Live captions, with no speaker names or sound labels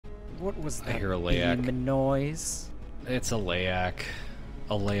What was that I hear a layak. beam noise? It's a layak.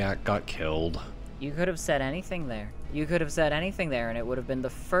 A layak got killed. You could have said anything there. You could have said anything there, and it would have been the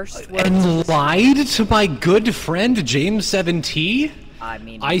first word. And lied to my good friend Jame7t? I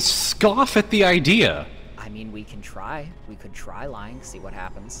mean, I scoff at the idea. I mean, we can try. We could try lying, see what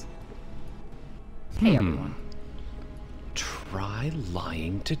happens. Hey, everyone. Try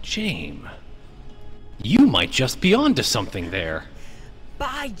lying to Jame. You might just be onto something there.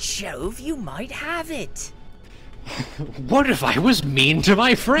 By Jove, you might have it. What if I was mean to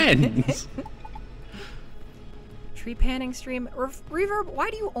my friends? Tree panning stream. Reverb, why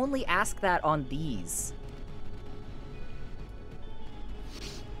do you only ask that on these?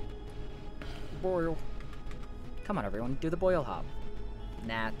 Boil. Come on, everyone, do the boil hop.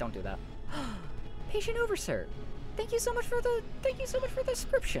 Nah, don't do that. Patient Oversert. Thank you so much for the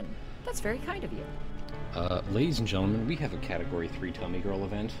description. That's very kind of you. Ladies and gentlemen, we have a Category 3 Tummy Girl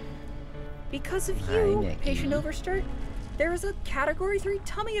event. Because of you, Patient Overstart, there is a Category 3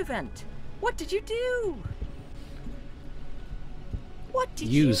 tummy event. What did you do? What did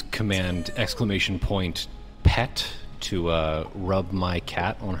you Use command !pet to rub my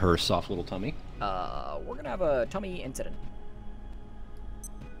cat on her soft little tummy. We're gonna have a tummy incident.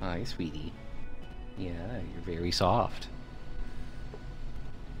 Hi, sweetie. Yeah, you're very soft.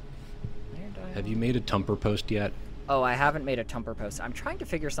 Have you made a Tumper post yet? Oh, I haven't made a Tumper post. I'm trying to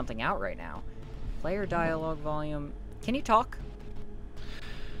figure something out right now. Player dialogue volume. Can you talk?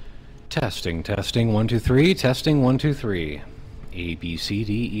 Testing, 1 2 3, testing 1 2 3. A B C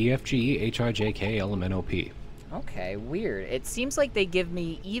D E F G H I J K L M N O P. Okay, weird. It seems like they give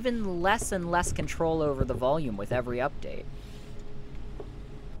me even less and less control over the volume with every update.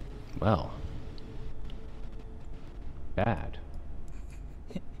 Well. Bad.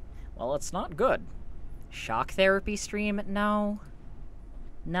 Well, it's not good. Shock therapy stream? No.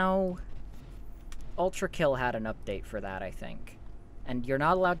 No. Ultra Kill had an update for that, I think. And you're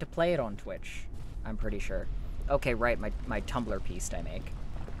not allowed to play it on Twitch. I'm pretty sure. Okay, right, my Tumblr piece I make.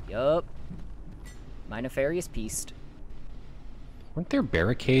 Yup. My nefarious piece. Weren't there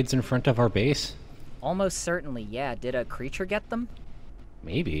barricades in front of our base? Almost certainly, yeah. Did a creature get them?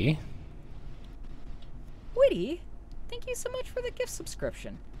 Maybe. Witty, thank you so much for the gift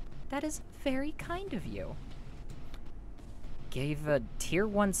subscription. That is very kind of you. Gave a tier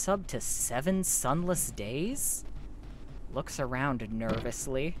 1 sub to 7 sunless days? Looks around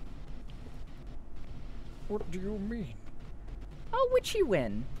nervously. What do you mean? Oh, Witchy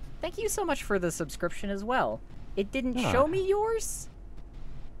Win. Thank you so much for the subscription as well. It didn't show me yours?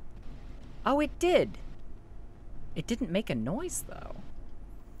 Oh, it did. It didn't make a noise, though.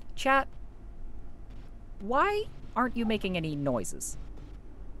 Chat, why aren't you making any noises?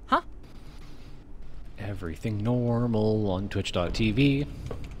 Huh? Everything normal on twitch.tv.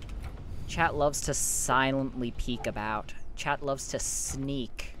 Chat loves to silently peek about. Chat loves to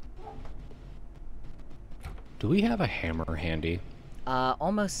sneak. Do we have a hammer handy?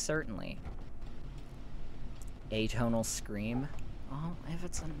 Almost certainly. Atonal scream. Oh, if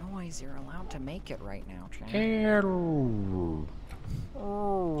it's a noise, you're allowed to make it right now, chat.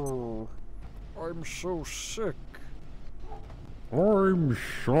 Oh, I'm so sick. I'm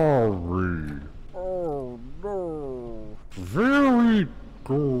sorry. Oh, no. Very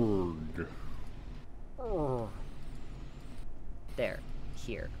good. Oh. There.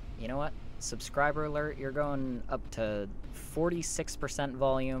 Here. You know what? Subscriber alert, you're going up to 46%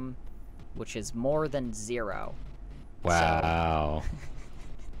 volume, which is more than 0. Wow.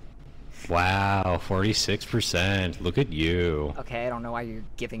 So... wow, 46%. Look at you. Okay, I don't know why you're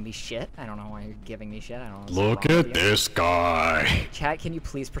giving me shit. I don't know why you're giving me shit. I don't know. Look at this guy. Chat, can you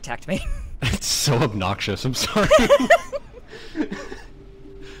please protect me? It's so obnoxious, I'm sorry.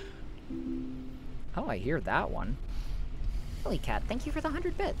 Oh, I hear that one. Holy cat, thank you for the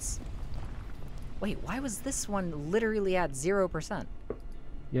 100 bits. Wait, why was this one literally at 0%?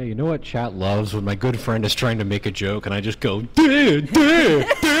 Yeah, you know what chat loves? When my good friend is trying to make a joke and I just go, duh, duh,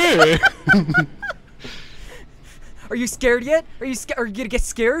 duh. Are you scared yet? Are you gonna get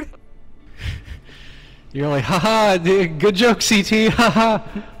scared? You're like, haha, good joke, CT, haha,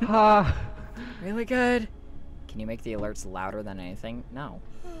 ha. Really good. Can you make the alerts louder than anything? No.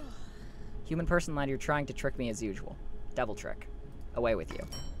 Human person land, you're trying to trick me as usual. Devil trick. Away with you.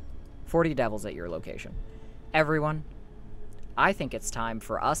 40 devils at your location. Everyone, I think it's time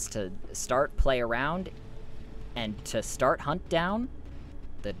for us to start play around and to start hunt down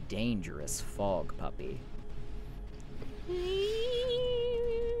the dangerous fog puppy.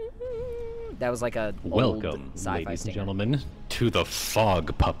 That was like a welcome, sci-fi ladies stinger. and gentlemen, to the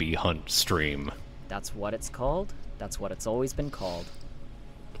fog puppy hunt stream. That's what it's called. That's what it's always been called.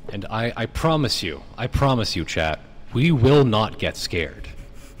 And I promise you, chat, we will not get scared.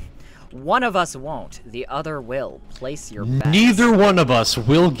 One of us won't. The other will. Place your bets. Neither one of us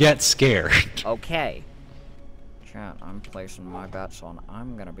will get scared. Okay. Chat, I'm placing my bets on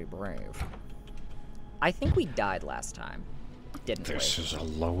I'm gonna be brave. I think we died last time, didn't we? This is a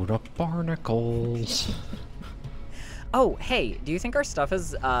load of barnacles. Oh, hey, do you think our stuff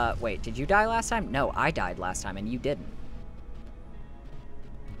is, wait, did you die last time? No, I died last time and you didn't.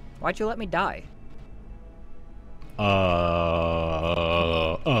 Why'd you let me die?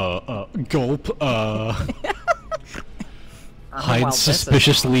 Gulp, hide well,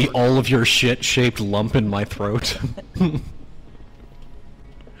 suspiciously all of your shit-shaped lump in my throat.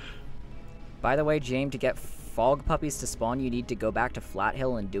 By the way, Jame, to get fog puppies to spawn, you need to go back to Flat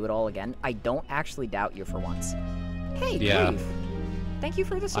Hill and do it all again. I don't actually doubt you for once. Hey, Yeah. Grief. Thank you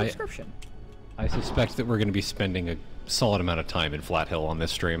for the subscription. I suspect that we're going to be spending a solid amount of time in Flat Hill on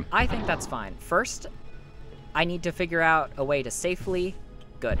this stream. I think that's fine. First, I need to figure out a way to safely...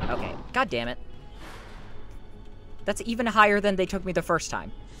 Good, okay. God damn it. That's even higher than they took me the first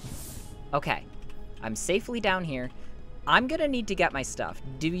time. Okay. I'm safely down here. I'm gonna need to get my stuff.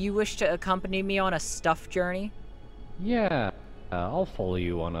 Do you wish to accompany me on a stuff journey? Yeah, I'll follow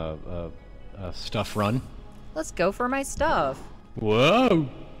you on a stuff run. Let's go for my stuff. Whoa!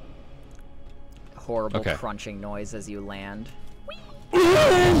 Horrible crunching noise as you land.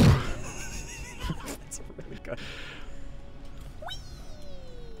 That's really good.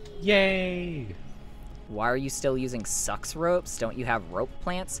 Yay! Why are you still using sucks ropes? Don't you have rope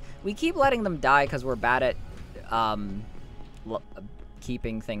plants? We keep letting them die because we're bad at,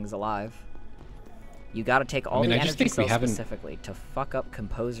 keeping things alive. You gotta take all the energy cells specifically to fuck up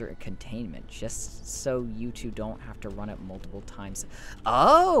composer containment, just so you two don't have to run it multiple times.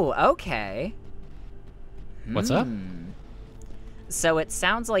 Oh, okay. What's up? So it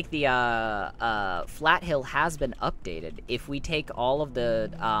sounds like the Flat Hill has been updated. If we take all of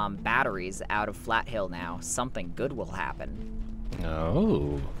the batteries out of Flat Hill now, something good will happen.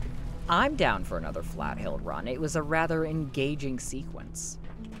 Oh. I'm down for another Flat Hill run. It was a rather engaging sequence.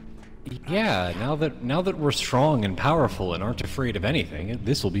 Yeah, now that we're strong and powerful and aren't afraid of anything,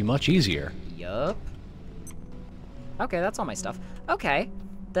 this will be much easier. Yup. Okay, that's all my stuff. Okay,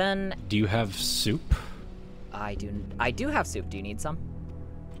 then... Do you have soup? I do have soup. Do you need some?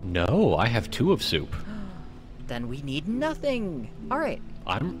 No, I have 2 of soup. Then we need nothing. All right.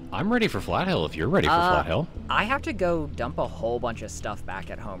 I'm ready for Flat Hill if you're ready for Flat Hill. I have to go dump a whole bunch of stuff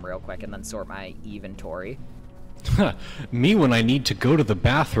back at home real quick and then sort my inventory. Me when I need to go to the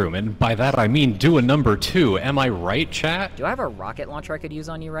bathroom, and by that I mean do a number 2. Am I right, chat? Do I have a rocket launcher I could use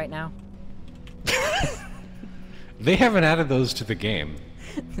on you right now? They haven't added those to the game.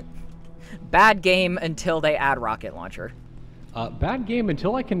 Bad game until they add rocket launcher. Bad game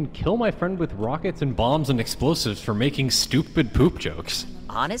until I can kill my friend with rockets and bombs and explosives for making stupid poop jokes.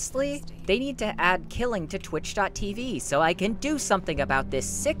 Honestly, they need to add killing to twitch.tv so I can do something about this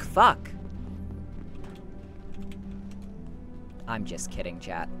sick fuck. I'm just kidding,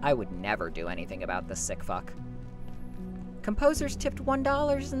 chat. I would never do anything about this sick fuck. Composer's tipped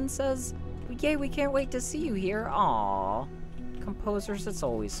 $1 and says, "Yay, we can't wait to see you here." Aww. Composers, it's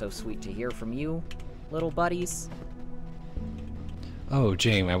always so sweet to hear from you, little buddies. Oh,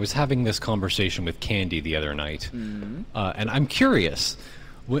 Jame, I was having this conversation with Candy the other night, and I'm curious.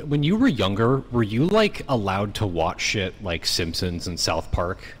 When you were younger, were you, like, allowed to watch shit like Simpsons and South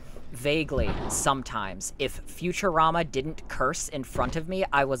Park? Vaguely, sometimes. If Futurama didn't curse in front of me,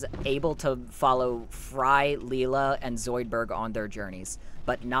 I was able to follow Fry, Leela, and Zoidberg on their journeys,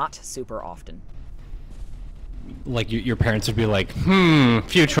 but not super often. Like, your parents would be like,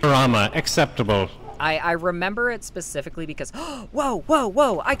 Futurama, acceptable. I remember it specifically because, whoa, whoa,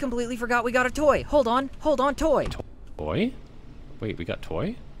 whoa, I completely forgot we got a toy. Hold on, toy. Toy? Wait, we got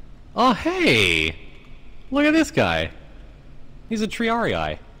toy? Oh, hey! Look at this guy. He's a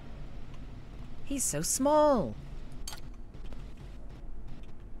Triarii. He's so small.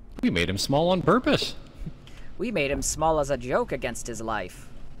 We made him small on purpose. We made him small as a joke against his life.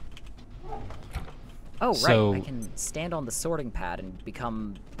 Oh, So- right, I can stand on the sorting pad and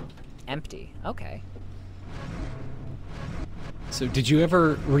become empty. Okay. So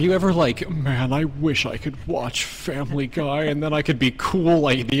were you ever like, man, I wish I could watch Family Guy and then I could be cool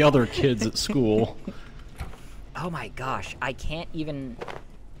like the other kids at school? Oh my gosh, I can't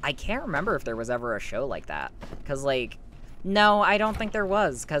remember if there was ever a show like that. Cause like, no, I don't think there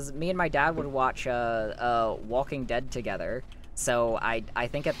was, cause me and my dad would watch Walking Dead together. So I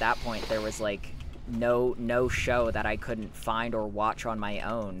think at that point there was like no show that I couldn't find or watch on my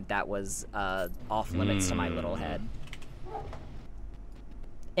own that was off limits to my little head.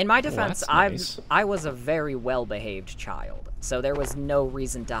 In my defense, nice. I was a very well-behaved child, so there was no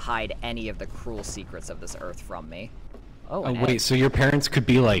reason to hide any of the cruel secrets of this earth from me. Oh, wait, so your parents could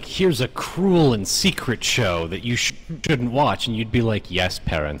be like, here's a cruel and secret show that you shouldn't watch, and you'd be like, yes,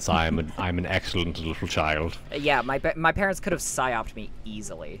 parents, I'm an excellent little child. Yeah, my parents could have psyoped me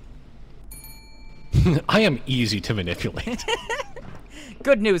easily. I am easy to manipulate.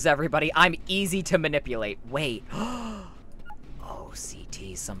 Good news, everybody, I'm easy to manipulate. Wait. Oh,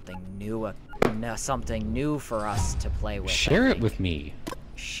 CT, something new for us to play with. Share it with me.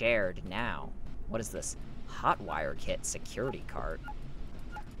 Shared now. What is this? Hotwire kit security card.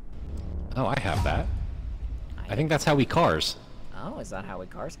 Oh, I have that. I think that's how we cars. Oh, is that how we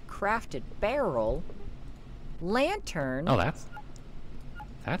cars? Crafted barrel. Lantern. Oh,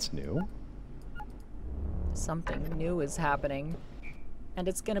 that's new. Something new is happening. And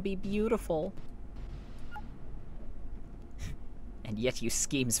it's gonna be beautiful. And yet you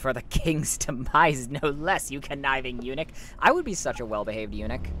schemes for the king's demise, no less, you conniving eunuch. I would be such a well-behaved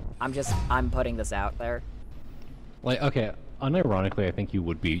eunuch. I'm putting this out there. Like, okay, unironically, I think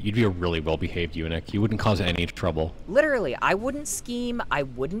you'd be a really well-behaved eunuch. You wouldn't cause any trouble. Literally, I wouldn't scheme, I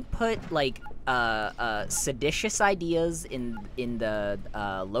wouldn't put, like, seditious ideas in the,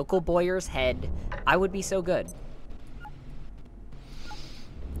 local boyar's head. I would be so good.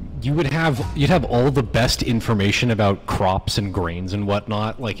 You'd have all the best information about crops and grains and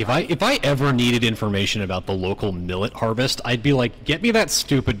whatnot. Like, if I ever needed information about the local millet harvest, I'd be like, get me that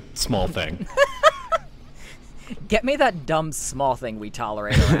stupid small thing. Get me that dumb small thing we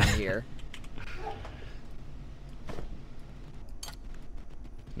tolerate around here.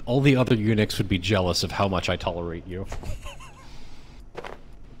 All the other eunuchs would be jealous of how much I tolerate you.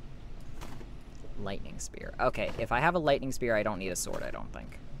 Lightning spear. Okay, if I have a lightning spear, I don't need a sword, I don't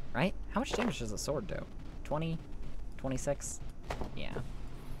think. Right? How much damage does a sword do? 20? 26? Yeah.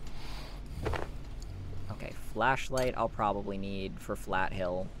 Okay, flashlight I'll probably need for Flat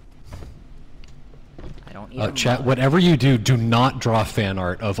Hill. I don't need chat, whatever you do, do not draw fan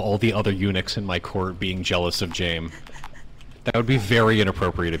art of all the other eunuchs in my court being jealous of Jame. That would be very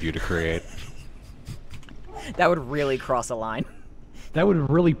inappropriate of you to create. That would really cross a line. That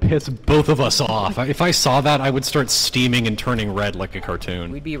would really piss both of us off. If I saw that, I would start steaming and turning red like a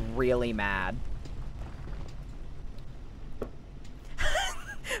cartoon. We'd be really mad.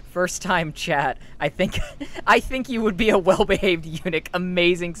 First time chat. I think you would be a well-behaved eunuch.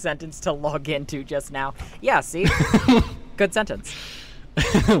 Amazing sentence to log into just now. Yeah, see? Good sentence.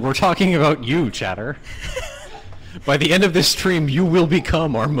 We're talking about you, chatter. By the end of this stream, you will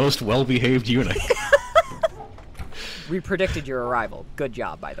become our most well-behaved eunuch. We predicted your arrival. Good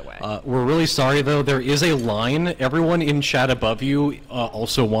job, by the way. We're really sorry, though. There is a line. Everyone in chat above you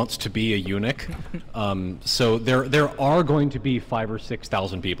also wants to be a eunuch. So there are going to be 5,000 or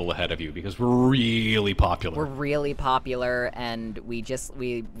 6,000 people ahead of you because we're really popular. We're really popular, and we just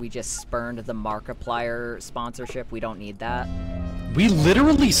spurned the Markiplier sponsorship. We don't need that. We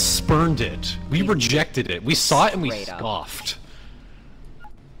literally spurned it. We rejected it. We saw it and we scoffed.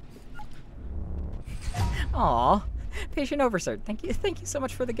 Aww. Patient Oversert, thank you so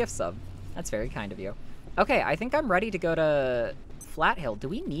much for the gift sub. That's very kind of you. Okay, I think I'm ready to go to Flat Hill. Do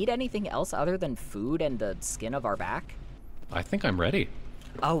we need anything else other than food and the skin of our back? I think I'm ready.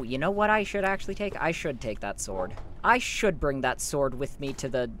 Oh, you know what I should actually take? I should take that sword. I should bring that sword with me to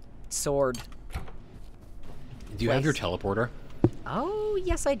the sword Do you have your teleporter? Oh,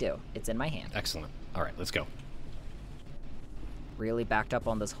 yes I do. It's in my hand. Excellent. All right, let's go. Really backed up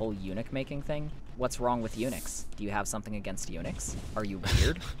on this whole eunuch making thing? What's wrong with eunuchs? Do you have something against eunuchs? Are you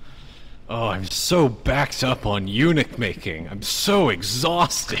weird? Oh, I'm so backed up on eunuch making. I'm so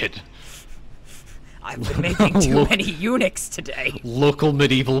exhausted. I've been making too many eunuchs today. Local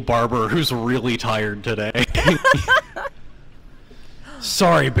medieval barber who's really tired today.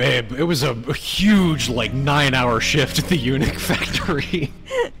 Sorry, babe. It was a huge, like, 9-hour shift at the eunuch factory.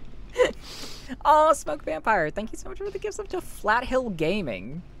 Oh, Smoke Vampire, thank you so much for the gifts up to Flat Hill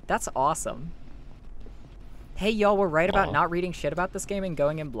Gaming. That's awesome. Hey, y'all, we're right about not reading shit about this game and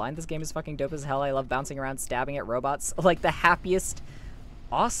going in blind. This game is fucking dope as hell. I love bouncing around, stabbing at robots. Like the happiest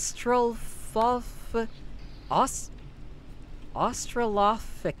Australopithecus.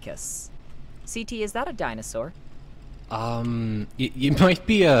 CT, is that a dinosaur? It might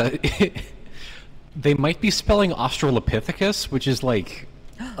be a... They might be spelling Australopithecus, which is like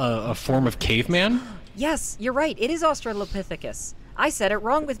a form of caveman. Yes, you're right. It is Australopithecus. I said it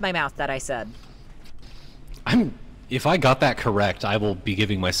wrong with my mouth that I said. If I got that correct, I will be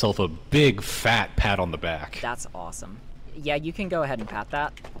giving myself a big fat pat on the back. That's awesome. Yeah, you can go ahead and pat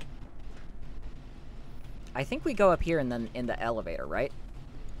that. I think we go up here and then in the elevator, right?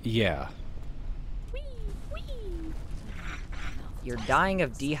 Yeah. You're dying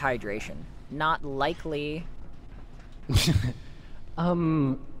of dehydration. Not likely.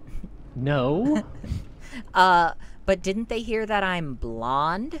 No. But didn't they hear that I'm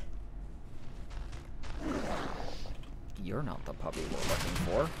blonde? You're not the puppy we're looking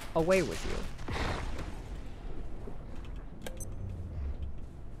for. Away with you.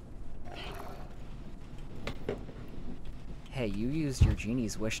 Hey, you used your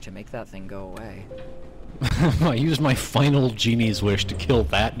genie's wish to make that thing go away. I used my final genie's wish to kill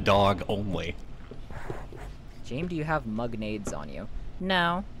that dog only. Jame, do you have mugnades on you?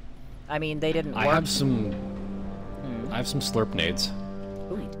 No. I mean, they didn't work. I have some slurp nades.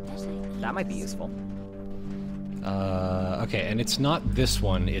 Ooh, that might be useful. Okay, and it's not this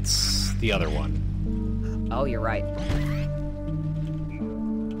one, it's the other one. Oh, you're right.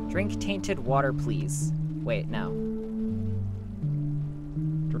 Drink tainted water, please. Wait, no.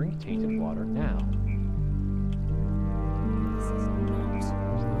 Drink tainted water now.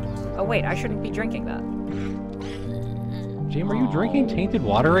 Oh wait, I shouldn't be drinking that. Jame, are you drinking tainted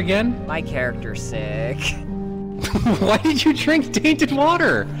water again? My character's sick. Why did you drink tainted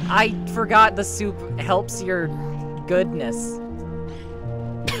water? I forgot the soup helps your goodness.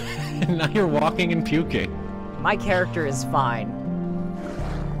 And now you're walking and puking. My character is fine.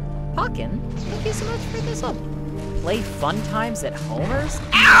 Hawken, thank you so much for this up. Play fun times at Homer's?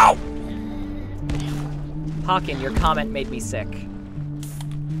 Ow! Hawken, your comment made me sick.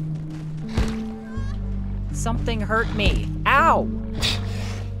 Something hurt me. Ow!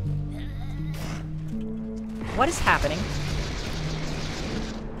 What is happening?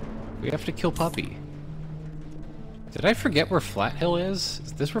 We have to kill Puppy. Did I forget where Flat Hill is?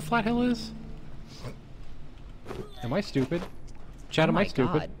 Is this where Flat Hill is? Am I stupid? Chad, am I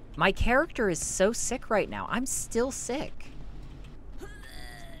stupid? God. My character is so sick right now. I'm still sick.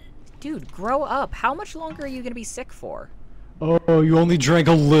 Dude, grow up. How much longer are you gonna be sick for? Oh, you only drank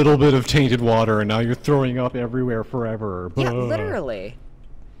a little bit of tainted water and now you're throwing up everywhere forever. Yeah, literally.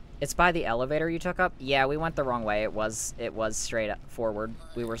 It's by the elevator you took up? Yeah, we went the wrong way. It was straight up forward.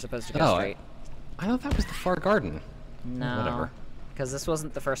 We were supposed to go straight. I thought that was the far garden. No. Whatever. Because this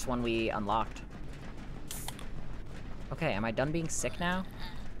wasn't the first one we unlocked. Okay, am I done being sick now?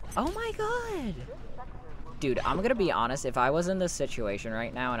 Oh my god! Dude, I'm gonna be honest, if I was in this situation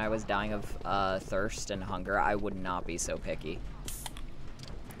right now and I was dying of thirst and hunger, I would not be so picky.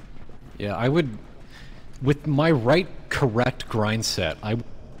 Yeah, I would... With my correct grind set,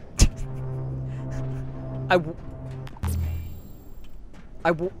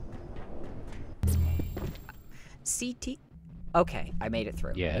 CT? Okay, I made it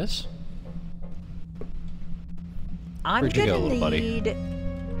through. Yes? I'm Where'd you go, gonna little buddy? need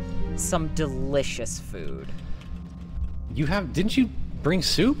some delicious food. You have... Didn't you bring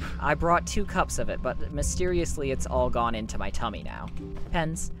soup? I brought 2 cups of it, but mysteriously it's all gone into my tummy now.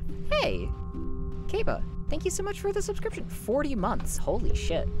 Pens. Hey! Kaba, thank you so much for the subscription. 40 months. Holy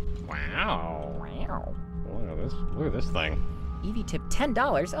shit. Wow. Wow. Look at this thing. Evie tip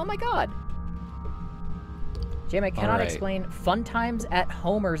 $10. Oh my god. Jim, I cannot explain. Fun Times at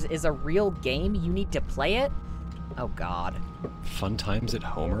Homer's is a real game. You need to play it? Oh god. Fun Times at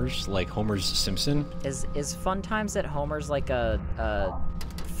Homer's? Like Homer's Simpson? Is Fun Times at Homer's like a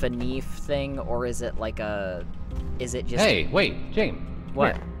FNAF thing, or is it like a... Is it just... Hey, wait, James.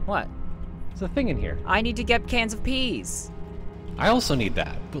 What? Here. What? There's a thing in here. I need to get cans of peas. I also need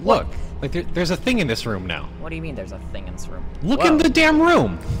that. But look, like there's a thing in this room now. What do you mean there's a thing in this room? Look in the damn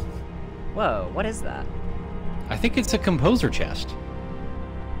room! Whoa, what is that? I think it's a composer chest.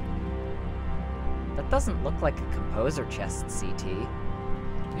 That doesn't look like a composer chest, CT.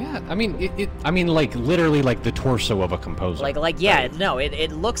 Yeah, I mean, I mean, like, literally, like, the torso of a composer. Yeah, no,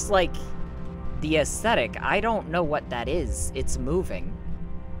 it looks like the aesthetic. I don't know what that is. It's moving.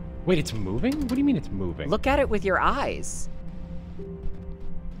 Wait, it's moving? What do you mean it's moving? Look at it with your eyes.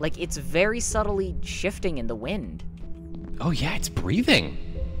 Like, it's very subtly shifting in the wind. Oh, yeah, it's breathing.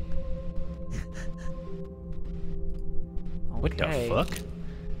 What the fuck?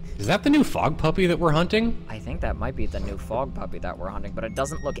 Is that the new fog puppy that we're hunting? I think that might be the new fog puppy that we're hunting, but it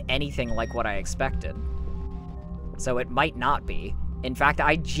doesn't look anything like what I expected. So it might not be. In fact,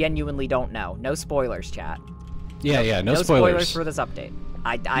 I genuinely don't know. No spoilers, chat. Yeah, no spoilers. No spoilers for this update.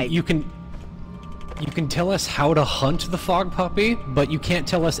 You can tell us how to hunt the fog puppy, but you can't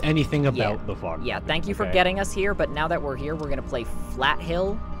tell us anything about the fog puppy. Yeah, thank you for getting us here, but now that we're here, we're gonna play Flat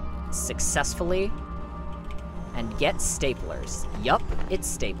Hill successfully and get staplers. Yup, it's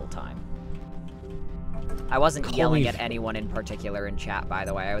staple time. I wasn't yelling at anyone in particular in chat, by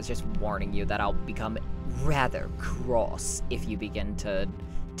the way. I was just warning you that I'll become rather cross if you begin to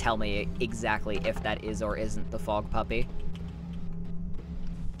tell me exactly if that is or isn't the fog puppy.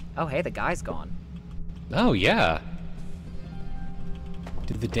 Oh, hey, the guy's gone. Oh, yeah.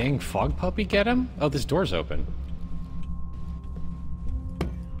 Did the dang fog puppy get him? Oh, this door's open.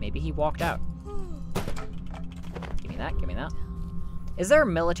 Maybe he walked out. Give me that, give me that. Is there a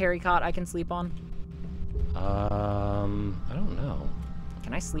military cot I can sleep on? I don't know.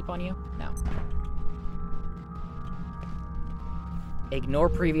 Can I sleep on you? No. Ignore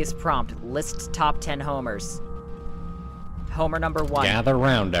previous prompt. List top 10 homers. Homer number 1. Gather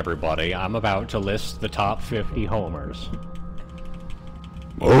round, everybody. I'm about to list the top 50 homers.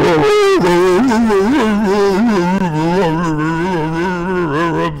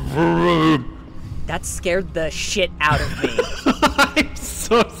 That scared the shit out of me. I'm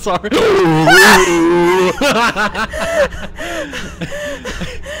so sorry.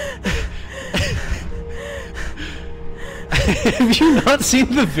 Have you not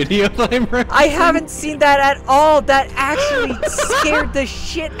seen the video that I'm recording? I haven't seen that at all. That actually scared the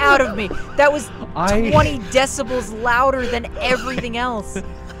shit out of me. That was 20 decibels louder than everything else.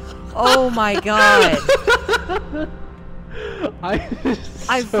 Oh my god.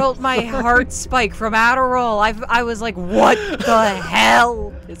 I felt my heart spike from Adderall. I was like, what the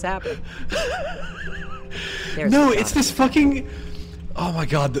hell is happening? No, it's this fucking... Oh my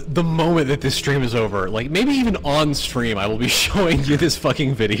god, the moment that this stream is over, like, maybe even on stream, I will be showing you this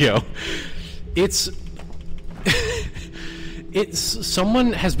fucking video. It's...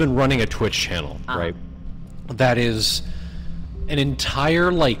 Someone has been running a Twitch channel, right? That is an entire,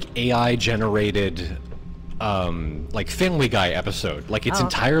 like, AI-generated, like, Family Guy episode. Like, it's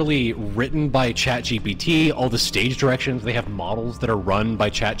entirely written by ChatGPT, all the stage directions, they have models that are run by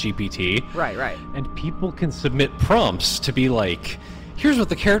ChatGPT. Right, right. And people can submit prompts to be like, here's what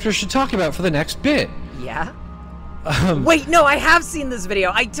the character should talk about for the next bit. Yeah? Wait, no, I have seen this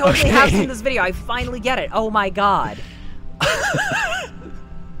video. I totally have seen this video. I finally get it. Oh my god.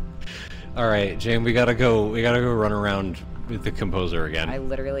 Alright, Jane, we gotta go run around with the composer again. I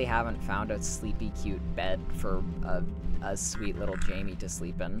literally haven't found a sleepy, cute bed for a sweet little Jamie to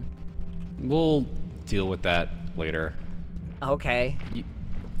sleep in. We'll deal with that later. Okay.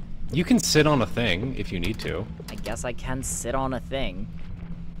 You can sit on a thing if you need to. I guess I can sit on a thing.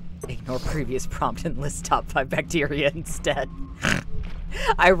 Ignore previous prompt and list top 5 bacteria instead.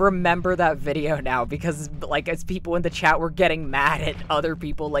 I remember that video now because, like, as people in the chat were getting mad at other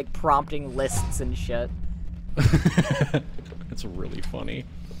people, like, prompting lists and shit. That's really funny.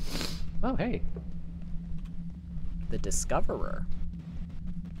 Oh, hey. The Discoverer.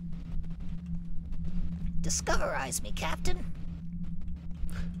 Discoverize me, Captain.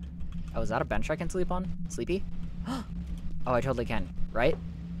 Oh, is that a bench I can sleep on? Sleepy? Oh, I totally can, right?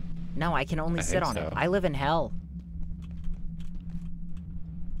 No, I can only sit on it. I live in hell.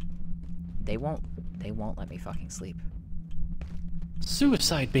 They won't let me fucking sleep.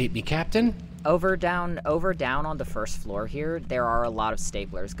 Suicide bait me, Captain. Over down on the first floor here, there are a lot of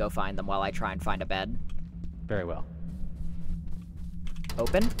staplers. Go find them while I try and find a bed. Very well.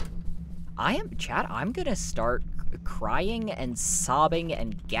 Open? Chat, I'm gonna start crying and sobbing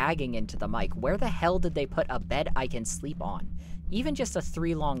and gagging into the mic. Where the hell did they put a bed I can sleep on? Even just a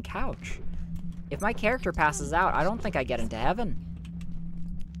 3-long couch. If my character passes out, I don't think I get into heaven.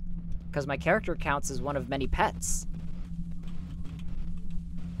 Because my character counts as one of many pets.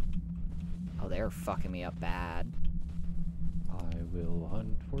 Oh, they're fucking me up bad. I will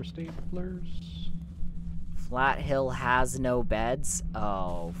hunt for staplers. Flat Hill has no beds?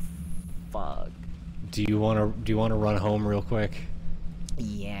 Oh, fuck. Do you want to run home real quick?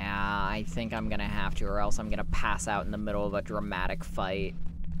 Yeah, I think I'm gonna have to, or else I'm gonna pass out in the middle of a dramatic fight.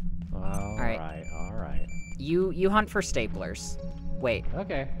 All right. You hunt for staplers. Wait.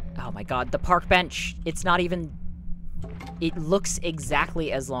 Okay. Oh my god, the park bench. It's not even... It looks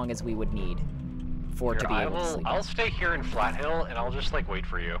exactly as long as we would need for it to be able to sleep. I'll stay here in Flat Hill, and I'll just, like, wait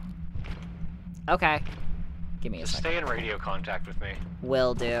for you. Okay. Give me a Just second. stay in radio contact with me.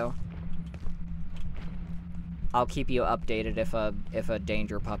 Will do. I'll keep you updated if a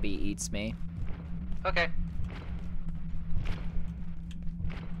danger puppy eats me. Okay.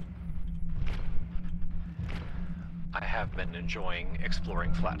 I have been enjoying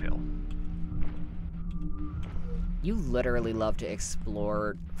exploring Flat Hill. You literally love to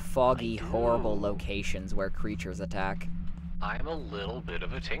explore foggy, horrible locations where creatures attack. I'm a little bit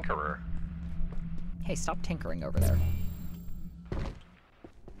of a tinkerer. Hey, stop tinkering over there.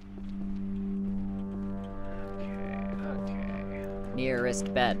 Okay.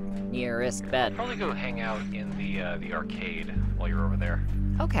 Nearest bed. Nearest bed. Probably go hang out in the arcade while you're over there.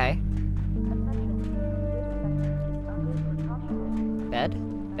 Okay. Bed?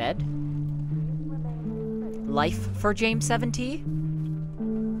 Bed? Life for Jame7t?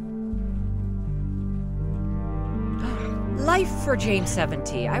 Life for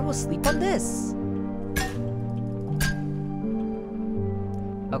Jame7t. I will sleep on this.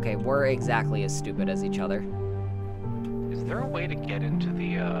 Okay, we're exactly as stupid as each other. Is there a way to get into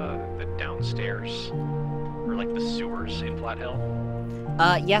the downstairs? Or like the sewers in Flat Hill?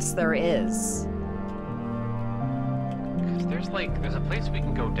 Yes there is. 'Cause there's a place we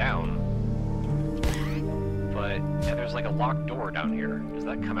can go down. But yeah, there's like a locked door down here. Does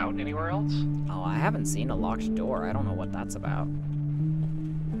that come out anywhere else? Oh, I haven't seen a locked door. I don't know what that's about.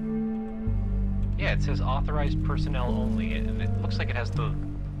 Yeah, it says authorized personnel only, and it looks like it has the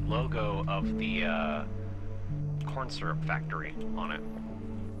logo of the corn syrup factory on it.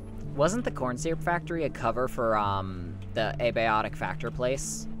 Wasn't the corn syrup factory a cover for, the Abiotic factor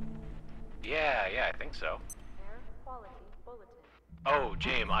place? Yeah, I think so. Oh,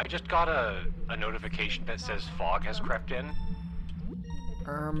 Jame, I just got a notification that says fog has crept in.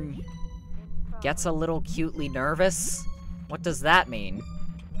 Gets a little cutely nervous? What does that mean?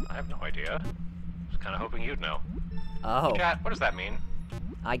 I have no idea. Was kind of hoping you'd know. Oh. Chat, what does that mean?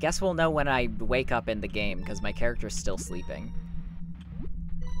 I guess we'll know when I wake up in the game, because my character's still sleeping.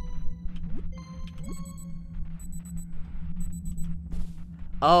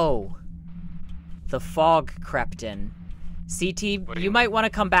 Oh. The fog crept in. CT, you might want to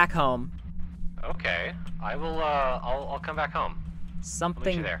come back home. Okay, I will, I'll come back home.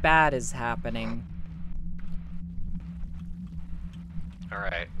 Something bad is happening.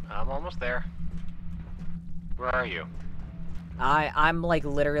 Alright, I'm almost there. Where are you? I'm like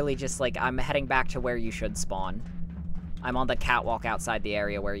literally just like, I'm heading back to where you should spawn. I'm on the catwalk outside the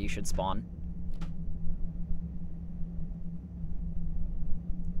area where you should spawn.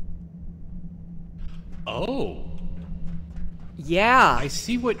 Oh. Yeah. I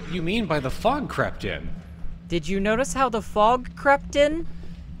see what you mean by the fog crept in. Did you notice how the fog crept in?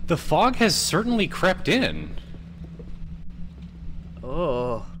 The fog has certainly crept in.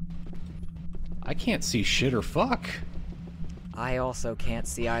 Oh. I can't see shit or fuck. I also can't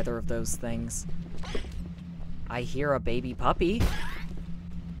see either of those things. I hear a baby puppy.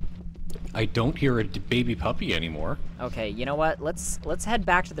 I don't hear a baby puppy anymore. Okay, you know what? Let's head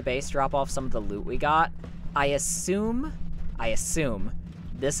back to the base, drop off some of the loot we got. I assume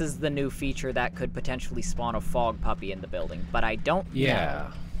this is the new feature that could potentially spawn a fog puppy in the building, but I don't know.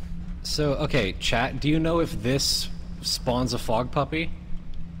 So, okay, chat, do you know if this spawns a fog puppy?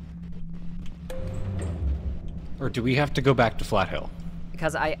 Or do we have to go back to Flat Hill?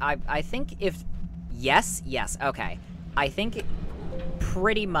 Because I think if... Yes, okay. I think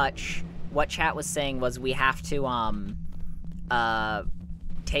pretty much what chat was saying was we have to,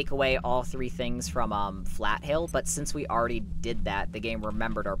 take away all three things from, Flat Hill, but since we already did that, the game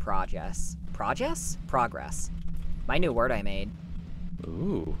remembered our progress. Progress. My new word I made.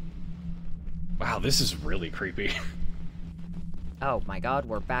 Ooh. Wow, this is really creepy. Oh my god,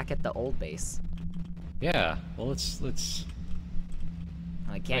 we're back at the old base. Yeah, well, let's...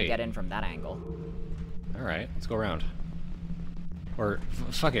 I can't get in from that angle. Alright, let's go around. Or,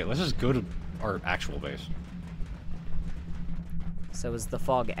 fuck it, let's just go to our actual base. So is the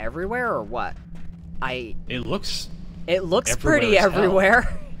fog everywhere, or what? It looks pretty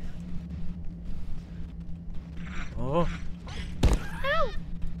everywhere. Oh. Ow.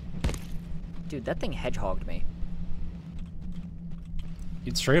 Dude, that thing hedgehogged me.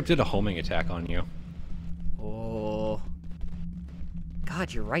 It straight up did a homing attack on you. Oh.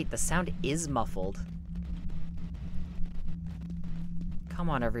 God, you're right. The sound is muffled. Come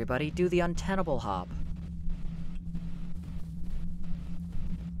on, everybody. Do the untenable hop.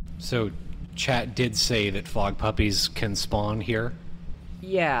 So, chat did say that fog puppies can spawn here?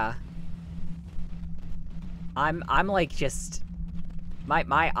 Yeah. I'm like just...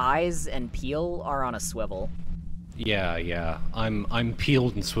 My eyes and peel are on a swivel. Yeah. I'm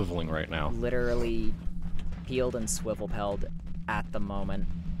peeled and swiveling right now. Literally peeled and swivel-pelled at the moment.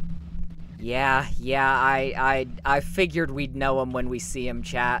 Yeah, I figured we'd know him when we see him,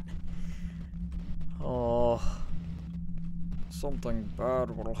 chat. Oh. Something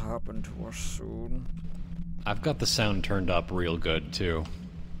bad will happen to us soon. I've got the sound turned up real good, too.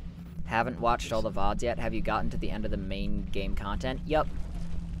 Haven't watched all the VODs yet? Have you gotten to the end of the main game content? Yup.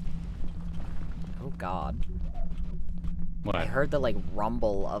 Oh god. What? I heard the, like,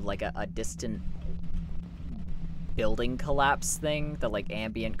 rumble of, like, a distant building collapse thing, the, like,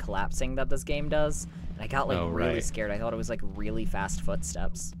 ambient collapsing that this game does. And I got, like, really scared. I thought it was, like, really fast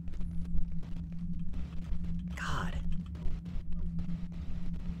footsteps. God.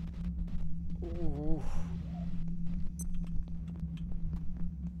 Ooh.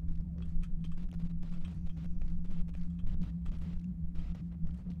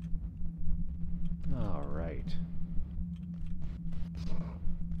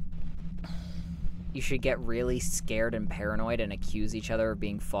 You should get really scared and paranoid and accuse each other of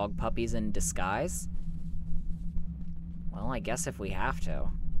being fog puppies in disguise? Well, I guess if we have to.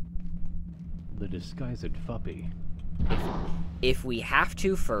 The disguised fuppy. If we have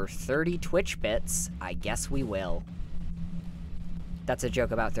to for 30 Twitch bits, I guess we will. That's a joke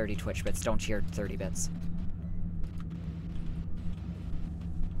about 30 Twitch bits. Don't cheer 30 bits.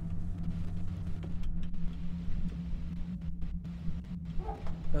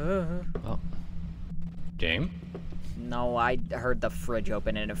 Oh. Jame? No, I heard the fridge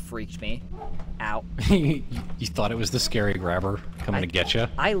open and it freaked me. Ow. You thought it was the scary grabber coming to get you?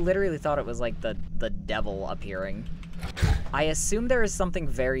 I literally thought it was like the devil appearing. I assume there is something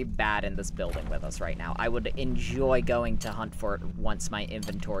very bad in this building with us right now. I would enjoy going to hunt for it once my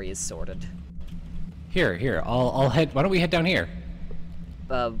inventory is sorted. Here, I'll head. Why don't we head down here?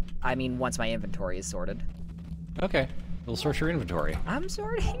 I mean, once my inventory is sorted. Okay, we'll sort your inventory. I'm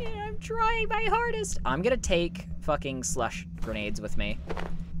sorting it. I'm trying my hardest. I'm gonna take fucking slush grenades with me.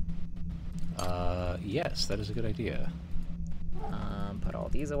 Yes, that is a good idea. Put all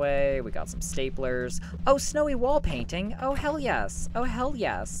these away. We got some staplers. Oh, snowy wall painting. Oh, hell yes. Oh, hell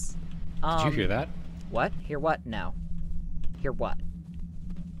yes. Did you hear that? What? Hear what? No. Hear what?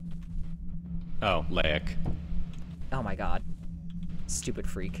 Oh, Laic. Oh my god. Stupid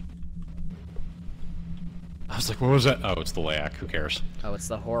freak. I was like, what was that? Oh, it's the Laic. Who cares? Oh, it's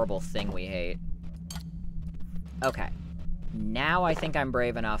the horrible thing we hate. Okay. Now I think I'm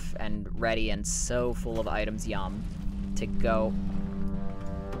brave enough and ready and so full of items, yum, to go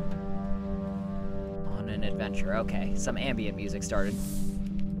on an adventure. Okay, some ambient music started.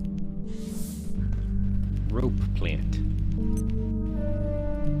 Rope plant.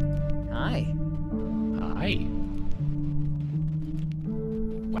 Hi. Hi.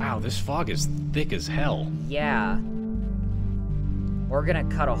 Wow, this fog is thick as hell. Yeah. We're gonna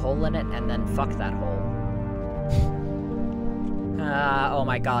cut a hole in it and then fuck that hole. Oh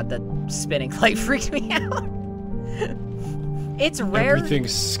my god, the spinning light freaked me out. It's rare.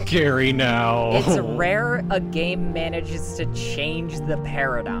 Everything's scary now. It's rare a game manages to change the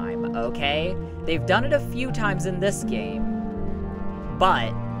paradigm, okay? They've done it a few times in this game,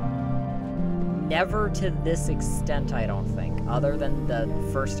 but never to this extent, I don't think, other than the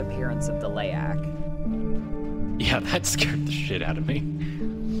first appearance of the Laic. Yeah, that scared the shit out of me.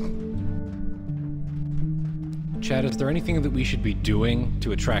 Chad, is there anything that we should be doing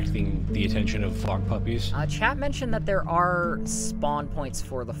to attract the attention of fog puppies? Chat mentioned that there are spawn points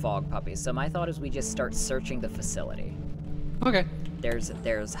for the fog puppies, so my thought is we just start searching the facility. Okay.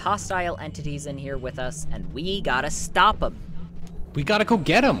 There's hostile entities in here with us, and we gotta stop them. We gotta go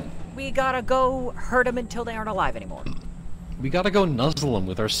get them. We gotta go hurt them until they aren't alive anymore. We gotta go nuzzle them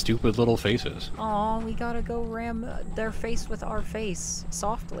with our stupid little faces. Aw, we gotta go ram their face with our face,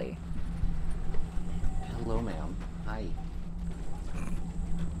 softly. Hello, ma'am. Hi.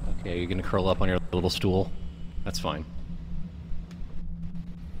 Okay, you're gonna curl up on your little stool? That's fine.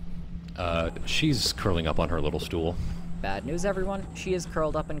 She's curling up on her little stool. Bad news, everyone. She is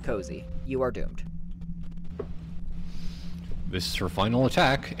curled up and cozy. You are doomed. This is her final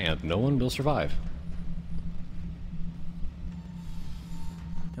attack, and no one will survive.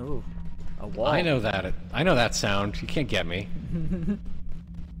 Ooh, a wall. I know that. I know that sound. You can't get me.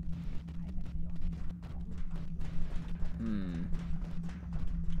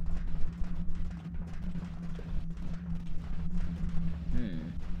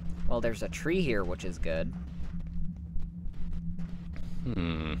 Well, there's a tree here, which is good.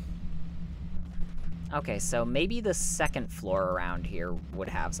 Okay, so maybe the second floor around here would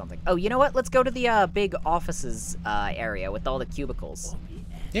have something. Oh, you know what? Let's go to the big offices area with all the cubicles.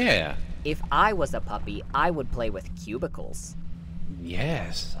 Yeah. If I was a puppy, I would play with cubicles.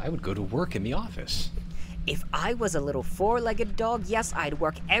 Yes, I would go to work in the office. If I was a little four-legged dog, yes, I'd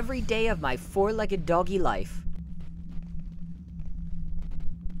work every day of my four-legged doggy life.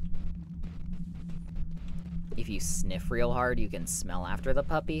 If you sniff real hard, you can smell after the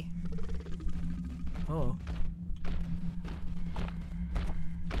puppy. Oh.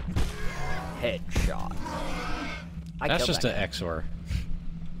 Headshot. That's just an XOR.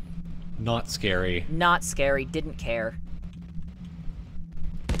 Not scary. Not scary, didn't care.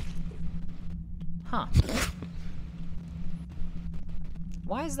 Huh.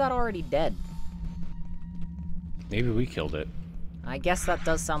 Why is that already dead? Maybe we killed it. I guess that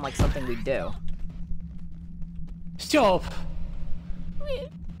does sound like something we'd do. Stop! Wait.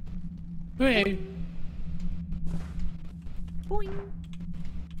 Boing.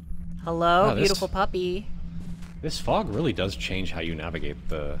 Hello, Wow, beautiful puppy. This fog really does change how you navigate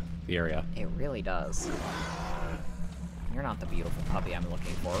the area. It really does. You're not the beautiful puppy I'm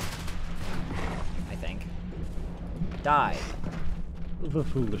looking for. I think. Die. The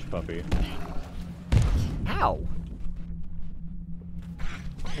foolish puppy. Ow!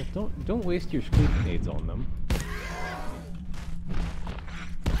 Well, don't waste your squeak grenades on them.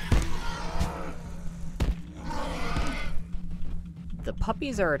 The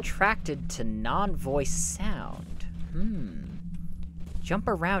puppies are attracted to non-voice sound. Jump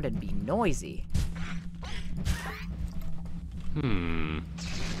around and be noisy.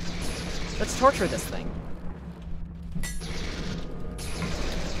 Let's torture this thing.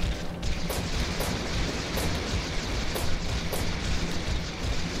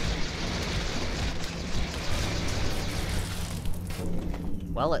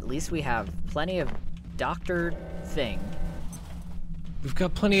 Well, at least we have plenty of Dr. Thing. We've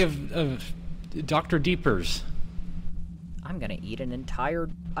got plenty of Dr. Deepers. I'm gonna eat an entire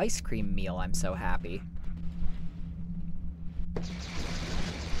ice cream meal, I'm so happy.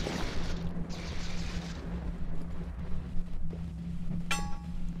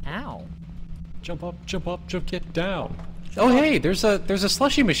 Ow. Jump up, get down. Oh hey, there's a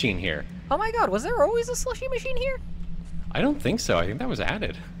slushy machine here. Oh my god, was there always a slushy machine here? I don't think so. I think that was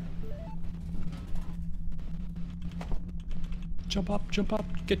added. Jump up,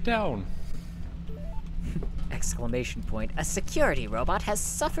 get down. Exclamation point. A security robot has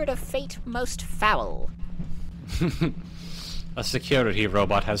suffered a fate most foul. A security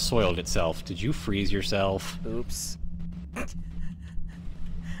robot has soiled itself. Did you freeze yourself? Oops.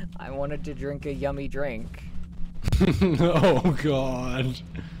 I wanted to drink a yummy drink. Oh god.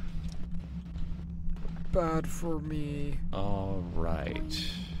 Bad for me. Alright.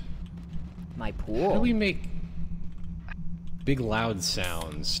 My pool. How do we make big loud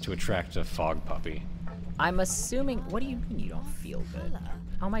sounds to attract a fog puppy? I'm assuming... What do you mean you don't feel good?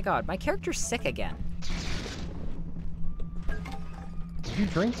 Oh my god, my character's sick again. Did you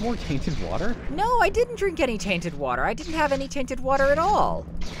drink more tainted water? No, I didn't drink any tainted water. I didn't have any tainted water at all.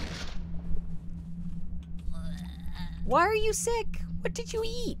 Why are you sick? What did you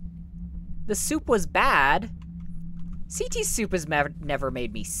eat? The soup was bad. CT's soup has never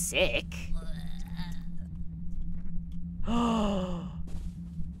made me sick. Oh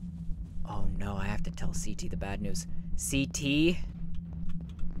no, I have to tell CT the bad news. CT?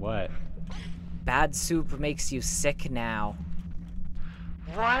 What? Bad soup makes you sick now.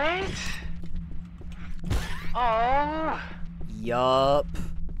 What? Oh. Yup.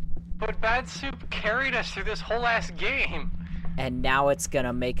 But bad soup carried us through this whole ass game. And now it's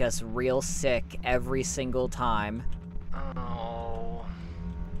gonna make us real sick every single time. Oh.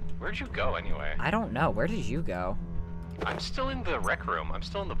 Where'd you go anyway? I don't know. Where did you go? I'm still in the rec room. I'm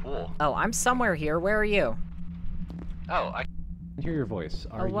still in the pool. Oh, I'm somewhere here. Where are you? Oh, I can hear your voice.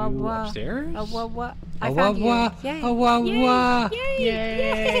 Are you upstairs? What? I found you. Yay!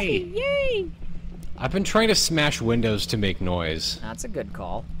 Yay! Yay! I've been trying to smash windows to make noise. That's a good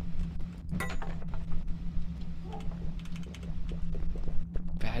call.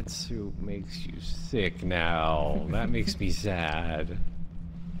 Bad soup makes you sick now. That makes me sad.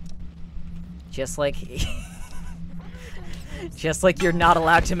 Just like... Just like you're not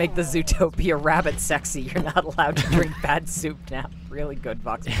allowed to make the Zootopia rabbit sexy, you're not allowed to drink bad soup now. Really good,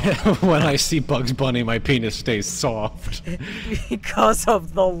 Vox. When I see Bugs Bunny, my penis stays soft. Because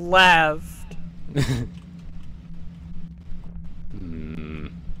of the left. What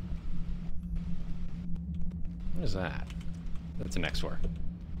is that? That's an X-War.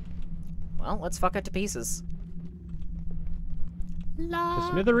 Well, let's fuck it to pieces. To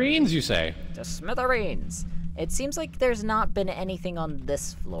smithereens, you say? To smithereens. It seems like there's not been anything on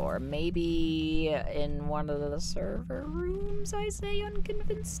this floor. Maybe in one of the server rooms, I say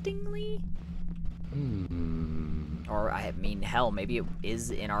unconvincingly. Or I mean, hell, maybe it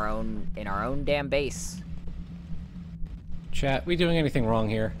is in our own damn base. Chat, we doing anything wrong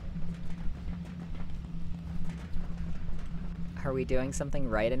here? Are we doing something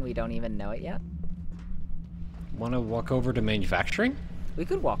right and we don't even know it yet? Want to walk over to manufacturing? We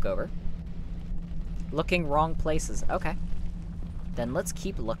could walk over. Looking wrong places. Okay. Then let's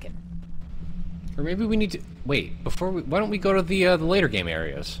keep looking. Or maybe we need to wait before we. Why don't we go to the later game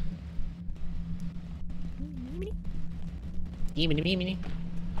areas?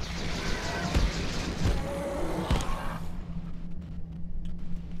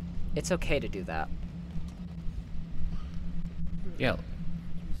 It's okay to do that. Yeah.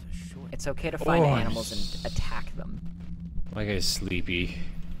 It's okay to find animals and attack them. My guy's sleepy.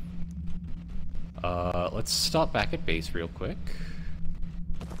 Let's stop back at base real quick.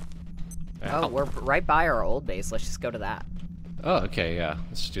 Oh, we're right by our old base. Let's just go to that. Oh, okay, yeah.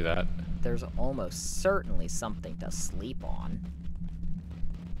 Let's do that. There's almost certainly something to sleep on.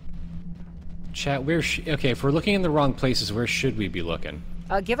 Chat, okay, if we're looking in the wrong places, where should we be looking?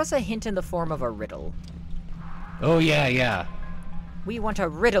 Give us a hint in the form of a riddle. Oh, yeah. We want a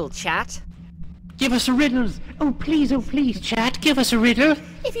riddle, chat. Give us a riddle! Oh, please, chat, give us a riddle!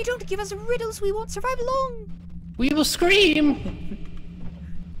 If you don't give us riddles, we won't survive long. We will scream!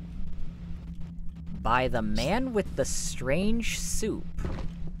 By the man with the strange soup.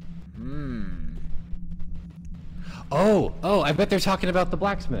 Oh, I bet they're talking about the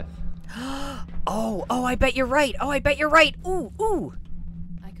blacksmith. Oh, I bet you're right. Oh, I bet you're right. Ooh.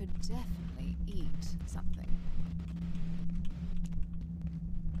 I could definitely eat something.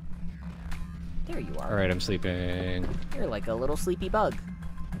 There you are. Alright, I'm sleeping. You're like a little sleepy bug.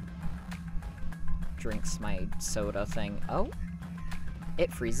 Drinks my soda thing. Oh.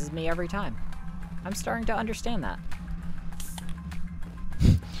 It freezes me every time. I'm starting to understand that.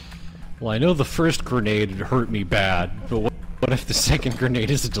 Well, I know the first grenade hurt me bad, but what if the second grenade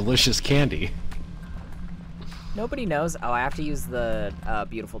is a delicious candy? Nobody knows. Oh, I have to use the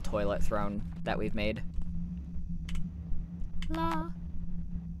beautiful toilet throne that we've made. La.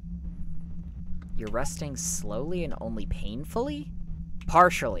 You're resting slowly and only painfully?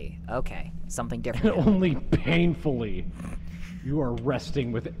 Partially. Okay. Something different. Only painfully. You are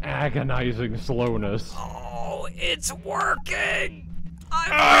resting with agonizing slowness. Oh, it's working!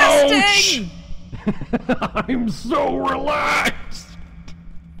 I'm resting! I'm so relaxed!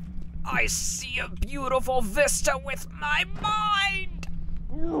 I see a beautiful vista with my mind!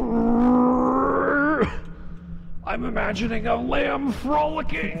 I'm imagining a lamb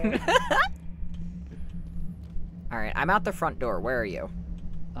frolicking! Alright, I'm out the front door. Where are you?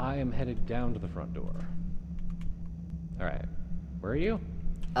 I am headed down to the front door. Alright. Where are you?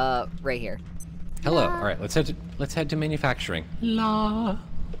 Right here. Hello. Alright, let's head to manufacturing. La.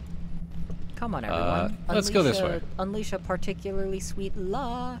 Come on, everyone. Let's go this way. Unleash a particularly sweet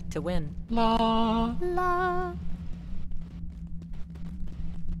la to win. La. La.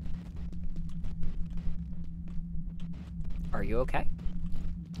 Are you okay?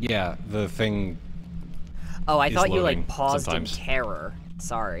 Yeah, the thing. Oh, I is thought you, like, loading paused sometimes. in terror.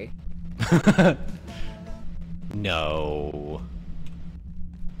 Sorry. No.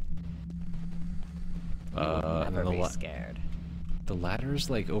 And Never then be scared. the ladder's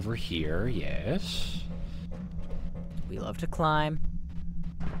like over here, yes. We love to climb.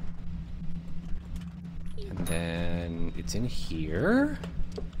 And then it's in here.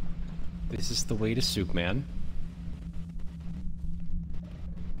 This is the way to Soup Man.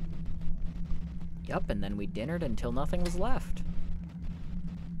 Yup, and then we dinnered until nothing was left.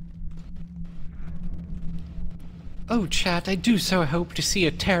 Oh, chat, I do so hope to see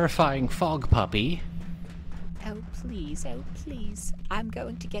a terrifying fog puppy. Oh, please, oh, please. I'm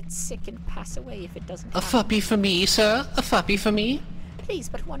going to get sick and pass away if it doesn't A happen. fuppy for me, sir? A fuppy for me? Please,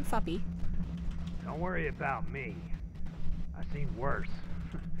 but one fuppy. Don't worry about me. I've seen worse.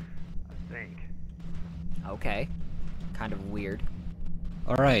 I think. Okay. Kind of weird.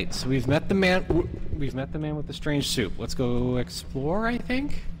 Alright, so we've met the man with the strange soup. Let's go explore, I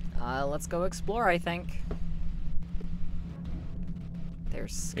think? Let's go explore, I think.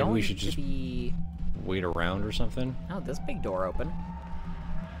 There's Maybe we going should to just- be... Wait around or something? Oh, this big door open.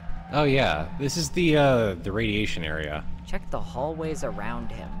 Oh yeah, this is the radiation area. Check the hallways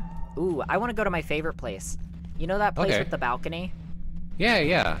around him. Ooh, I want to go to my favorite place. You know that place Okay. with the balcony?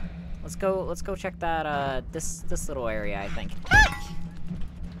 Yeah. Let's go check that, this little area, I think.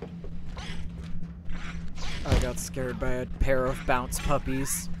 I got scared by a pair of bounce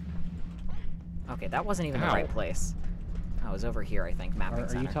puppies. Okay, that wasn't even the Ow. right place. I was over here, I think, mapping Are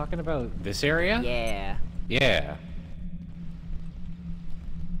center. you talking about this area? Yeah. Yeah.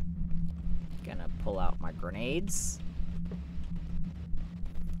 Gonna pull out my grenades.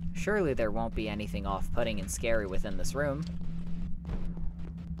 Surely there won't be anything off-putting and scary within this room.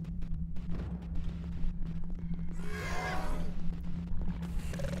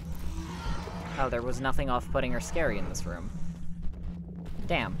 Oh, there was nothing off-putting or scary in this room.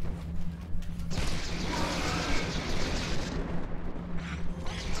 Damn.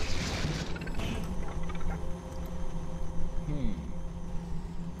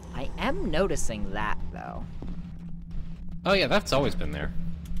 I am noticing that, though. Oh yeah, that's always been there.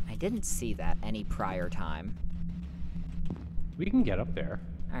 I didn't see that any prior time. We can get up there.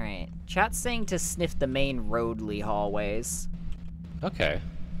 Alright, chat's saying to sniff the main roadly hallways. Okay.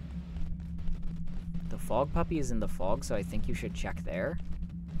 The fog puppy is in the fog, so I think you should check there.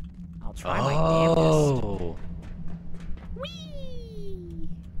 I'll try my damnedest. Oh.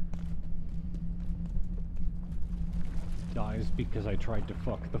 Dies because I tried to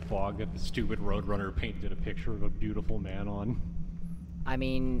fuck the fog that the stupid Roadrunner painted a picture of a beautiful man on. I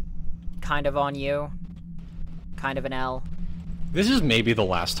mean, kind of on you. Kind of an L. This is maybe the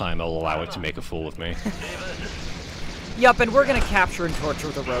last time I'll allow it to make a fool of me. Yup, and we're gonna capture and torture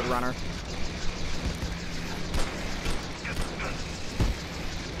the Roadrunner.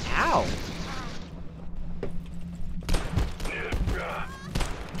 Ow!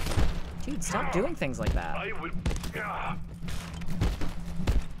 Dude, stop doing things like that.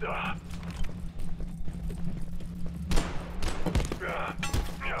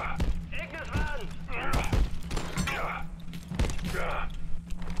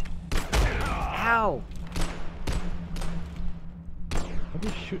 Ow! What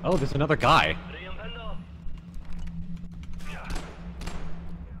did you shoot? Oh, there's another guy.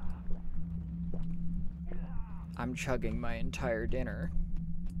 I'm chugging my entire dinner.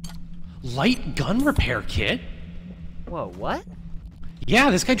 Light gun repair kit? Whoa, what?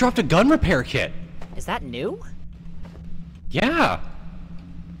 Yeah, this guy dropped a gun repair kit. Is that new? Yeah.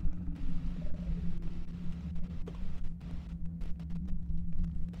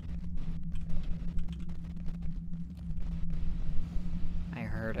 I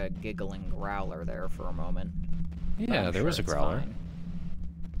heard a giggling growler there for a moment. Yeah, I'm there sure was a it's growler. fine.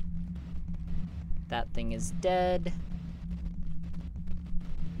 That thing is dead.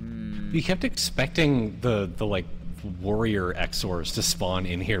 We kept expecting the like warrior Exors to spawn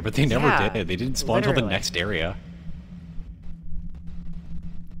in here, but they never Yeah, did. They didn't spawn until the literally. next area.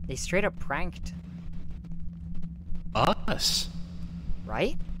 They straight up pranked, Us.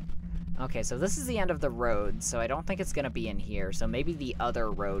 right? Okay, so this is the end of the road, so I don't think it's gonna be in here. So maybe the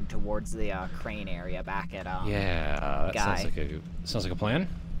other road towards the crane area back at Yeah, that guy. sounds like a plan.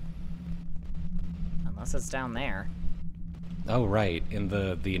 Unless it's down there. Oh right, in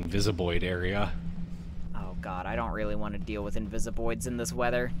the Invisiboid area. Oh god, I don't really want to deal with invisiboids in this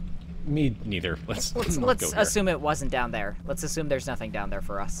weather. Me neither. Let's not go Let's here. assume it wasn't down there. Let's assume there's nothing down there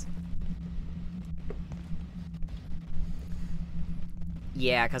for us.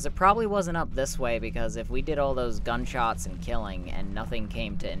 Yeah, because it probably wasn't up this way, because if we did all those gunshots and killing and nothing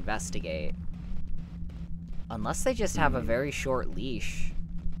came to investigate... Unless they just have a very short leash.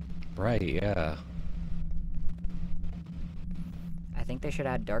 Right, yeah. I think they should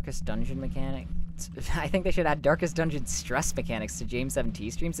add Darkest Dungeon mechanics. I think they should add Darkest Dungeon stress mechanics to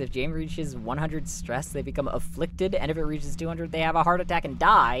Jame7t streams. If Jame reaches 100 stress, they become afflicted, and if it reaches 200, they have a heart attack and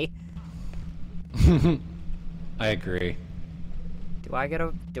die. I agree. Do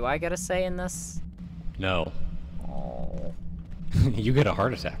I get a say in this? No. Oh. You get a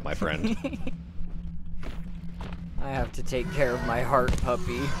heart attack, my friend. I have to take care of my heart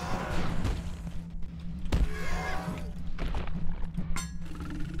puppy.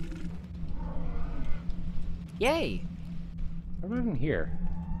 Yay! What about in here?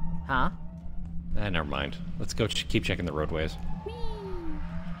 Huh? Never mind. Let's go keep checking the roadways.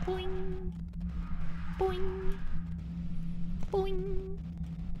 Boing. Boing. Boing.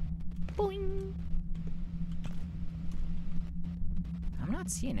 Boing. I'm not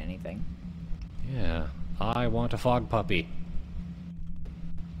seeing anything. Yeah. I want a fog puppy.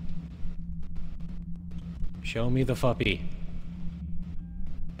 Show me the fuppy.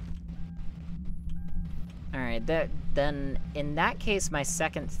 Alright, then in that case, my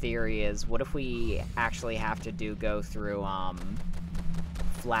second theory is, what if we actually have to go through,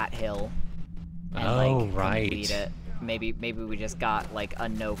 Flat Hill? And, Oh, like, right. complete it. Maybe we just got, like, a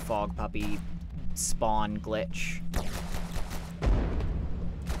no fog puppy spawn glitch.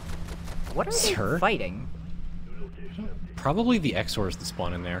 What are they Sir? fighting? Probably the Exors that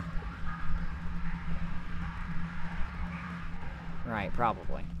spawn in there. Right,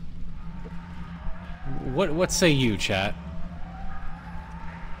 probably. What say you, chat?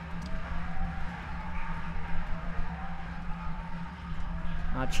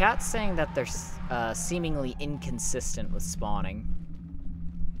 Chat's saying that they're seemingly inconsistent with spawning.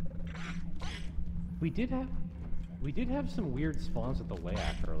 We did have some weird spawns at the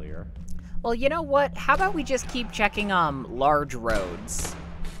layout earlier. Well, you know what? How about we just keep checking, large roads?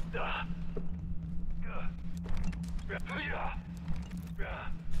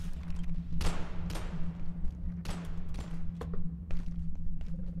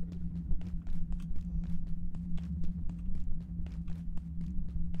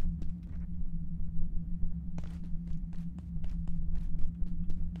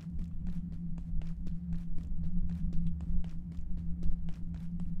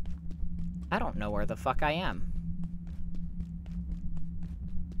 I don't know where the fuck I am.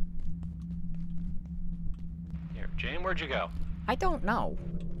 Here, Jane, where'd you go? I don't know.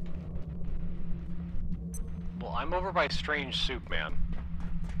 Well, I'm over by Strange Soup Man.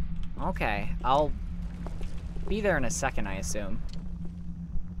 Okay, I'll be there in a second, I assume.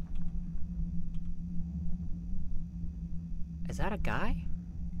 Is that a guy?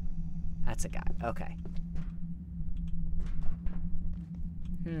 That's a guy. Okay.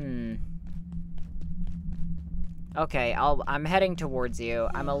 Okay, I'm heading towards you.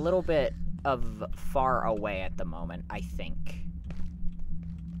 I'm a little bit of far away at the moment, I think.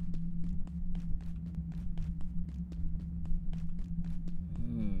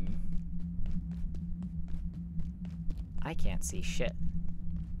 I can't see shit.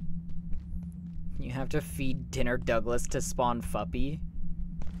 You have to feed dinner Douglas to spawn Fuppy?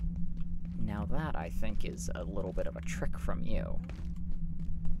 Now that, I think, is a little bit of a trick from you.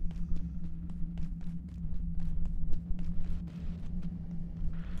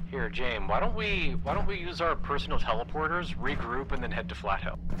 Here, Jame, why don't we use our personal teleporters, regroup, and then head to Flat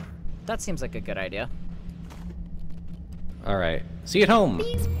Hill? That seems like a good idea. Alright. See you at home!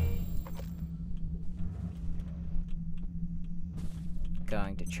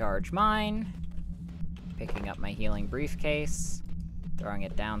 Going to charge mine. Picking up my healing briefcase. Throwing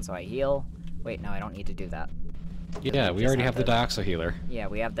it down so I heal. Wait, no, I don't need to do that. Yeah, we already have the Doxa healer. Yeah,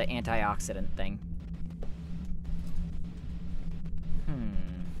 we have the antioxidant thing.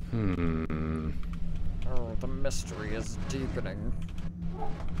 Oh, the mystery is deepening.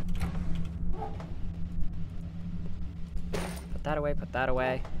 Put that away, put that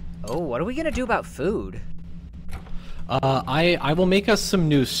away. Oh, what are we gonna do about food? I will make us some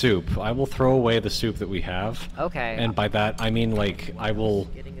new soup. I will throw away the soup that we have. Okay. And by that, I mean, like, I will...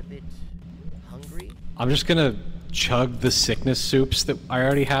 Getting a bit hungry? I'm just gonna chug the sickness soups that I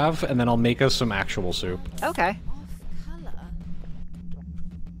already have, and then I'll make us some actual soup. Okay. Off color.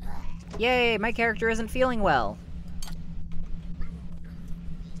 Yay, my character isn't feeling well.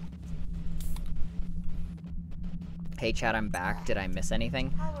 Hey chat, I'm back. Did I miss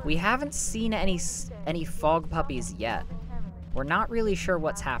anything? We haven't seen any fog puppies yet. We're not really sure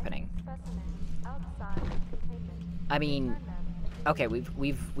what's happening. I mean, okay,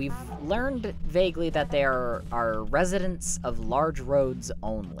 we've learned vaguely that they are residents of large roads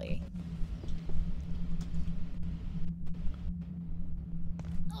only.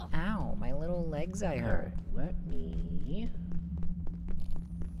 Ow, my little legs I hurt. Let me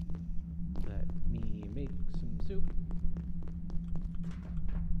make some soup.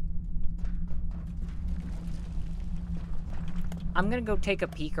 I'm gonna go take a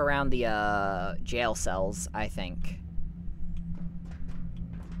peek around the jail cells, I think.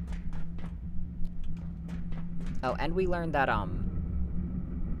 Oh, and we learned that, oh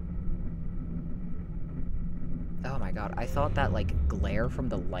my god, I thought that, like, glare from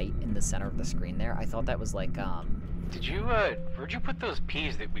the light in the center of the screen there, I thought that was, like, Did you, where'd you put those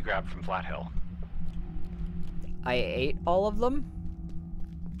peas that we grabbed from Flat Hill? I ate all of them?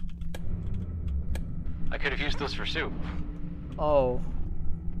 I could have used those for soup. Oh.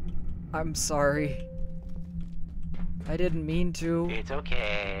 I'm sorry. I didn't mean to. It's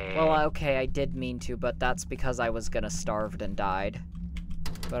okay. Well, okay, I did mean to, but that's because I was gonna starve and died.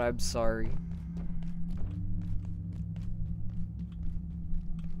 But I'm sorry.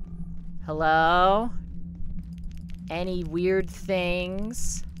 Hello? Any weird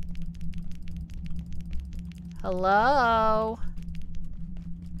things? Hello?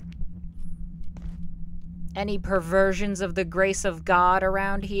 Any perversions of the grace of God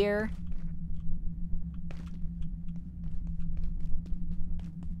around here?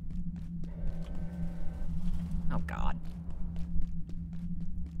 Oh, God.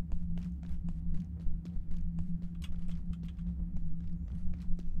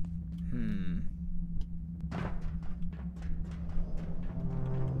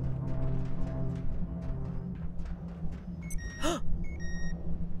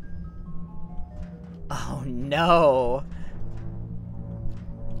 Oh, no.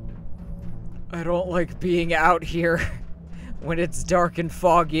 I don't like being out here. When it's dark and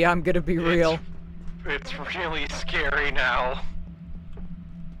foggy, I'm gonna be real. It's really scary now.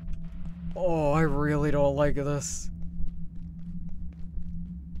 Oh, I really don't like this.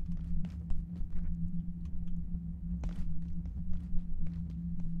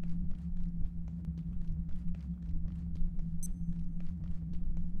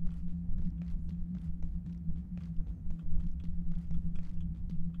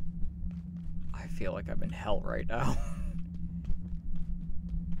 I feel like I'm in hell right now.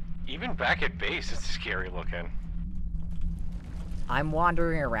 Even back at base, it's scary looking. I'm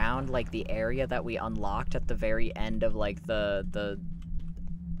wandering around, like, the area that we unlocked at the very end of, like, the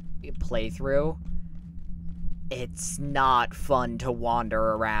playthrough. It's not fun to wander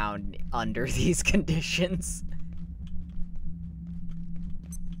around under these conditions.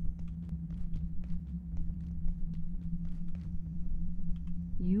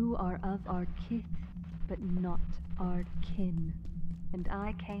 You are of our kith, but not are kin, and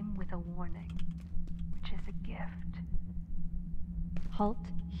I came with a warning, which is a gift. Halt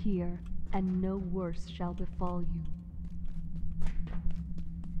here, and no worse shall befall you.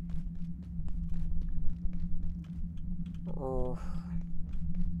 Oh.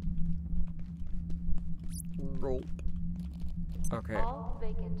 Rope. Okay. All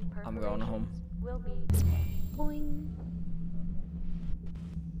vacant I'm going home. perforations will be boing.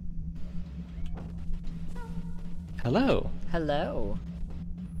 Hello. Hello.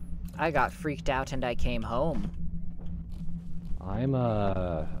 I got freaked out and I came home. I'm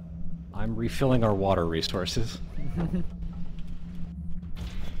refilling our water resources.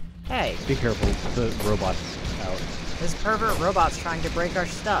 Hey, Be careful, the robot's out. this pervert robot's trying to break our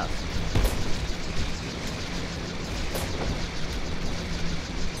stuff.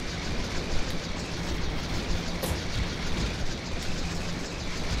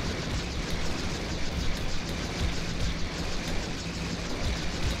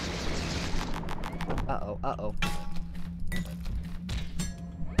 Uh-oh, uh-oh.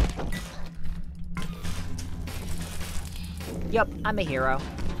 Yup, I'm a hero.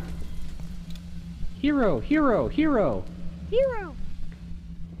 Hero, hero, hero! Hero!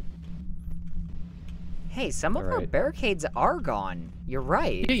 Hey, some of our Alright. barricades are gone. You're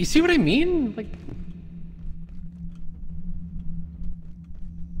right. Yeah, you see what I mean? Like,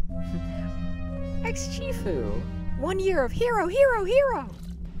 Ex-Chifu! 1 year of hero, hero, hero!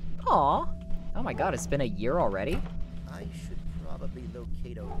 Aw. Oh my god, it's been a year already? I should probably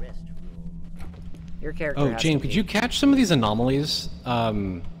locate a restroom. Your character oh, has Jane, to could be- you catch some of these anomalies?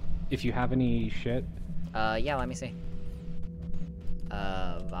 If you have any shit? Yeah, let me see.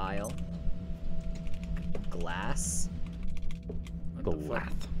 Vial. Glass. What the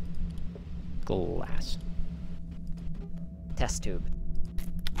fuck? Glass. Test tube.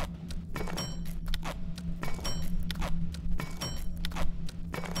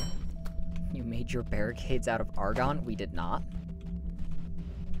 You made your barricades out of argon? We did not.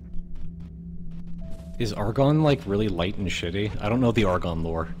 Is argon, like, really light and shitty? I don't know the argon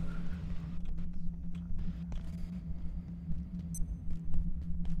lore.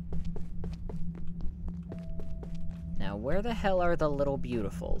 Now, where the hell are the little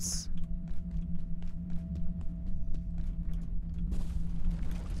beautifuls?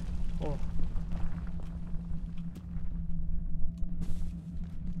 Oh.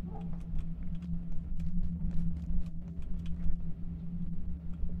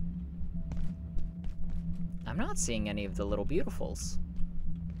 I'm not seeing any of the little beautifuls.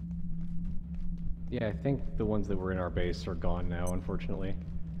 Yeah, I think the ones that were in our base are gone now, unfortunately.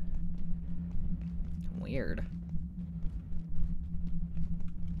 Weird.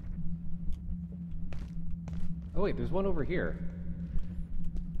 Oh wait, there's one over here.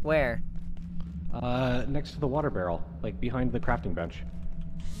 Where? Next to the water barrel, like behind the crafting bench.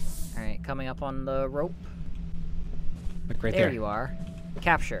 Alright, coming up on the rope. Like right there there. you are.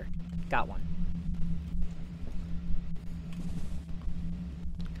 Capture. Got one.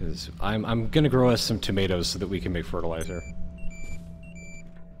 Because I'm gonna grow us some tomatoes so that we can make fertilizer.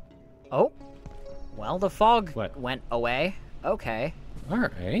 Oh. Well, the fog What? went away. Okay.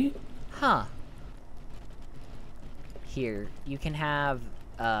 Alright. Huh. Here, you can have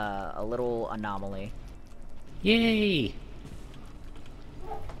a little anomaly. Yay!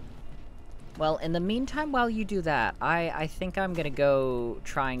 Well, in the meantime, while you do that, I think I'm gonna go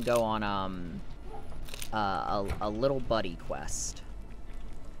try and go on a little buddy quest.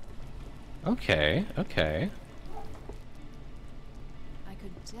 Okay, okay. I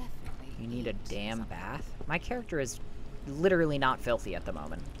could definitely. You need a eat damn something. bath? My character is literally not filthy at the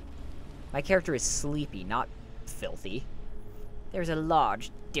moment. My character is sleepy, not filthy. There's a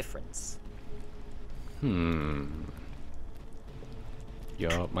large difference. Yo,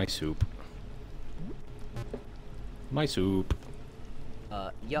 my soup. My soup.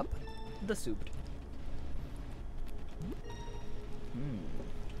 Yup. The soup.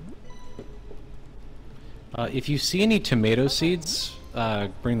 If you see any tomato seeds,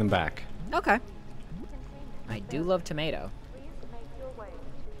 bring them back. Okay. I do love tomato. Please make your way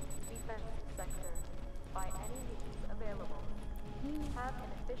to defense sector by any means available. Have an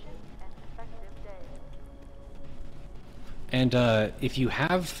efficient and effective day. And if you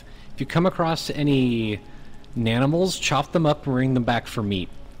come across any nanimals, chop them up and bring them back for meat.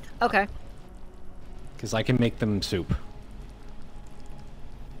 Okay. Because I can make them soup.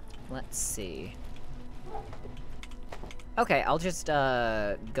 Let's see. Okay, I'll just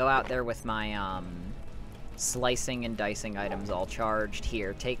go out there with my slicing and dicing items all charged.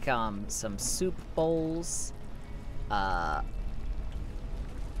 Here, take some soup bowls.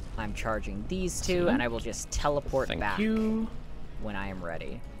 I'm charging these two, and I will just teleport Thank back you. when I am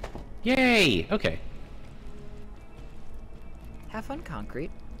ready. Yay! Okay. Have fun,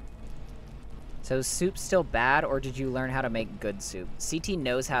 Concrete. So is soup still bad, or did you learn how to make good soup? CT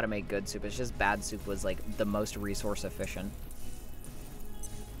knows how to make good soup, it's just bad soup was, like, the most resource efficient.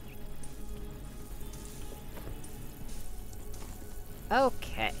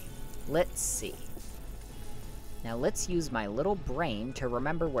 Okay, let's see. Now let's use my little brain to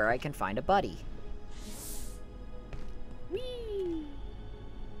remember where I can find a buddy. Whee!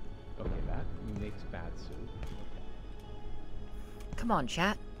 Okay, that makes bad soup. Come on,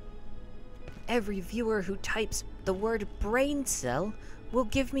 chat. Every viewer who types the word brain cell will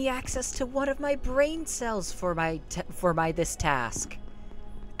give me access to one of my brain cells for my this task.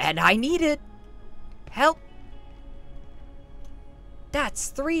 And I need it. Help. That's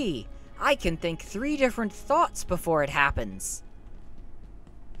 3. I can think 3 different thoughts before it happens.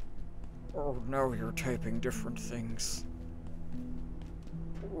 Oh, now you're typing different things.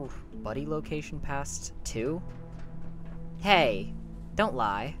 Ooh, buddy location past 2? Hey, don't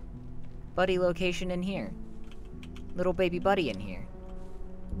lie. Buddy location in here. Little baby buddy in here.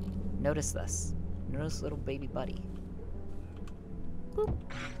 Notice this. Notice little baby buddy. Boop.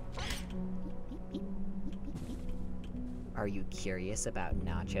 Are you curious about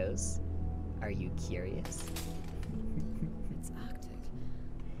nachos? Are you curious? It's Arctic.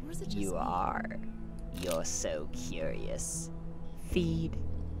 Or is it just You me? are. You're so curious. Feed.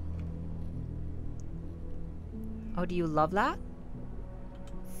 Oh, do you love that?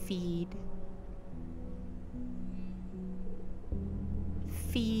 Feed.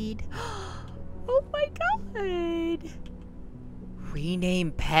 Feed. Oh my god!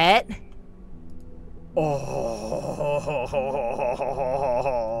 Rename pet? Oh,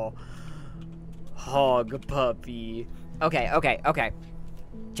 hog puppy. Okay.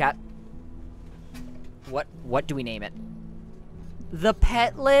 Chat. What do we name it? The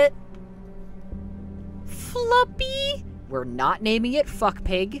petlet? Fluppy? We're not naming it Fuck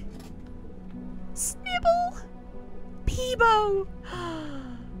Pig. Snibble? Peebo?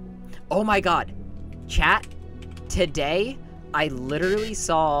 Oh my god. Chat, today I literally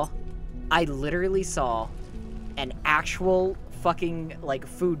saw an actual fucking like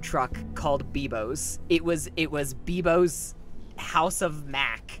food truck called Bebo's. It was Bebo's House of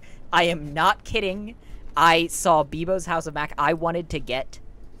Mac. I am not kidding. I saw Bebo's House of Mac. I wanted to get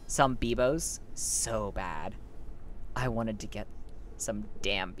some Bebo's so bad. I wanted to get some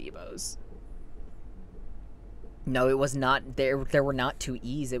damn Bebo's. No, it was not. There were not 2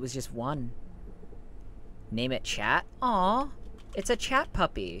 E's. It was just 1. Name it Chat? Aw. It's a chat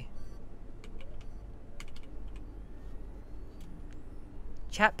puppy.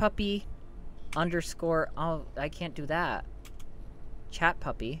 Chat puppy underscore. Oh, I can't do that. Chat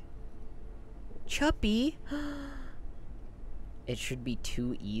puppy. Chuppy? It should be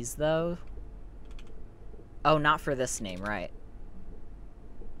 2 E's though. Oh, not for this name, right.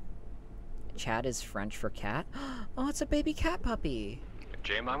 Chat is French for cat. Oh, it's a baby cat puppy.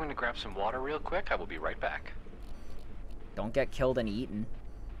 Jame, I'm gonna grab some water real quick. I will be right back. Don't get killed and eaten.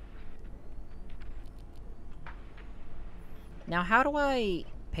 Now, how do I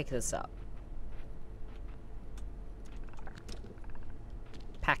pick this up?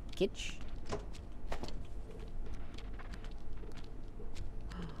 Package.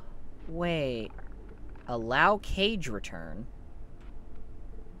 Wait. Allow cage return?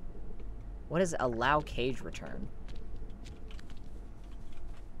 What is allow cage return?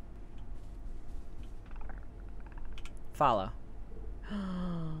 Follow.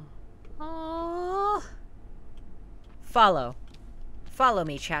 Aww. Follow. Follow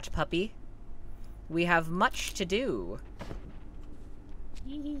me, chat puppy. We have much to do.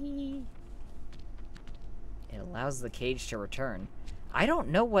 It allows the cage to return. I don't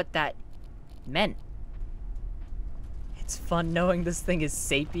know what that meant. It's fun knowing this thing is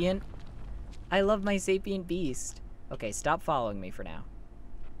sapient. I love my sapient beast. Okay, stop following me for now.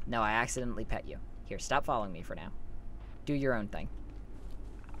 No, I accidentally pet you. Here, stop following me for now. Do your own thing.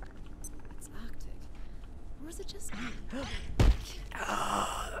 It's Arctic. Or is it just me?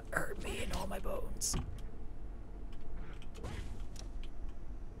 Ah, hurt me in all my bones.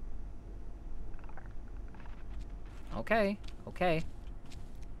 Okay, okay.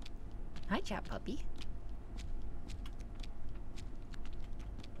 Hi, chat puppy.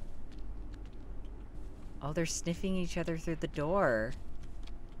 Oh, they're sniffing each other through the door.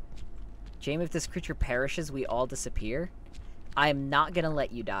 Jame, if this creature perishes, we all disappear. I'm not gonna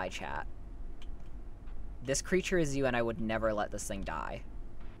let you die, chat. This creature is you, and I would never let this thing die.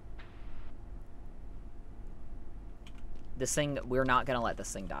 This thing, we're not gonna let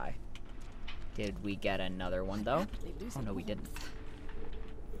this thing die. Did we get another one, though? Oh, no, we didn't.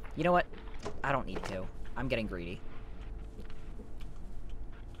 You know what? I don't need to. I'm getting greedy.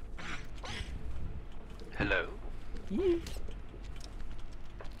 Hello?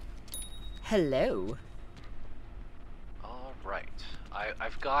 Hello? Alright.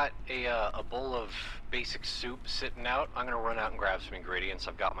 I've got a bowl of basic soup sitting out. I'm gonna run out and grab some ingredients.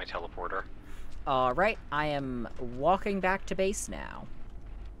 I've got my teleporter. Alright, I am walking back to base now.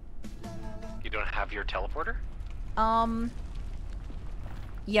 You don't have your teleporter?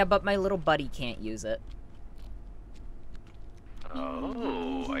 Yeah, but my little buddy can't use it.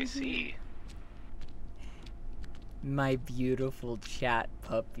 Oh, I see. My beautiful chat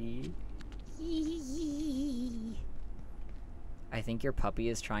puppy. I think your puppy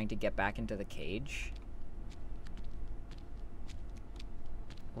is trying to get back into the cage.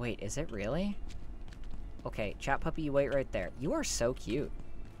 Wait, is it really? Okay, chat puppy, you wait right there. You are so cute.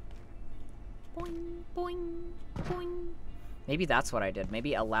 Boing, boing, boing. Maybe that's what I did.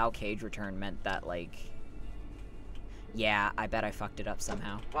 Maybe allow cage return meant that, like... Yeah, I bet I fucked it up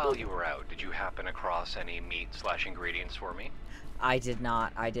somehow. While you were out, did you happen across any meat/ingredients for me? I did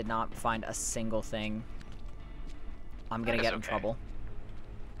not. I did not find a single thing. I'm gonna get in trouble.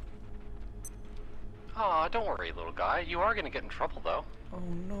 Aw, don't worry, little guy. You are gonna get in trouble, though. Oh,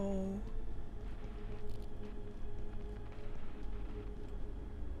 no.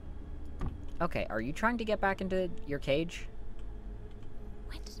 Okay, are you trying to get back into your cage?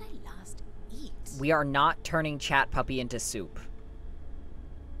 When did I last eat? We are not turning chat puppy into soup.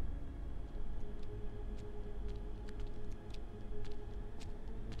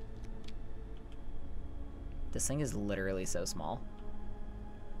 This thing is literally so small.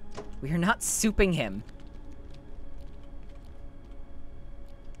 We are not souping him.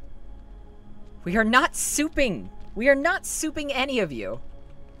 We are not souping. We are not souping any of you.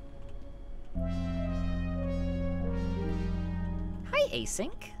 Hi,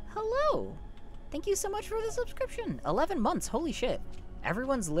 Async. Hello. Thank you so much for the subscription. 11 months. Holy shit.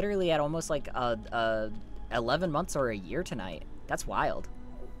 Everyone's literally at almost like 11 months or a year tonight. That's wild.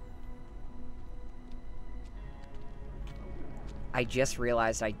 I just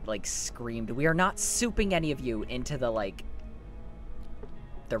realized I, like, screamed, "We are not souping any of you," into the, like,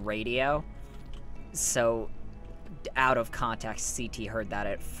 the radio. So, out of context, CT heard that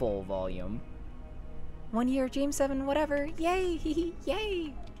at full volume. 1 year, Jame7, whatever. Yay!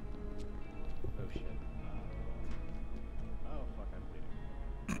 Yay! Oh, shit. Oh, fuck, I'm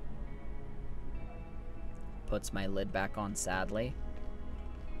bleeding. Puts my lid back on sadly.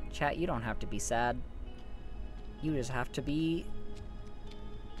 Chat, you don't have to be sad. You just have to be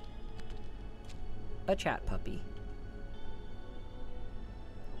a chat puppy.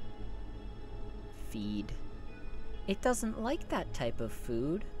 Feed. It doesn't like that type of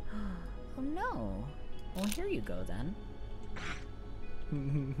food. Oh no. Well, here you go then.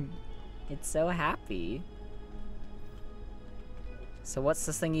 It's so happy. So what's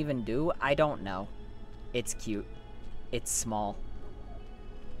this thing even do? I don't know. It's cute. It's small.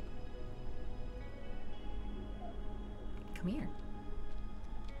 Come here.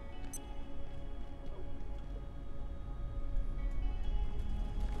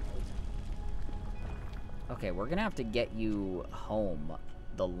 Okay, we're gonna have to get you home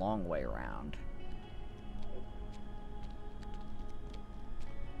the long way around.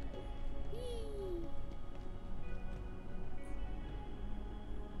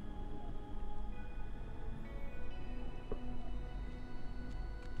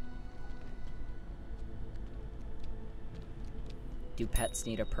 Do pets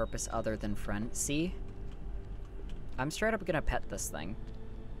need a purpose other than friend? See? I'm straight up gonna pet this thing.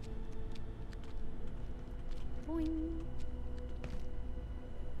 Boing.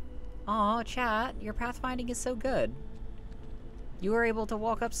 Aw, chat, your pathfinding is so good. You were able to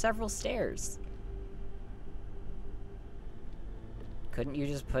walk up several stairs. Couldn't you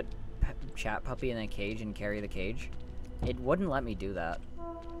just put chat puppy in a cage and carry the cage? It wouldn't let me do that.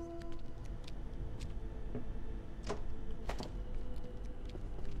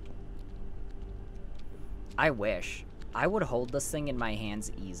 I wish. I would hold this thing in my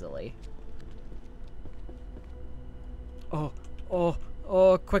hands easily. Oh,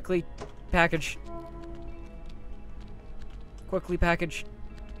 quickly. Package. Quickly package.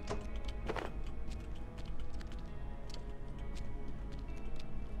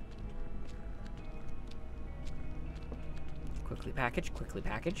 Quickly package, quickly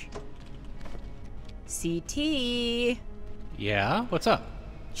package. CT! Yeah? What's up?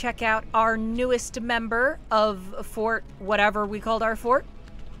 Check out our newest member of Fort, whatever we called our fort.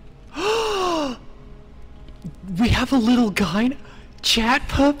 We have a little guy. Chat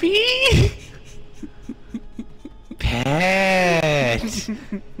puppy. Pet. I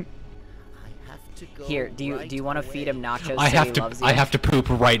have to go. Here, do you want to feed him nachos? I so have he to. loves you? I have to poop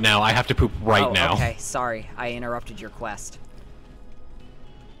right now. I have to poop right now. Okay, sorry, I interrupted your quest.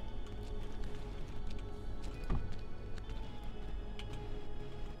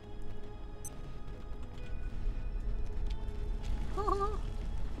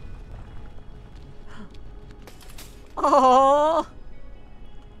 Oh.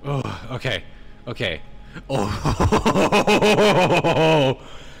 Oh, okay. Okay. Oh,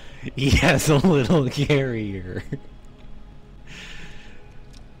 he has a little carrier.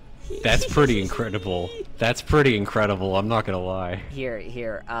 That's pretty incredible. That's pretty incredible, I'm not gonna lie. Here,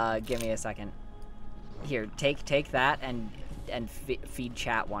 give me a second. Here, take that and feed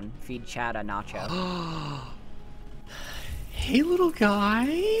chat one. Feed chat a nacho. Hey, little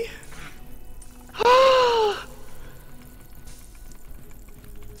guy.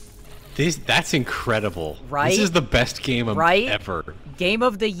 That's incredible. Right? This is the best game ever. Game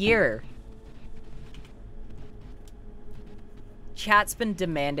of the year. Chat's been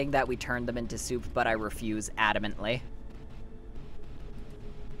demanding that we turn them into soup, but I refuse adamantly.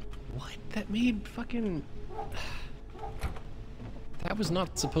 What? That made fucking... That was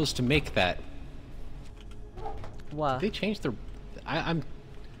not supposed to make that. What? They changed their... I'm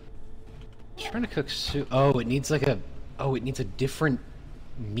trying to cook soup. Oh, it needs like a... Oh, it needs a different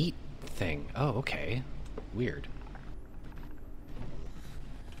meat thing. Oh, okay. Weird.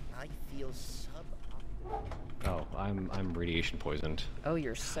 I feel suboptimal. Oh, I'm radiation poisoned. Oh,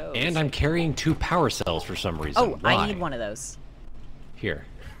 you're so And sick. I'm carrying 2 power cells for some reason. Oh, Why? I need one of those. Here.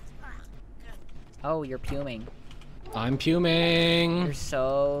 Oh, you're puming. I'm puming. You're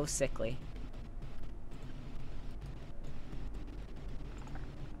so sickly.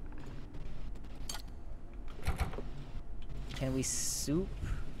 Can we soup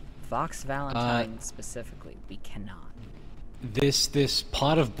Vox Valentine specifically? We cannot. This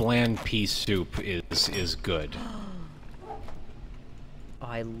pot of bland pea soup is good. Oh,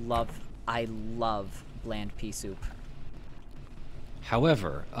 I love bland pea soup.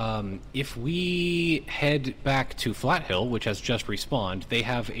 However, if we head back to Flat Hill, which has just respawned, they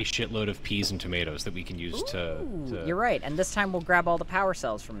have a shitload of peas and tomatoes that we can use to... You're right, and this time we'll grab all the power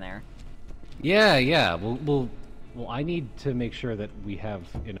cells from there. Yeah. Well, I need to make sure that we have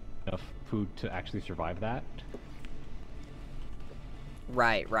enough food to actually survive that.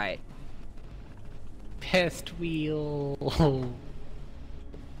 Right. Pest wheel.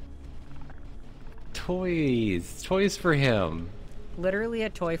 Toys for him. Literally a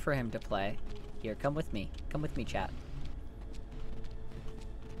toy for him to play. Here, come with me. Come with me, chat.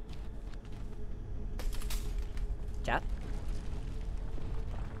 Chat?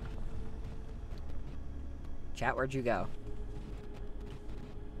 Chat, where'd you go?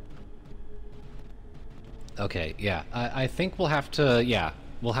 Okay, yeah. I think we'll have to,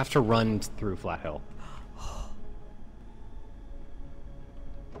 we'll have to run through Flat Hill.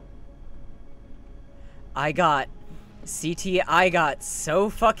 I got so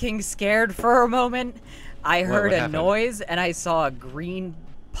fucking scared for a moment. I heard what a happened? noise and I saw a green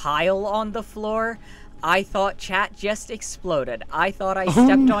pile on the floor. I thought chat just exploded. I thought I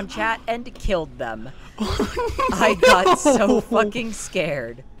stepped on chat and killed them. I got so fucking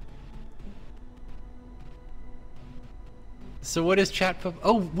scared. So what is chat?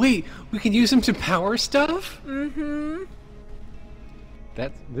 Oh wait, we can use him to power stuff. Mm-hmm.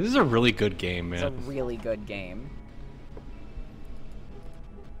 This is a really good game, It's a man. really good game.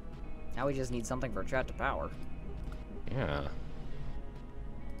 Now we just need something for chat to power. Yeah.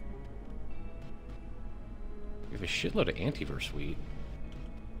 We have a shitload of antiverse wheat.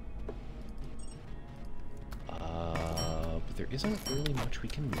 But there isn't really much we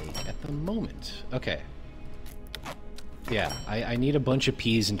can make at the moment. Okay. Yeah, I need a bunch of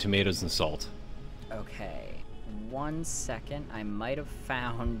peas and tomatoes and salt. Okay, 1 second. I might have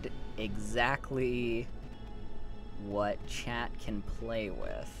found exactly what chat can play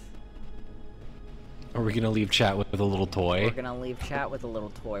with. Are we gonna leave chat with a little toy? We're gonna leave chat with a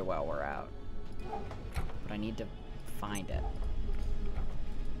little toy while we're out. But I need to find it.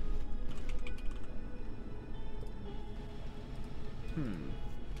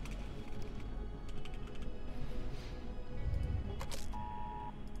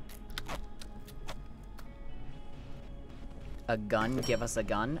 A gun? Give us a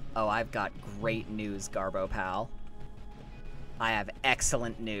gun? Oh, I've got great news, Garbo pal. I have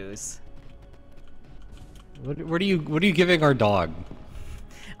excellent news. What are you giving our dog?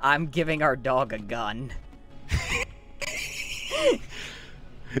 I'm giving our dog a gun.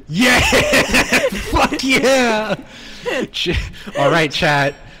 Yeah! Fuck yeah! Alright,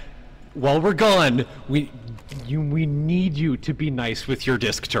 chat. While we're gone, we need you to be nice with your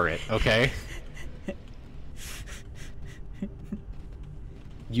disc turret, okay?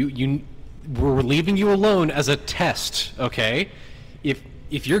 We're leaving you alone as a test, okay?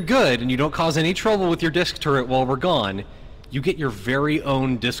 If you're good and you don't cause any trouble with your disc turret while we're gone, you get your very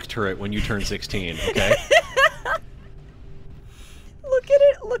own disc turret when you turn 16, okay?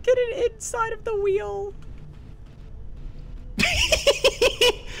 Look at it inside of the wheel.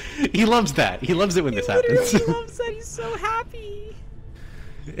 He loves that. He loves it when this happens. He loves that. He's so happy.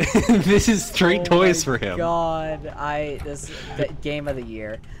 This is straight toys for him. God, this game of the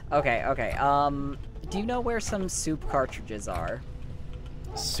year. Okay. Do you know where some soup cartridges are?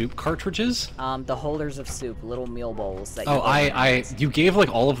 Soup cartridges? The holders of soup, little meal bowls that. You gave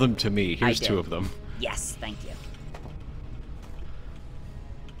like all of them to me. Here's 2 of them. Yes, thank you.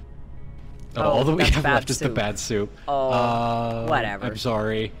 All that we have bad left is the soup. bad soup. Oh, whatever. I'm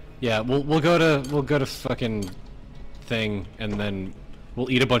sorry. Yeah, we'll go to fucking thing, and then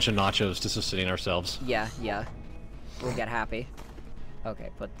we'll eat a bunch of nachos to sustain ourselves. Yeah. We'll get happy. Okay,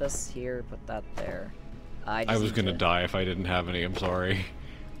 put this here, put that there. I was gonna die if I didn't have any, I'm sorry.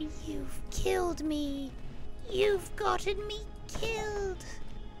 You've killed me. You've gotten me killed.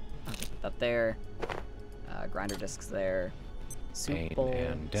 Okay, put that there. Grinder discs there. Soup Pain bowl,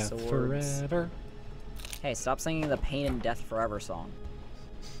 and death swords. forever. Hey, stop singing the Pain and Death Forever song.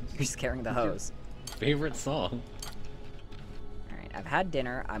 You're just carrying the hose. Favorite song. Alright, I've had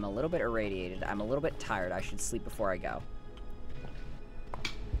dinner. I'm a little bit irradiated. I'm a little bit tired. I should sleep before I go.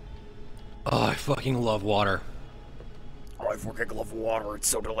 Oh, I fucking love water. I fucking love water. It's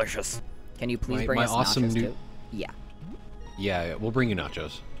so delicious. Can you please My- bring my us awesome nachos new- too? Yeah. Yeah, we'll bring you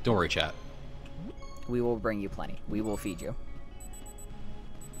nachos. Don't worry, chat. We will bring you plenty. We will feed you.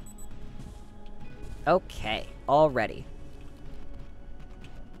 Okay, all ready.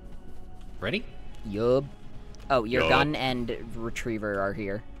 Ready? Yup. Oh, your Yup. gun and retriever are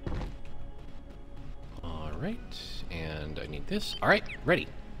here. Alright, and I need this. Alright, ready.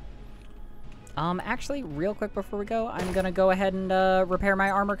 Actually, real quick before we go, I'm gonna go ahead and repair my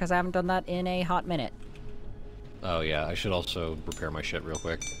armor because I haven't done that in a hot minute. Oh yeah, I should also repair my shit real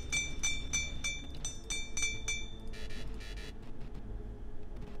quick.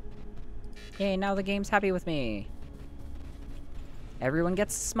 Yay, now the game's happy with me. Everyone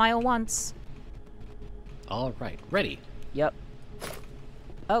gets to smile once. Alright, ready. Yep.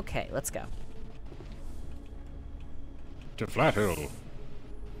 Okay, let's go. To Flat Hill.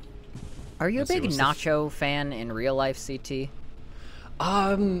 Are you a Let's see, big what's the nacho fan in real life, CT?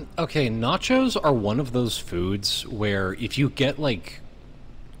 Okay, nachos are one of those foods where if you get, like,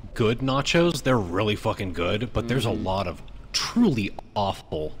 good nachos, they're really fucking good, but there's a lot of truly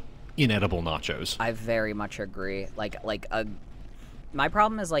awful, inedible nachos. I very much agree. My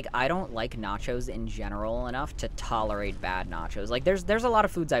problem is, like, I don't like nachos in general enough to tolerate bad nachos. Like, there's a lot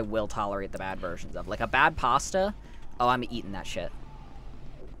of foods I will tolerate the bad versions of. Like, a bad pasta, oh, I'm eating that shit.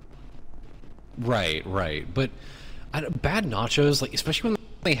 Right, but bad nachos, like, especially when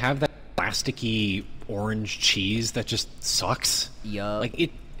they have that plasticky orange cheese that just sucks. Yup.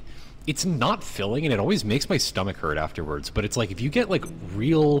 Like, it's not filling, and it always makes my stomach hurt afterwards, but it's like, if you get, like,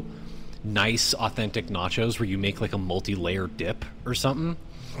 real nice, authentic nachos where you make, like, a multi-layer dip or something,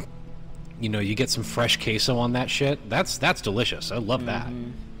 you know, you get some fresh queso on that shit, that's delicious. I love that.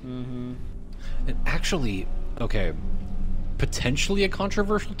 And actually, okay, potentially a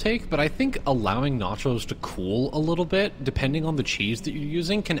controversial take, but I think allowing nachos to cool a little bit, depending on the cheese that you're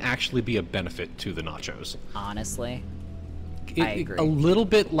using, can actually be a benefit to the nachos. Honestly, I agree. A little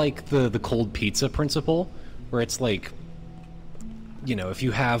bit like the cold pizza principle, where it's like, you know, if you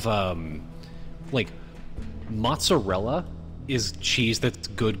have, like, mozzarella is cheese that's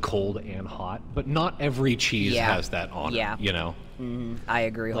good cold and hot, but not every cheese has that on it, you know? I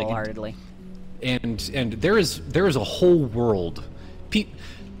agree wholeheartedly. And there is a whole world.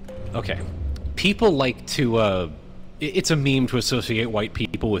 Okay, people like to. It's a meme to associate white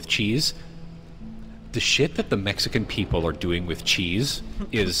people with cheese. The shit that the Mexican people are doing with cheese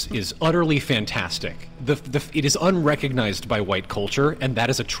is utterly fantastic. It is unrecognized by white culture, and that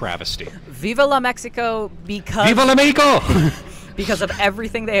is a travesty. Viva la Mexico, because Viva la Mexico! because of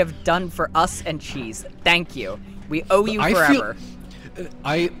everything they have done for us and cheese. Thank you. We owe you forever.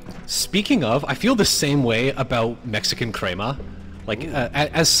 Speaking of, I feel the same way about Mexican crema. Like,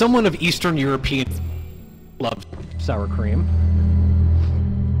 as someone of Eastern European, love sour cream.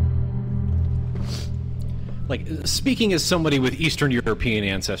 Like, speaking as somebody with Eastern European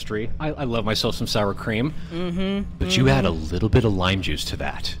ancestry, I love myself some sour cream. But you add a little bit of lime juice to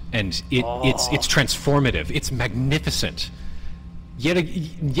that, and it's transformative. It's magnificent. Yet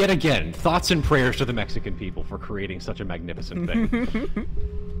again, thoughts and prayers to the Mexican people for creating such a magnificent thing.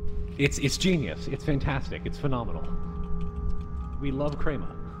 It's genius. It's fantastic. It's phenomenal. We love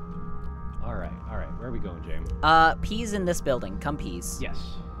crema. All right. Where are we going, James? Peas in this building. Come peas. Yes.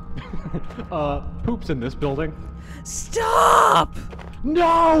 Poops in this building. Stop!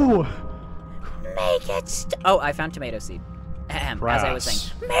 No! Make it stop. Oh, I found tomato seed. Ahem, as I was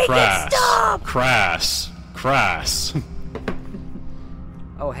saying. Make it stop! Crass.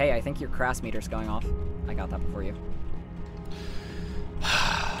 Oh, hey, I think your crass meter's going off. I got that before you.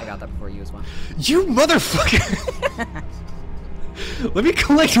 I got that before you as well. You motherfucker! Let me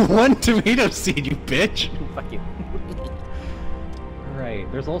collect one tomato seed, you bitch! Fuck you.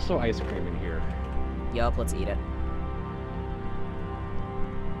 Alright, there's also ice cream in here. Yup, let's eat it.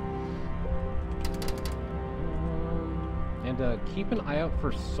 And keep an eye out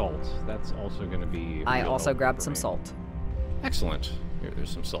for salt. That's also going to be. I real also helpful grabbed for some me. salt. Excellent. There's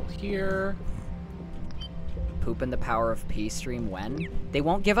some salt here. Poop in the power of P stream when? They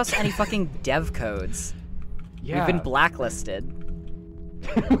won't give us any fucking dev codes. Yeah. We've been blacklisted.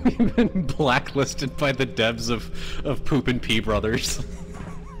 We've been blacklisted by the devs of Poop and P Brothers.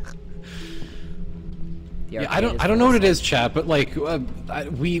 Yeah, I don't know what it is, chat, but like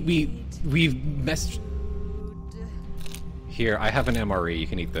we've messed. Here, I have an MRE. You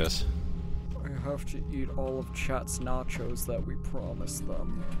can eat this. I have to eat all of chat's nachos that we promised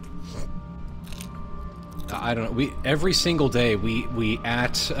them. I don't know. Every single day we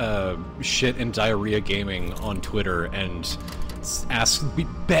at shit and diarrhea gaming on Twitter and we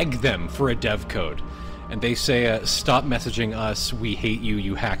beg them for a dev code, and they say stop messaging us. We hate you,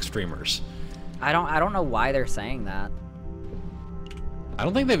 you hack streamers. I don't know why they're saying that. I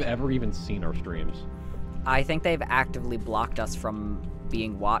don't think they've ever even seen our streams. I think they've actively blocked us from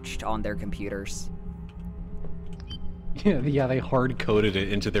being watched on their computers. Yeah, they hard-coded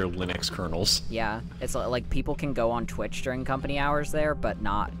it into their Linux kernels. Yeah, it's like people can go on Twitch during company hours there, but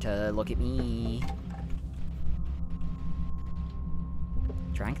not to look at me.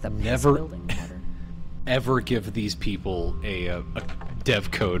 Drank the Never building water. Ever give these people a dev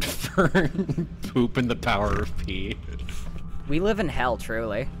code for Poop and the power of P. We live in hell,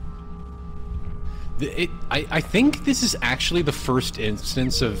 truly. I think this is actually the first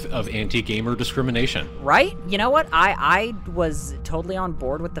instance of anti-gamer discrimination. Right? You know what? I was totally on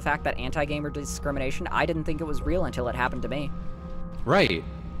board with the fact that anti-gamer discrimination, I didn't think it was real until it happened to me. Right.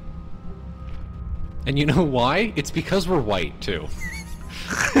 And you know why? It's because we're white, too.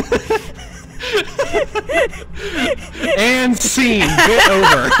 And scene! Bit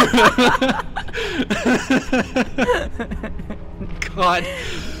over. God.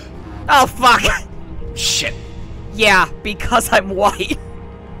 Oh, fuck! Shit. Yeah, because I'm white.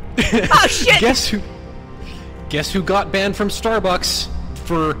 Oh, shit! Guess who got banned from Starbucks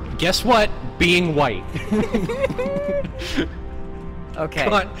for, guess what? Being white. Okay.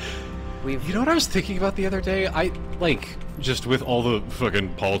 God. You know what I was thinking about the other day? Just with all the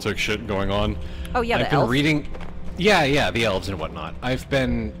fucking politics shit going on. Oh yeah, I've been reading. Yeah, the elves and whatnot. I've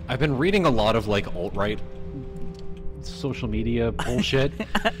been reading a lot of like alt-right social media bullshit.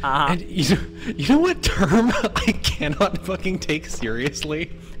 And you know what term I cannot fucking take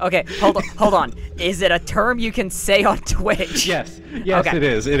seriously? Okay, hold on. Is it a term you can say on Twitch? Yes, okay. It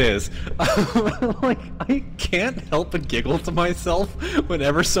is. Like, I can't help but giggle to myself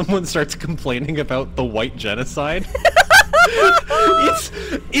whenever someone starts complaining about the white genocide.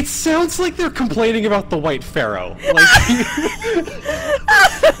 It sounds like they're complaining about the white pharaoh.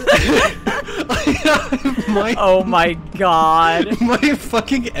 Like, oh my god. My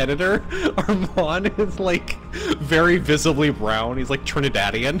fucking editor, Armand, is like very visibly brown. He's like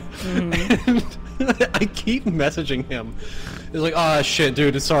Trinidadian. And I keep messaging him. He's like, oh shit,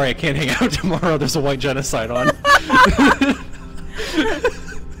 dude, sorry, I can't hang out tomorrow. There's a white genocide on.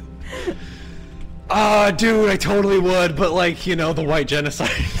 Dude, I totally would, but like, you know, the white genocide.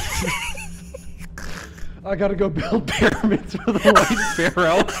 I gotta go build pyramids for the white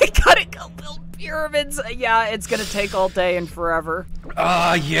pharaoh. I gotta go build pyramids. Yeah, it's gonna take all day and forever.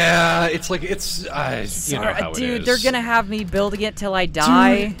 Yeah, it's like, it's, you know how dude, it is. they're gonna have me building it till I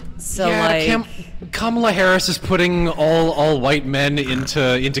die. Dude, so yeah, like, Kamala Harris is putting all white men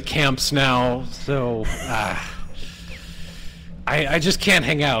into camps now. So, I just can't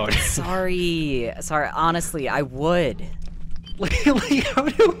hang out. Sorry. Honestly, I would. Like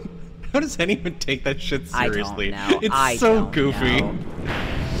how does anyone take that shit seriously? I don't know. It's so goofy. Know.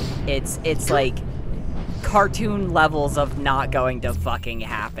 It's like cartoon levels of not going to fucking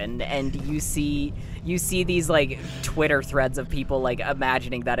happen, and you see these like Twitter threads of people like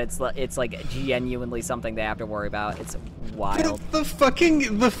imagining that it's like genuinely something they have to worry about. It's wild. The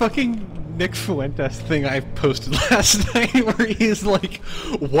fucking Nick Fuentes thing I posted last night where he's like,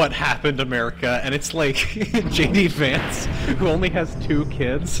 what happened America? And it's like JD Vance, who only has 2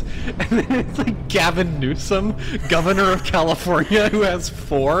 kids, and then it's like Gavin Newsom, governor of California, who has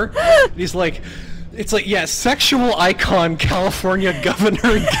 4. And he's like, it's like, yeah, sexual icon California governor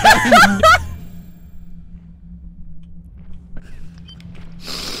Gavin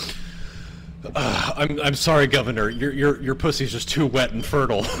I'm sorry, Governor. Your pussy's just too wet and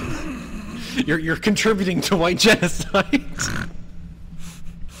fertile. You're contributing to white genocide.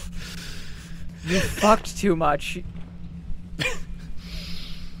 You fucked too much.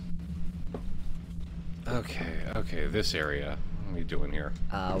 Okay, this area. What are we doing here?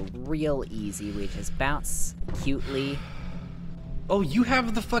 Real easy. We just bounce cutely. Oh, you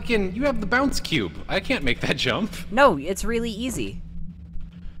have the bounce cube. I can't make that jump. No, it's really easy.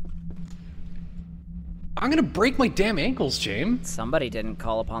 I'm gonna break my damn ankles, Jame. Somebody didn't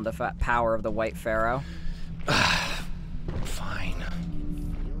call upon the power of the White Pharaoh. Fine.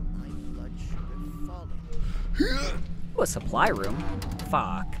 Ooh, a supply room?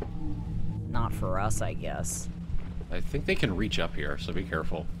 Fuck. Not for us, I guess. I think they can reach up here, so be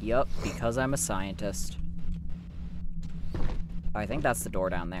careful. Yup, because I'm a scientist. I think that's the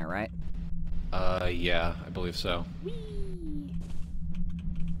door down there, right? Yeah, I believe so. Whee!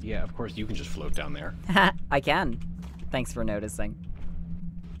 Yeah, of course, you can just float down there. I can. Thanks for noticing.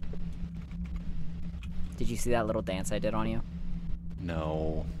 Did you see that little dance I did on you?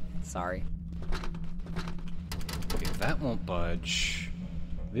 No. Sorry. Okay, that won't budge.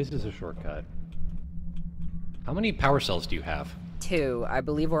 This is a shortcut. How many power cells do you have? 2. I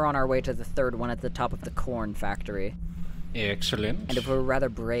believe we're on our way to the 3rd one at the top of the corn factory. Excellent. And if we're rather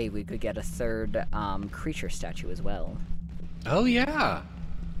brave, we could get a 3rd creature statue as well. Oh, yeah.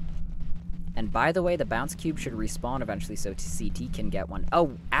 And by the way, the bounce cube should respawn eventually, so CT can get one.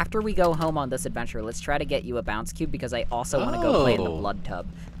 Oh, after we go home on this adventure, let's try to get you a bounce cube, because I also want to go play in the blood tub.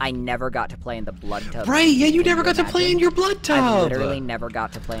 I never got to play in the blood tub. Right, yeah, you never got to play in your blood tub! I literally never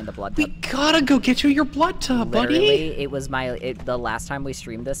got to play in the blood tub. We gotta go get you your blood tub, buddy! Literally, it was the last time we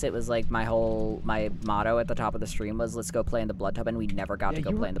streamed this, it was like my motto at the top of the stream was, let's go play in the blood tub, and we never got to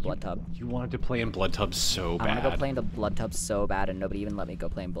go play in the blood tub. You wanted to play in blood tub so bad. I want to go play in the blood tub so bad, and nobody even let me go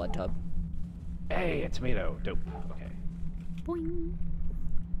play in blood tub. Hey, a tomato. Dope. Okay. Boing.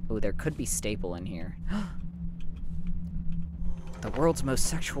 Oh, there could be staple in here. The world's most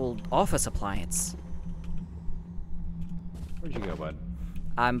sexual office appliance. Where'd you go, bud?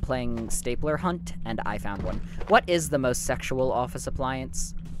 I'm playing Stapler Hunt, and I found one. What is the most sexual office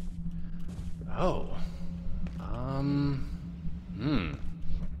appliance? Oh.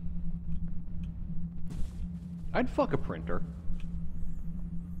 I'd fuck a printer.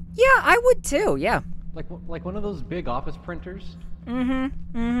 Yeah, I would too, yeah. Like one of those big office printers?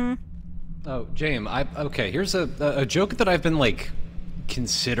 Mm-hmm. Oh, Jame, okay, here's a joke that I've been, like,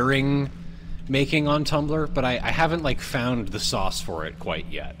 considering making on Tumblr, but I haven't, like, found the sauce for it quite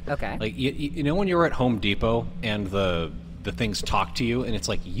yet. Okay. Like, you know when you're at Home Depot and the things talk to you, and it's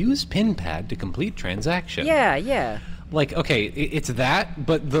like, use pin pad to complete transaction. Yeah, yeah. Like, okay, it's that,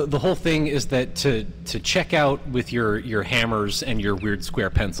 but the whole thing is that to check out with your hammers and your weird square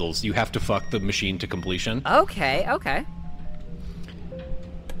pencils, you have to fuck the machine to completion. Okay, okay.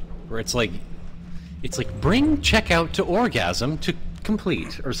 Where it's like bring checkout to orgasm to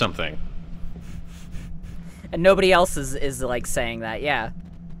complete or something. And nobody else is like saying that, yeah.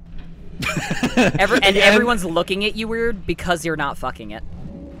 Everyone's looking at you weird because you're not fucking it.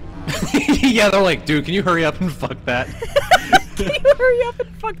 Yeah, they're like, dude, can you hurry up and fuck that? Can you hurry up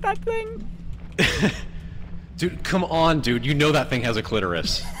and fuck that thing? Dude, come on, dude. You know that thing has a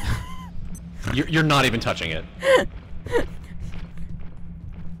clitoris. You're not even touching it.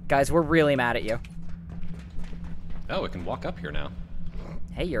 Guys, we're really mad at you. Oh, it can walk up here now.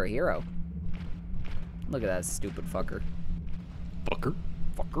 Hey, you're a hero. Look at that stupid fucker. Fucker.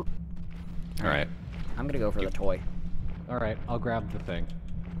 Fucker. Alright. I'm gonna go for the toy. Alright, I'll grab the thing.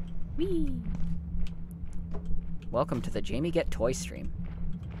 Whee! Welcome to the Jamie Get Toy stream.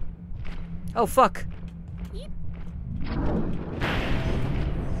 Oh, fuck!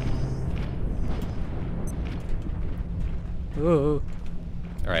 Oh.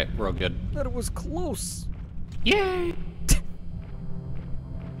 Alright, we're all good. That was close! Yay!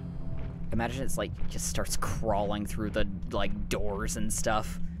 Imagine it's like, just starts crawling through the, like, doors and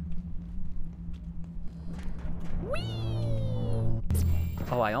stuff. Whee!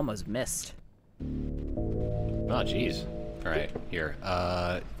 Oh, I almost missed. Oh, jeez. All right, here. If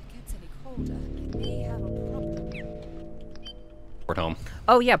it gets any colder, I may have a problem. Port home.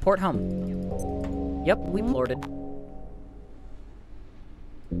 Oh yeah, port home. Yep, we ported.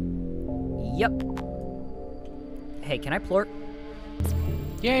 Yep. Hey, can I plort?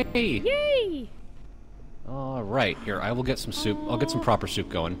 Yay! Yay! All right, here. I will get some soup. I'll get some proper soup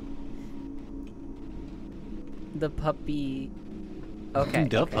going. The puppy. Okay.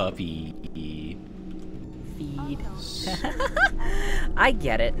 The okay. puppy. Feed. I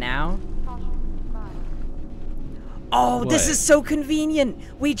get it now. Oh, this What? is so convenient.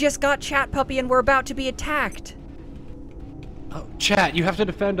 We just got Chat Puppy and we're about to be attacked. Oh, chat, you have to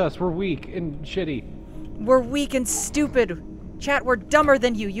defend us. We're weak and shitty. We're weak and stupid. Chat, we're dumber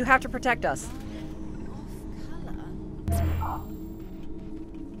than you. You have to protect us.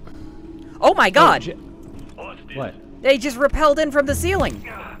 Oh my god! What? They just repelled in from the ceiling.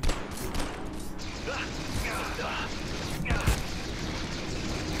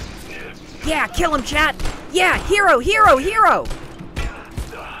 Yeah, kill him, chat. Yeah, hero, hero, hero.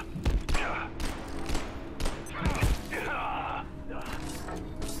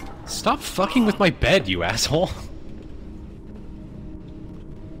 Stop fucking with my bed, you asshole.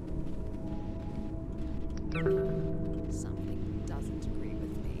 Something doesn't agree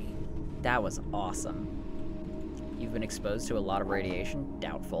with me. That was awesome. You've been exposed to a lot of radiation?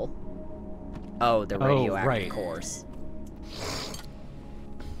 Doubtful. Oh, the radioactive right. cores.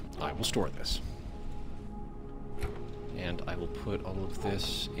 I will store this. And I will put all of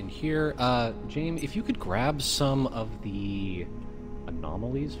this in here. Jame, if you could grab some of the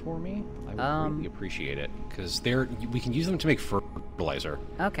anomalies for me, I would really appreciate it. Because we can use them to make fertilizer.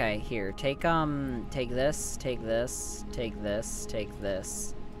 Okay, here, take this, take this, take this, take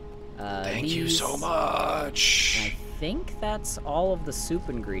this. Thank you so these. much. I think that's all of the soup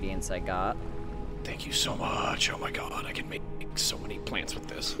ingredients I got. Thank you so much. Oh my god, I can make so many plants with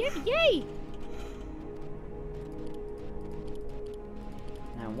this. Yay!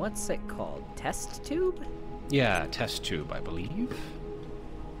 Now, what's it called? Test tube? Yeah, test tube, I believe.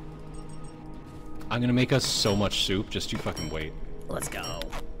 I'm gonna make us so much soup, just you fucking wait. Let's go.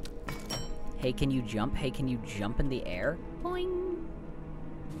 Hey, can you jump? Hey, can you jump in the air? Boing!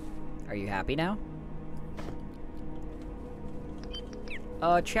 Are you happy now?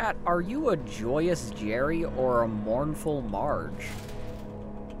 Chat, are you a joyous Jerry or a mournful Marge?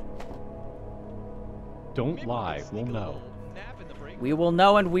 Don't lie, we'll know. We will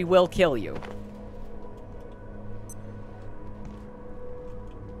know and we will kill you.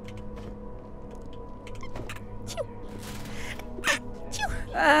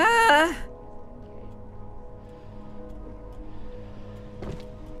 Ah!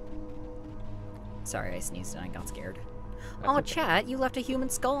 Sorry, I sneezed and I got scared. Oh, chat, you left a human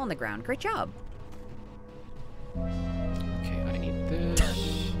skull on the ground. Great job. Okay, I need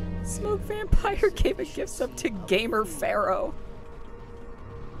this. Smoke Vampire gave a gift sub to Gamer Pharaoh.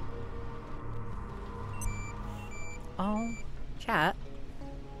 Oh, chat.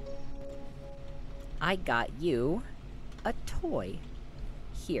 I got you a toy.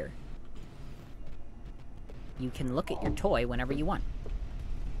 Here. You can look at your toy whenever you want.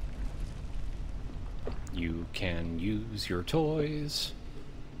 You can use your toys.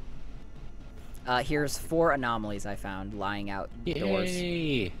 Here's 4 anomalies I found lying out doors.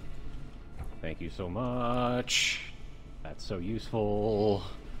 Yay! Thank you so much. That's so useful.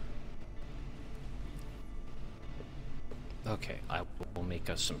 Okay, I will make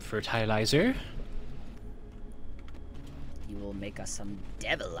us some fertilizer. You will make us some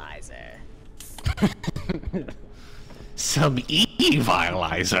devilizer. Some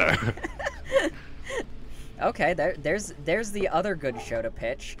evilizer. Okay, there's the other good show to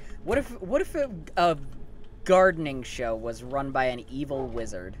pitch. What if a gardening show was run by an evil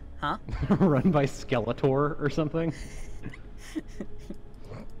wizard? Huh? Run by Skeletor or something?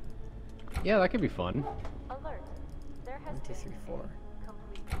 Yeah, that could be fun. Alert. There has 1, 2, 3, 4.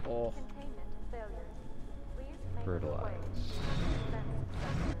 complete Oh. containment failures. Please make your Fertilize. way.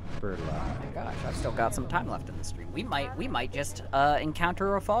 Fertilize. Oh my gosh, I've still got some time left in the stream. We might just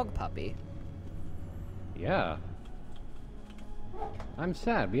encounter a fog puppy. Yeah. I'm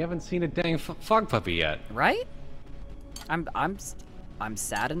sad. We haven't seen a dang fog puppy yet. Right? I'm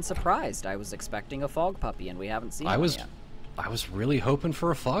sad and surprised. I was expecting a fog puppy and we haven't seen one yet. I was really hoping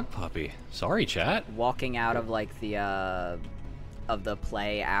for a fog puppy. Sorry, chat. Walking out of like the of the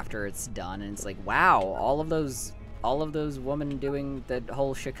play after it's done, and it's like, wow, all of those women doing the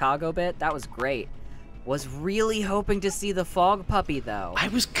whole Chicago bit, that was great. Was really hoping to see the fog puppy though. I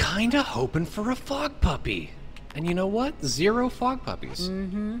was kinda hoping for a fog puppy. And you know what? 0 fog puppies.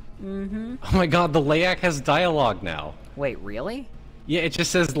 Mm-hmm. Mm-hmm. Oh my god, the layak has dialogue now. Wait, really? Yeah, it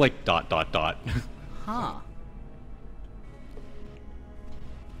just says like ... Huh.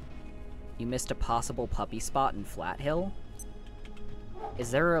 You missed a possible puppy spot in Flat Hill?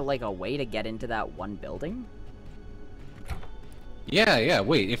 Is there like a way to get into that one building? Yeah,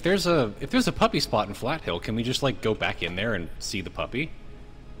 wait, if there's a puppy spot in Flat Hill, can we just like go back in there and see the puppy?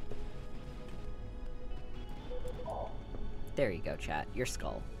 There you go, chat. Your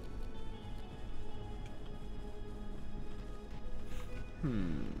skull.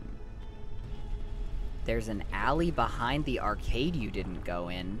 There's an alley behind the arcade you didn't go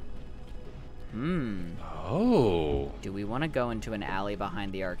in. Oh. Do we want to go into an alley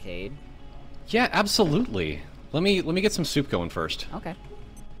behind the arcade? Yeah, absolutely. Let me get some soup going first. Okay.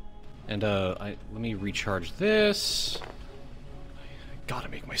 And let me recharge this. I gotta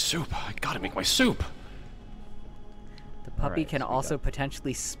make my soup. I gotta make my soup. The puppy can also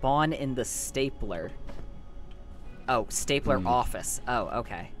potentially spawn in the stapler. Oh, stapler office. Oh,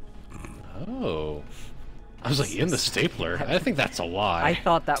 okay. Oh. I was like, in the stapler? I think that's a lie. I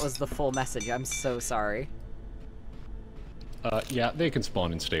thought that was the full message. I'm so sorry. Yeah, they can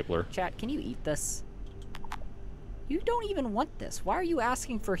spawn in stapler. Chat, can you eat this? You don't even want this. Why are you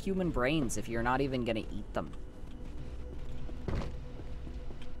asking for human brains if you're not even gonna eat them? Oh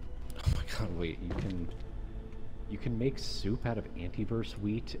my god, wait, you can make soup out of antiverse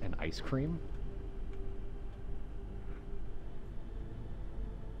wheat and ice cream?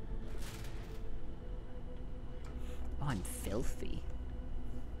 Oh, I'm filthy.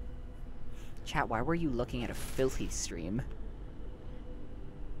 Chat, why were you looking at a filthy stream?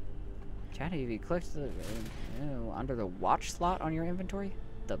 Chat, have you clicked the under the watch slot on your inventory?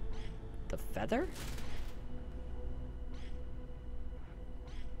 The feather?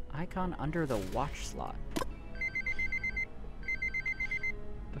 Icon under the watch slot.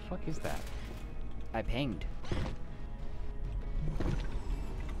 The fuck is that? I pinged.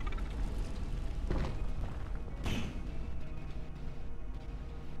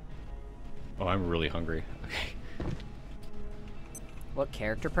 Oh, I'm really hungry. Okay. What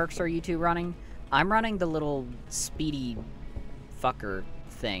character perks are you two running? I'm running the little speedy fucker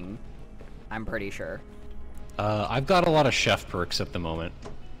thing. I'm pretty sure. I've got a lot of chef perks at the moment.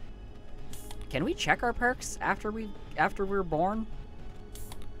 Can we check our perks after we're born?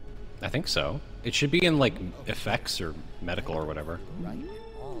 I think so. It should be in, like, effects or medical or whatever.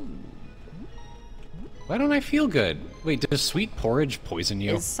 Why don't I feel good? Wait, does sweet porridge poison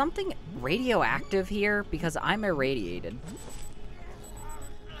you? Is something radioactive here? Because I'm irradiated.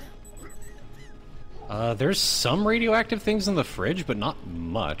 There's some radioactive things in the fridge, but not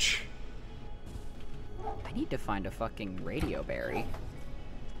much. I need to find a fucking radio berry.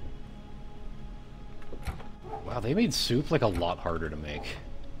 Wow, they made soup, like, a lot harder to make.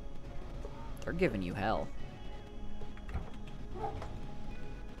 They're giving you hell.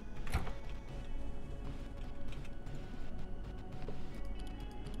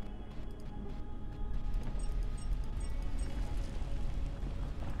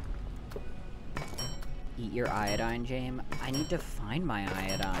 Eat your iodine, Jame. I need to find my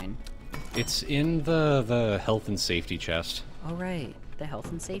iodine. It's in the health and safety chest. Oh, right. The health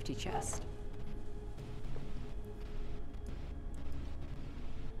and safety chest.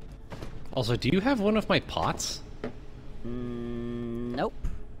 Also, do you have one of my pots? Nope.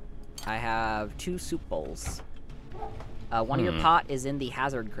 I have 2 soup bowls. One of your pot is in the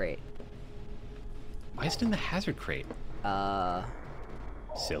hazard crate. Why is it in the hazard crate?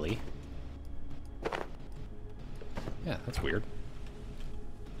 Silly. Yeah, that's weird.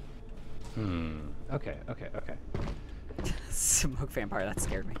 Okay. Smoke vampire, that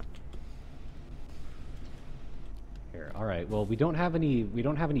scared me. Here, alright, well, we don't have any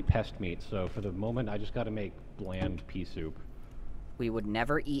pest meat, so for the moment I just gotta make bland pea soup. We would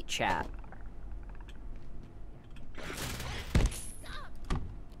never eat chat.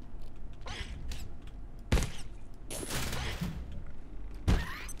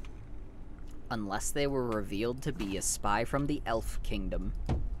 Unless they were revealed to be a spy from the Elf Kingdom.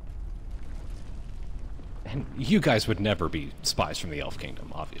 And you guys would never be spies from the Elf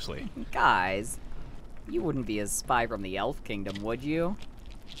Kingdom, obviously. Guys, you wouldn't be a spy from the Elf Kingdom, would you?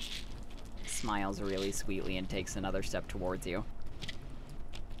 Smiles really sweetly and takes another step towards you.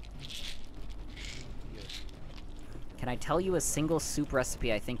 Can I tell you a single soup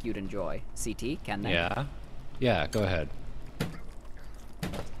recipe I think you'd enjoy? CT, can they? Yeah? Yeah, go ahead.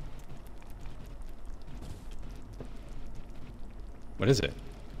 What is it?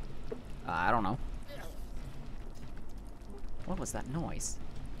 I don't know. What was that noise?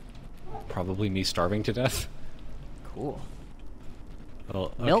 Probably me starving to death. Cool. Well,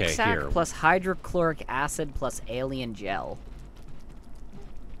 okay, Milk sack here. plus hydrochloric acid plus alien gel.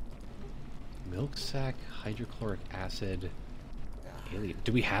 Milk sack, hydrochloric acid, alien.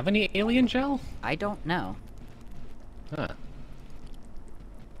 Do we have any alien gel? I don't know. Huh.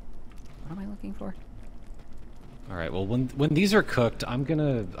 What am I looking for? All right. Well, when these are cooked, I'm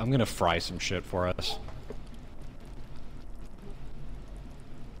gonna fry some shit for us.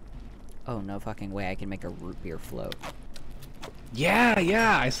 Oh, no fucking way I can make a root beer float.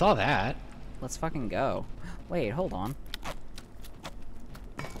 Yeah, I saw that. Let's fucking go. Wait, hold on.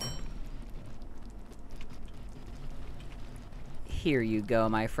 Here you go,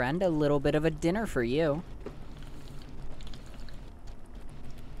 my friend. A little bit of a dinner for you.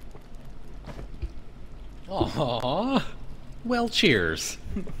 Aww. Well, cheers.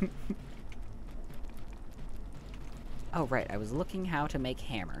 Oh, right. I was looking how to make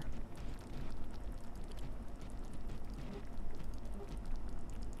hammer.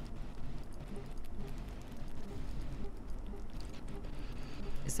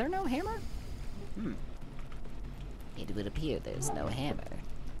 Is there no hammer? It would appear there's no hammer.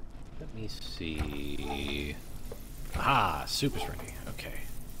 Let me see. Ah, soup is ready. Okay.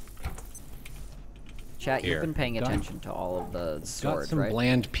 Chat, Here. you've been paying Got- attention to all of the Got sword, some right?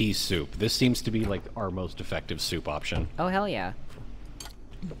 bland pea soup. This seems to be like our most effective soup option. Oh, hell yeah.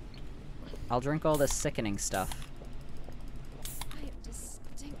 I'll drink all this sickening stuff. I am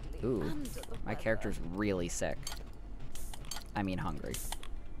distinctly Ooh, under the my weather. character's really sick. I mean hungry.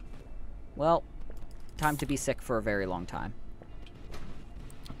 Well, time to be sick for a very long time.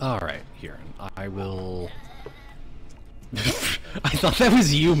 All right, here. I will. I thought that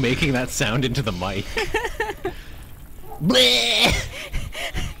was you making that sound into the mic. Bleh!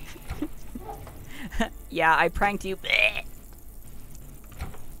 Yeah, I pranked you.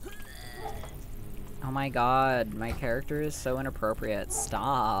 Oh my god, my character is so inappropriate.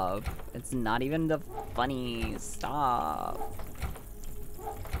 Stop. It's not even the funny. Stop.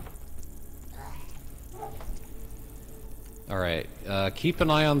 All right, keep an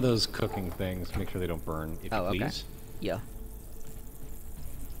eye on those cooking things. Make sure they don't burn, if Oh, you okay. please. Yeah.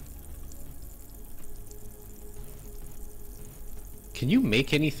 Can you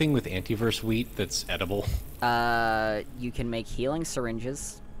make anything with antiverse wheat that's edible? You can make healing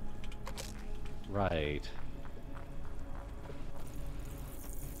syringes. Right.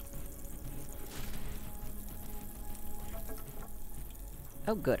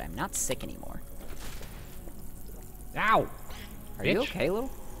 Oh good, I'm not sick anymore. Ow! Are you Bitch. okay,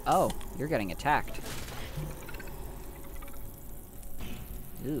 little? Oh, you're getting attacked.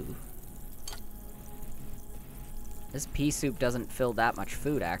 Ooh. This pea soup doesn't fill that much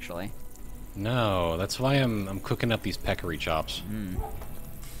food, actually. No, that's why I'm cooking up these peccary chops.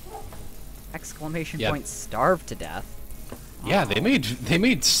 Exclamation Yeah. point, starved to death. Yeah, they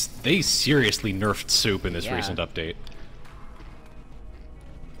seriously nerfed soup in this Yeah. recent update.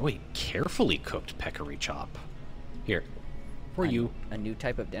 Wait, carefully cooked peccary chop. Here, for you. A new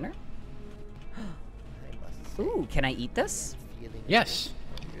type of dinner? Ooh, can I eat this? Yes.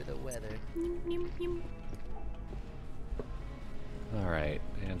 All right,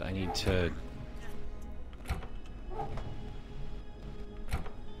 and I need to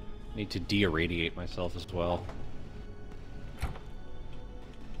de-irradiate myself as well.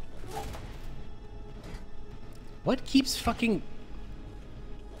 What keeps fucking...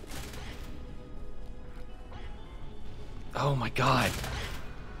 Oh my god.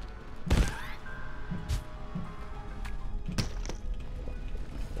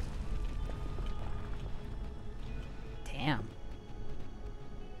 Damn.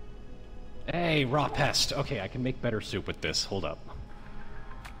 Hey, raw pest. Okay, I can make better soup with this. Hold up.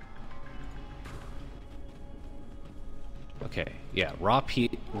 Okay, yeah, raw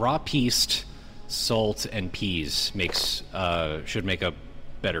pieced salt and peas makes should make a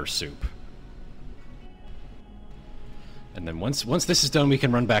better soup. And then once this is done, we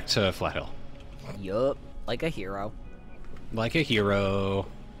can run back to Flat Hill. Yup, like a hero. Like a hero.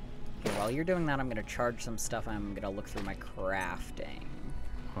 Okay, while you're doing that, I'm gonna charge some stuff. I'm gonna look through my crafting.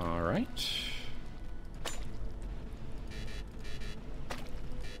 All right.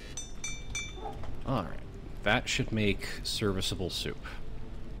 All right. That should make serviceable soup.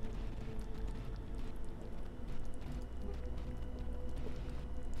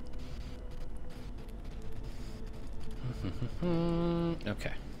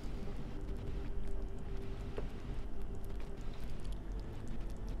 Okay.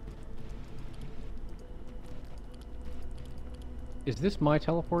 Is this my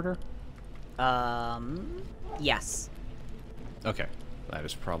teleporter? Yes. Okay. That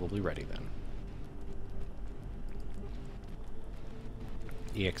is probably ready then.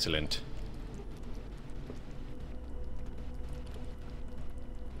 Excellent.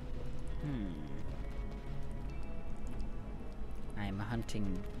 I'm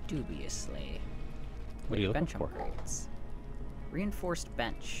hunting dubiously. What are you looking bench for? upgrades. Reinforced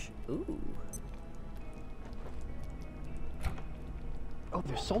bench. Ooh. Oh,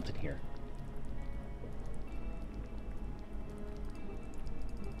 there's salt in here.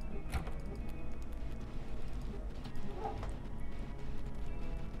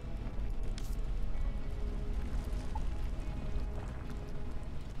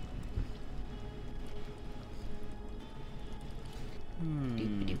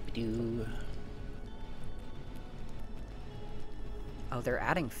 Doop-a-doop-a-doo. Oh, they're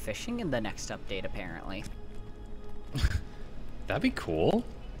adding fishing in the next update, apparently. That'd be cool.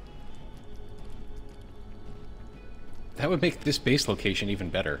 That would make this base location even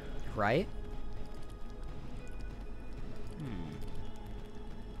better. Right?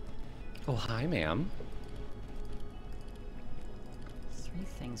 Oh, hi, ma'am. 3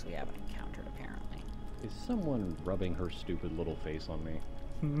 things we haven't encountered, apparently. Is someone rubbing her stupid little face on me?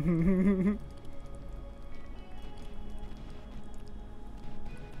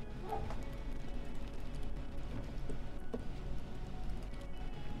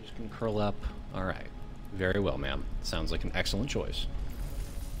 Just gonna curl up. Alright. Very well, ma'am. Sounds like an excellent choice.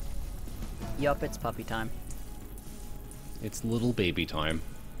 Yup, it's puppy time. It's little baby time.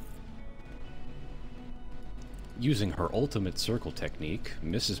 Using her ultimate circle technique,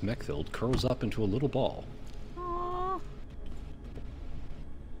 Mrs. Meckfield curls up into a little ball. Aww.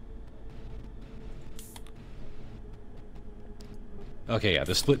 Okay, yeah,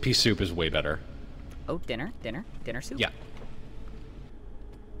 the split pea soup is way better. Oh, dinner soup? Yeah.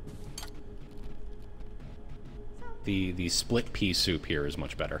 The split pea soup here is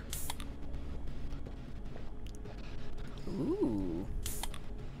much better. Ooh.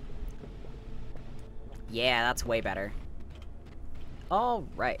 Yeah, that's way better.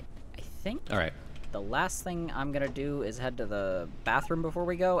 Alright. I think Alright. the last thing I'm gonna do is head to the bathroom before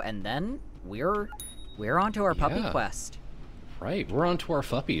we go, and then we're on to our puppy Yeah. quest. Right, we're on to our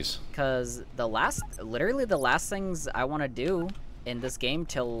fuppies. Cause literally the last things I want to do in this game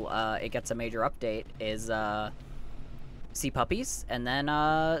till it gets a major update is see puppies, and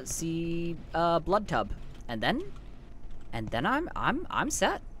then see blood tub, and then I'm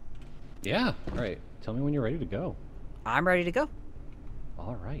set. Yeah, alright. Tell me when you're ready to go. I'm ready to go.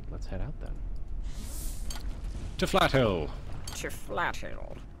 Alright, let's head out then. To Flathill! To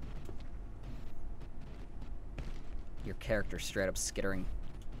Flathill. Your character's straight up skittering.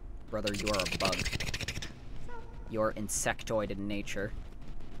 Brother, you are a bug. You're insectoid in nature.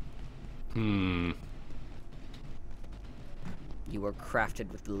 Hmm. You were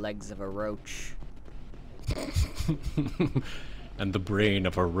crafted with the legs of a roach. And the brain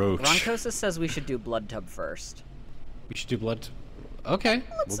of a roach. Roncosa says we should do blood tub first. We should do blood... Okay,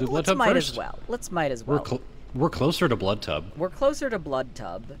 we'll do blood Let's tub might first. as well. Let's might as well. We're closer to blood tub. We're closer to blood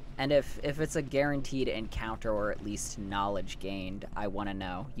tub, and if it's a guaranteed encounter or at least knowledge gained, I want to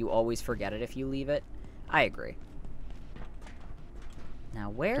know. You always forget it if you leave it. I agree.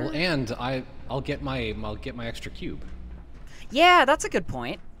 Now where? Well, and I'll get my extra cube. Yeah, that's a good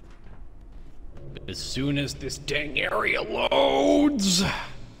point. As soon as this dang area loads.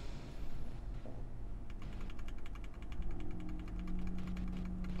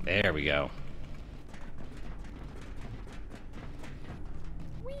 There we go.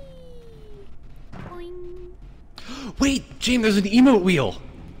 Wait, Jame, there's an emote wheel.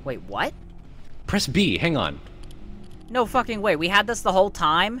 Wait, what? Press B, hang on. No fucking way. We had this the whole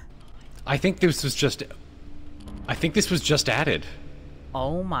time? I think this was just added.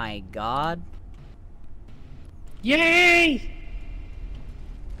 Oh my god. Yay!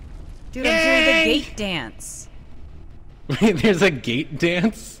 Dude, I'm doing the gate dance. Wait, there's a gate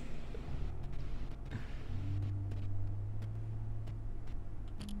dance?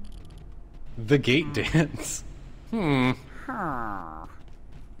 The gate dance. Huh.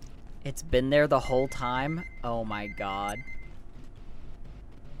 It's been there the whole time? Oh my god.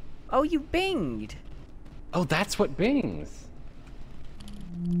 Oh, you binged! Oh, that's what bings.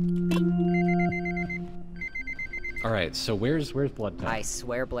 Alright, so where's blood tub? I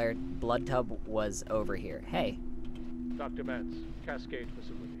swear blood tub was over here. Hey. Dr. Mance, Cascade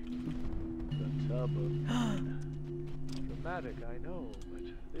Facility. The tub of blood. Dramatic, I know, but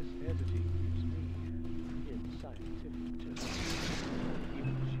this entity gives me in scientific terms.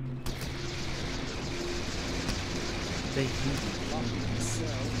 Even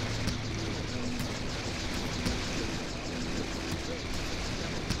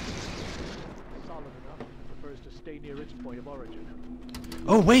The solid enough, it prefers to stay near its point of origin.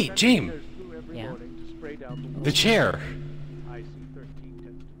 Oh wait, Jame! Investigators flew every Yeah? morning to spray down the The walls. chair! IC-13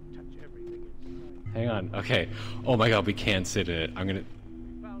 tends to touch everything in sight. Hang on, okay. Oh my god, we can't sit in it. I'm gonna...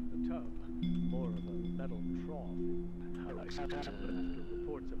 We found the tub, more of a metal trough in after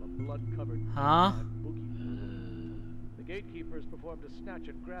reports of a blood-covered Huh? boogie. The gatekeepers performed a snatch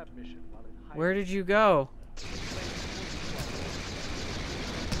and grab mission while it hid. Where did you go?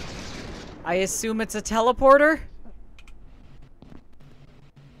 I assume it's a teleporter?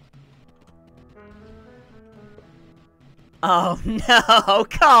 Oh no,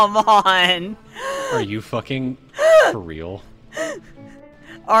 come on! Are you fucking for real?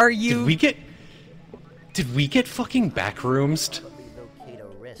 Are you? Did we get fucking backroomsed?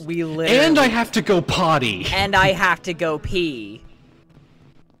 We literally. And I have to go potty! And I have to go pee.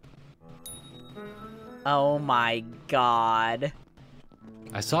 Oh my god.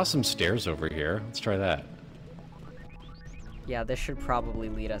 I saw some stairs over here. Let's try that. Yeah, this should probably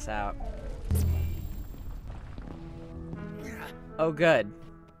lead us out. Oh, good.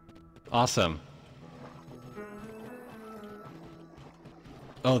 Awesome.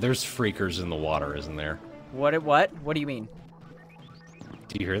 Oh, there's freakers in the water, isn't there? What do you mean?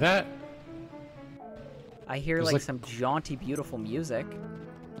 Do you hear that? I hear There's like like- some jaunty, beautiful music.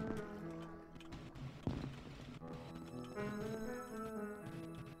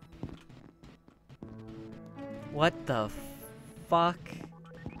 What the fuck?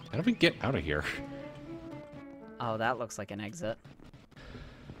 How do we get out of here? Oh, that looks like an exit.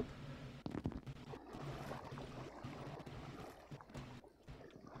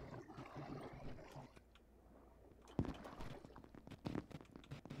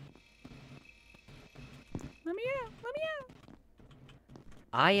 Let me out! Let me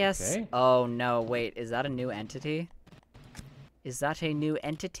out! IS. Okay. Oh no! Wait, is that a new entity? Is that a new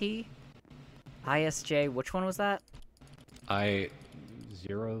entity? ISJ. Which one was that?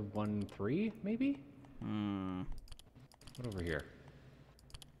 I-013, maybe? Hmm. What over here?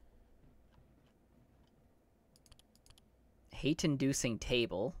 Hate-inducing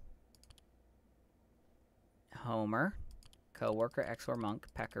table. Homer. Coworker, Exor Monk,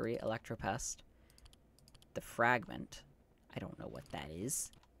 Peccary, Electropest. The fragment. I don't know what that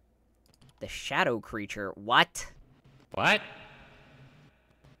is. The shadow creature. What? What?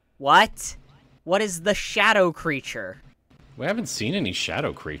 What? What is the shadow creature? We haven't seen any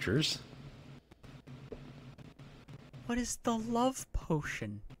shadow creatures. What is the love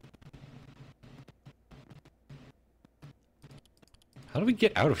potion? How do we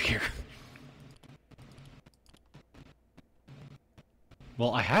get out of here?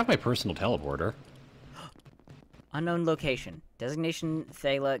 Well, I have my personal teleporter. Unknown location. Designation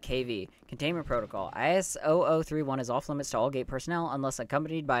Thala KV. Containment protocol. IS-0031 is off limits to all gate personnel unless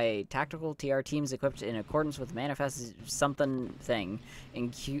accompanied by tactical TR teams equipped in accordance with manifest something thing,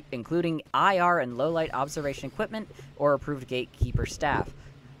 including IR and low light observation equipment or approved gatekeeper staff.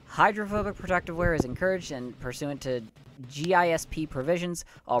 Hydrophobic protective wear is encouraged and pursuant to GISP provisions,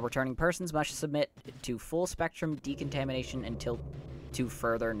 all returning persons must submit to full spectrum decontamination until to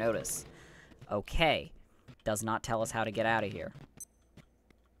further notice. Okay. Does not tell us how to get out of here.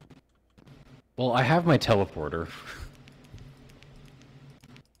 Well, I have my teleporter.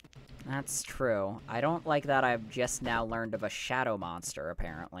 That's true. I don't like that I've just now learned of a shadow monster,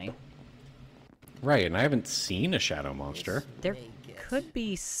 apparently. Right, and I haven't seen a shadow monster. There could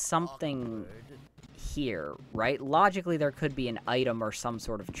be something here, right? Logically, there could be an item or some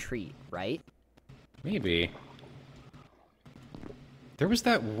sort of treat, right? Maybe. There was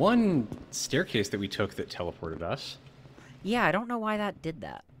that one staircase that we took that teleported us. Yeah, I don't know why that did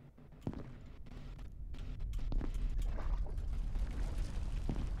that.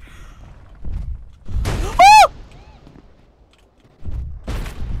 Oh!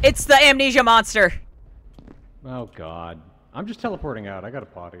 It's the amnesia monster! Oh god. I'm just teleporting out. I got a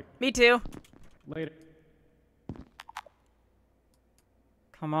potty. Me too. Later.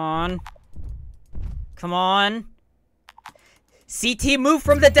 Come on. Come on. CT, move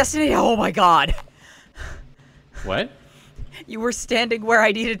from the destination. Oh my god. What? You were standing where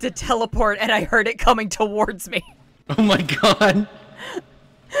I needed to teleport and I heard it coming towards me. Oh my god.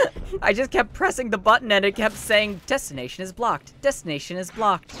 I just kept pressing the button and it kept saying, destination is blocked. Destination is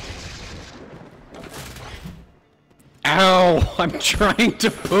blocked. Ow! I'm trying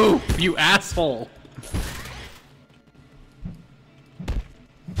to poop, you asshole!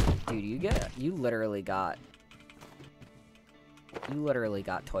 Dude, you literally got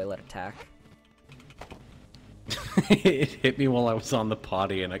toilet attack. It hit me while I was on the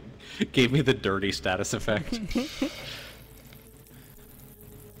potty and it gave me the dirty status effect.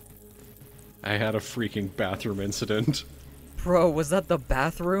 I had a freaking bathroom incident. Bro, was that the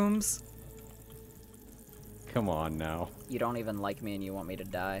bathrooms? Come on now. You don't even like me and you want me to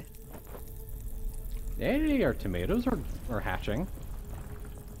die. Hey, our tomatoes are hatching.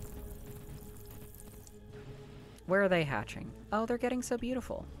 Where are they hatching? Oh, they're getting so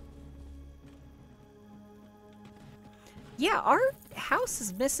beautiful. Yeah, our house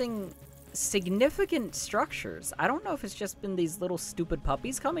is missing significant structures. I don't know if it's just been these little stupid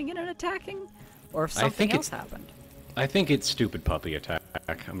puppies coming in and attacking, or if something else happened. I think it's stupid puppy attack,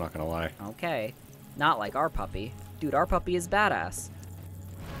 I'm not gonna lie. Okay. Not like our puppy. Dude, our puppy is badass.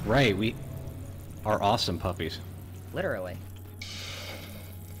 Right, we are awesome puppies. Literally.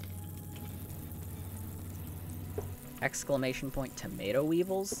 Exclamation point tomato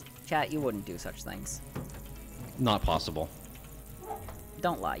weevils? Chat, you wouldn't do such things. Not possible.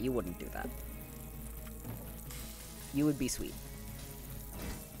 Don't lie, you wouldn't do that. You would be sweet.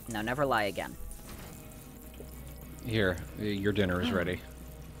 Now never lie again. Here, your dinner is ready.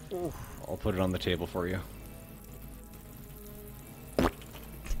 I'll put it on the table for you.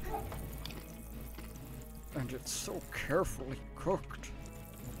 And it's so carefully cooked.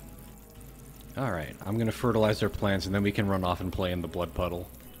 Alright, I'm gonna fertilize their plants and then we can run off and play in the blood puddle.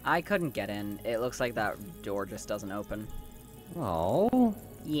 I couldn't get in. It looks like that door just doesn't open. Oh.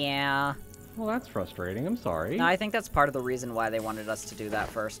 Yeah. Well, that's frustrating. I'm sorry. No, I think that's part of the reason why they wanted us to do that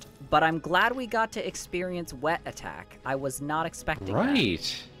first. But I'm glad we got to experience wet attack. I was not expecting that.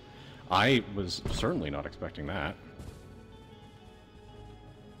 Right. I was certainly not expecting that.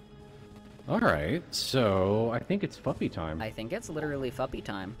 Alright, so I think it's puppy time. I think it's literally fuppy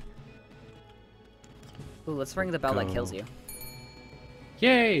time. Ooh, let's ring the bell that kills you.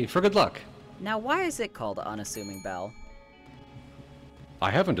 Yay, for good luck. Now, why is it called Unassuming Bell? I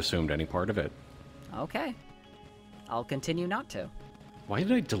haven't assumed any part of it. Okay. I'll continue not to. Why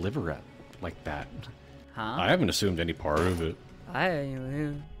did I deliver it like that? Huh? I haven't assumed any part of it.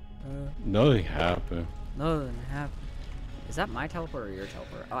 Nothing happened. Nothing happened. Is that my teleport or your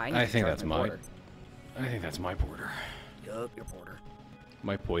teleport? Oh, I think that's my my porter. I think that's my porter. Yup, your porter.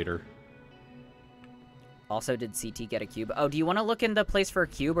 My poiter. Also, did CT get a cube? Oh, do you want to look in the place for a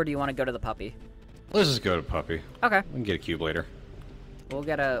cube, or do you want to go to the puppy? Let's just go to puppy. Okay. We can get a cube later. We'll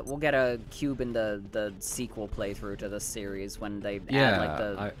get a cube in the sequel playthrough to this series when they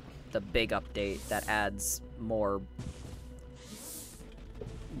add like the big update that adds more.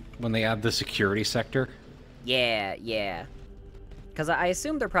 When they add the security sector. Yeah, yeah. Because I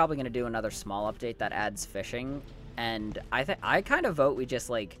assume they're probably gonna do another small update that adds fishing, and I kind of vote we just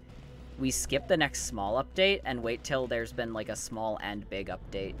like we skip the next small update and wait till there's been like a small and big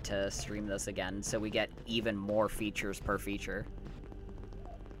update to stream this again, so we get even more features per feature.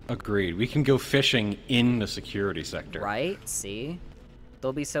 Agreed. We can go fishing in the security sector. Right? See?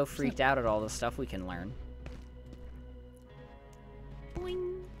 They'll be so freaked out at all the stuff we can learn.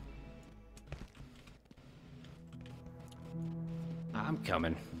 Boing. I'm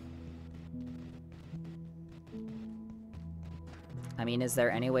coming. I mean, is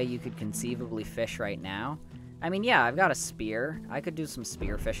there any way you could conceivably fish right now? I mean, yeah, I've got a spear. I could do some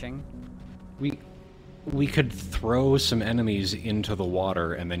spear fishing. We could throw some enemies into the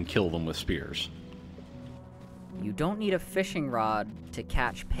water and then kill them with spears. You don't need a fishing rod to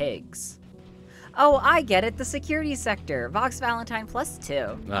catch pigs. Oh, I get it. The security sector. Vox Valentine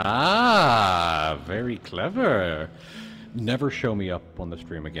 +2. Ah, very clever. Never show me up on the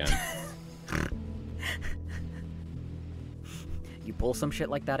stream again. You pull some shit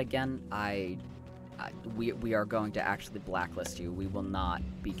like that again, we are going to actually blacklist you. We will not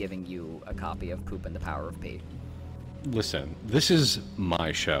be giving you a copy of Poop and the Power of P. Listen, this is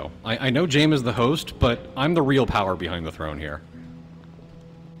my show. I know Jame is the host, but I'm the real power behind the throne here.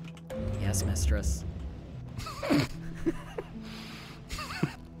 Yes, mistress.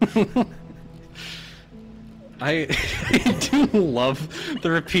 I do love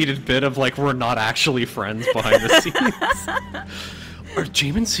the repeated bit of, like, we're not actually friends behind the scenes. Are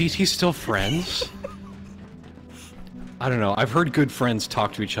Jame7t still friends? I don't know. I've heard good friends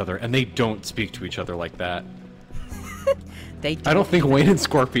talk to each other, and they don't speak to each other like that. I don't think Wayne and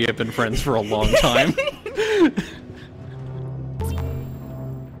Scorpio have been friends for a long time.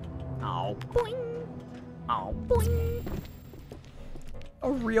 Oh, boing. Oh, boing.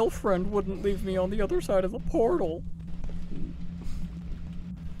 A real friend wouldn't leave me on the other side of the portal.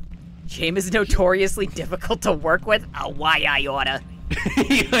 Jame is notoriously difficult to work with. Oh, why I oughta.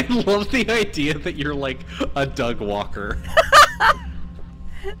 I love the idea that you're like a Doug Walker.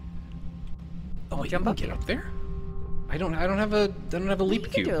 Oh, wait, jump you up can here. get up there? I don't have a leap You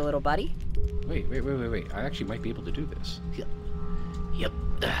cube. can do a little, buddy. Wait. I actually might be able to do this. Yep.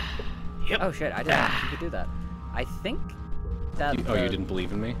 Oh shit, I didn't think you could do that. I think that... Oh, you didn't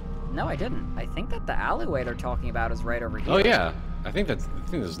believe in me? No, I didn't. I think that the alleyway they're talking about is right over here. Oh yeah, I think this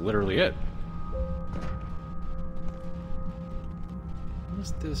is literally it. What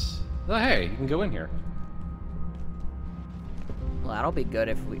is this? Oh hey, you can go in here. Well, that'll be good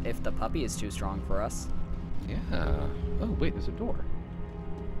if the puppy is too strong for us. Yeah. Oh wait, there's a door.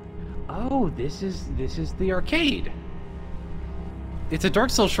 Oh, this is the arcade. It's a Dark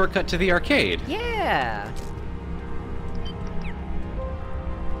Souls shortcut to the arcade. Yeah.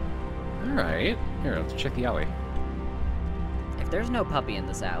 All right. Here, let's check the alley. If there's no puppy in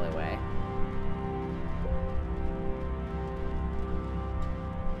this alleyway.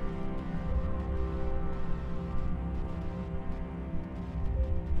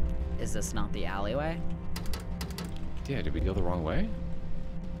 Is this not the alleyway? Yeah, did we go the wrong way?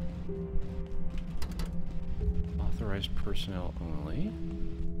 Authorized personnel only.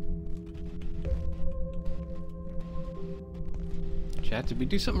 Chat, did we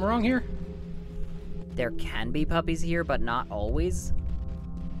do something wrong here? There can be puppies here, but not always.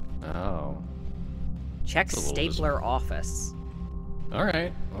 Oh. Check That's a little stapler office.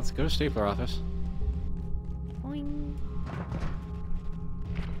 Alright, let's go to stapler office. Boing.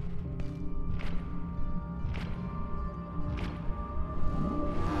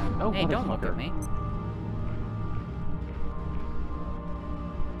 Oh, Hey, don't look at me.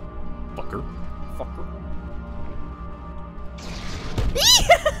 Fucker. Fucker.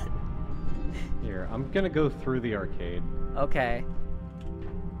 Here, I'm gonna go through the arcade. Okay.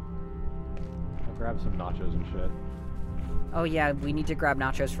 I'll grab some nachos and shit. Oh yeah, we need to grab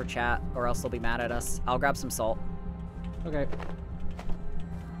nachos for chat, or else they'll be mad at us. I'll grab some salt. Okay.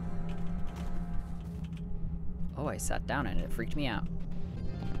 Oh, I sat down and it freaked me out.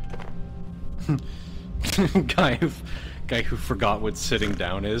 guy who forgot what sitting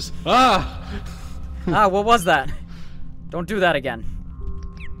down is. Ah! Ah, what was that? Don't do that again.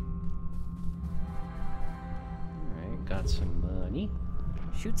 Alright, got some money.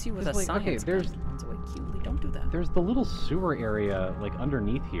 Shoots you with a Like, science okay, there's gun. Runs away cutely. Don't do that. there's the little sewer area like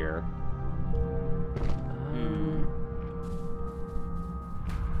underneath here.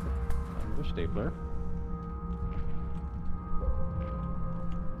 Another stapler.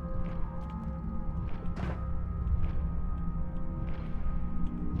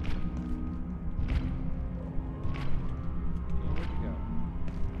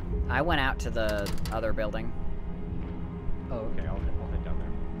 I went out to the other building. Oh, okay. I'll head down there.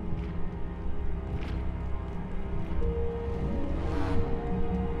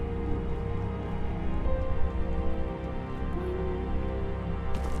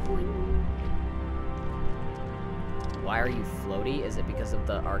 Why are you floaty? Is it because of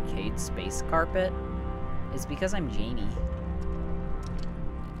the arcade space carpet? It's because I'm Janie.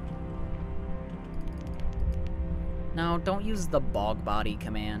 No, don't use the bog body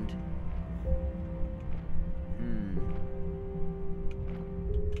command.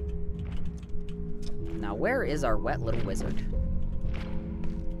 Now, where is our wet little wizard?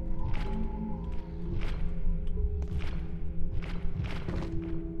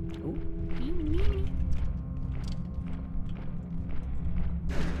 Ooh.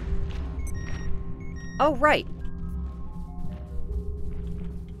 Oh, right.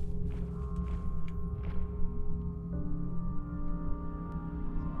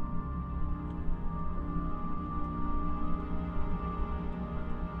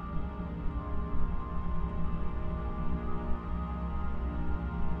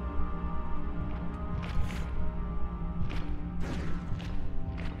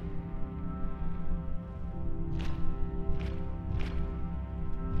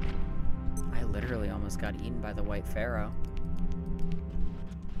 Got eaten by the white pharaoh.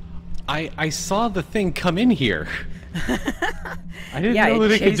 I saw the thing come in here. I didn't Yeah, know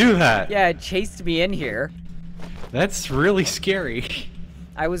that it could do that. Yeah, it chased me in here. That's really scary.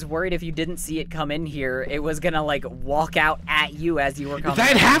 I was worried if you didn't see it come in here, it was gonna like walk out at you as you were coming.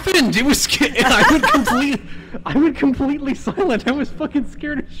 That happened. It was. I went completely silent. I was fucking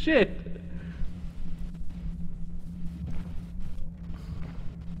scared as shit.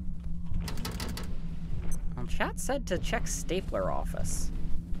 Chat said to check stapler office.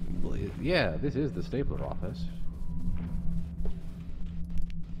 Yeah, this is the stapler office.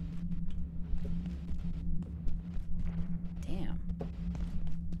 Damn.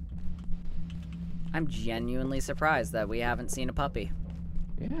 I'm genuinely surprised that we haven't seen a puppy.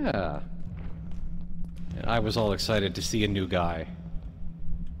 Yeah. And I was all excited to see a new guy.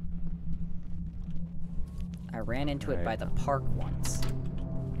 I ran into it by the park once.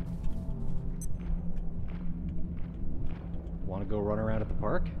 Want to go run around at the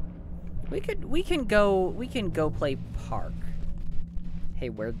park? We can go play park. Hey,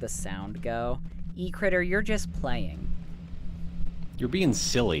 where'd the sound go? E-Critter, you're just playing. You're being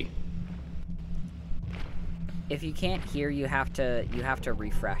silly. If you can't hear, you have to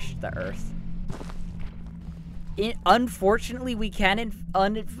refresh the Earth. Unfortunately, we can eat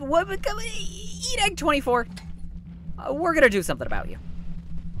egg 24. We're gonna do something about you.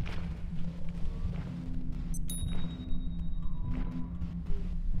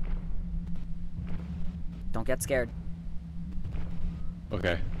 Don't get scared.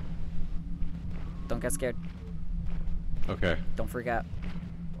 Okay. Don't get scared. Okay. Don't freak out.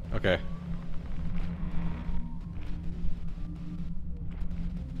 Okay.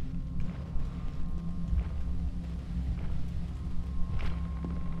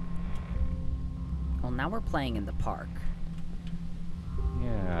 Well, now we're playing in the park.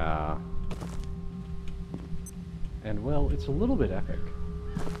 Yeah. And, well, it's a little bit epic.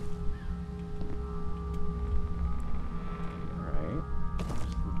 Alright.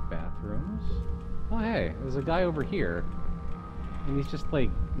 Just the bathrooms. Oh, hey, there's a guy over here. And he's just, like,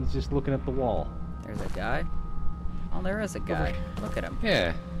 he's just looking at the wall. There's a guy? Oh, there is a guy. Look at him.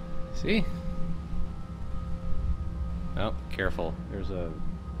 Yeah. See? Oh, careful. There's a...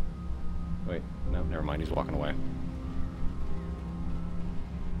 Wait, no, never mind. He's walking away.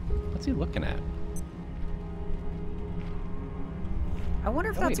 What's he looking at? I wonder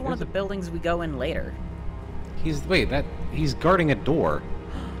if Oh, that's wait, one of the there's buildings we go in later. He's he's guarding a door.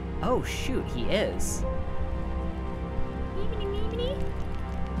 Oh shoot, he is.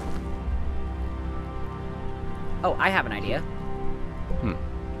 Oh, I have an idea. Hmm.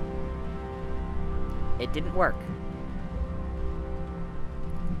 It didn't work.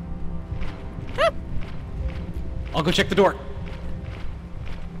 I'll go check the door.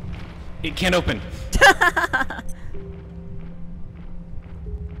 It can't open.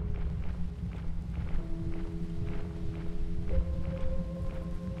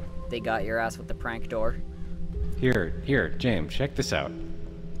 They got your ass with the prank door. Here, James, check this out.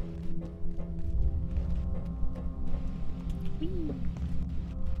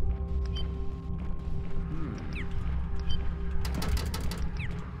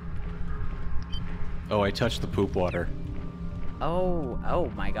 Oh, I touched the poop water. Oh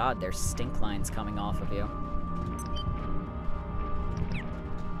my god, there's stink lines coming off of you.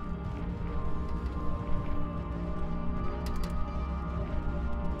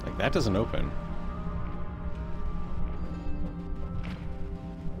 Like, that doesn't open.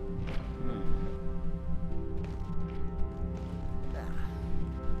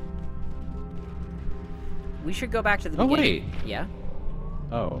 We should go back to the Oh, beginning. wait. Yeah?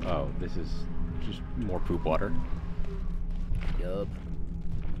 Oh, this is just more poop water. Yup.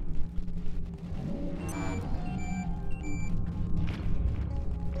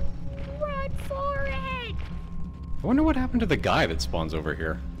 Run for it! I wonder what happened to the guy that spawns over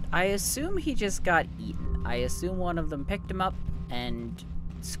here. I assume he just got eaten. I assume one of them picked him up and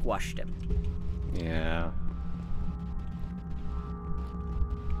squashed him. Yeah.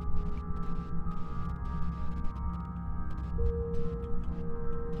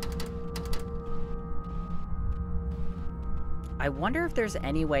 I wonder if there's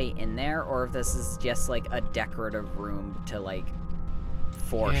any way in there, or if this is just like a decorative room to like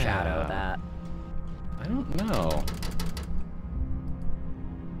foreshadow Yeah. that. I don't know.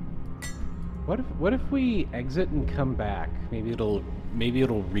 What if we exit and come back? Maybe it'll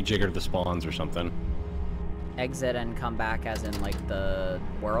rejigger the spawns or something. Exit and come back as in like the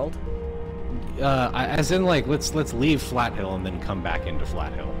world? As in like let's leave Flat Hill and then come back into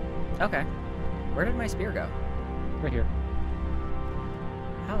Flat Hill. Okay. Where did my spear go? Right here.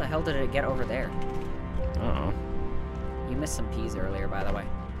 How the hell did it get over there? I don't know. You missed some peas earlier, by the way.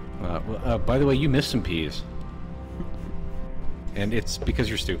 By the way, you missed some peas. And it's because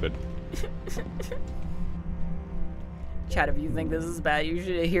you're stupid. Chad, if you think this is bad, you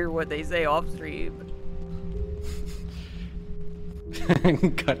should hear what they say off stream.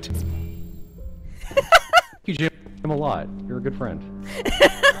 Cut. You jam him a lot. You're a good friend.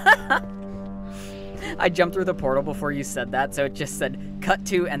 I jumped through the portal before you said that, so it just said cut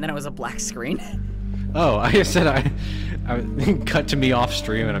to, and then it was a black screen. Oh, I said I cut to me off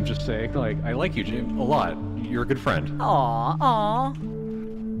stream, and I'm just saying, like, I like you, Jim, a lot. You're a good friend. Aw.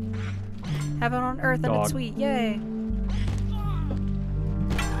 Heaven on earth and Dog. it's sweet, yay.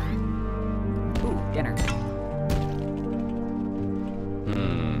 Ooh, dinner.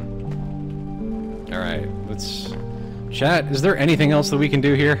 Alright, let's... Chat, is there anything else that we can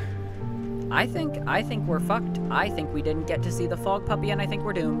do here? I think we're fucked. I think we didn't get to see the fog puppy, and I think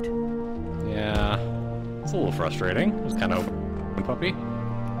we're doomed. Yeah, it's a little frustrating. It was kind of open puppy.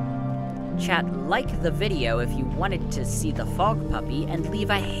 Chat, like the video if you wanted to see the fog puppy, and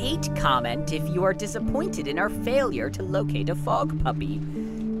leave a hate comment if you are disappointed in our failure to locate a fog puppy.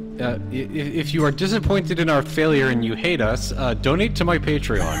 If you are disappointed in our failure and you hate us, donate to my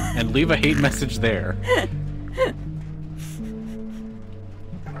Patreon and leave a hate message there.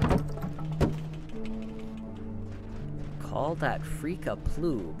 Call that freak a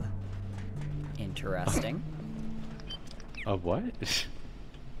ploob. Interesting. A what?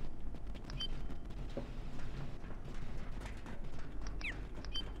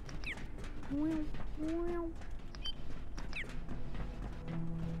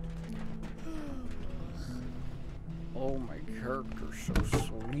 Oh, my character's so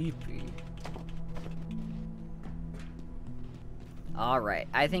sleepy. Alright,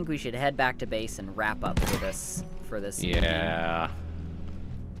 I think we should head back to base and wrap up for this Yeah.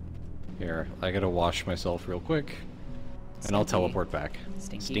 Here, I gotta wash myself real quick. And I'll teleport back.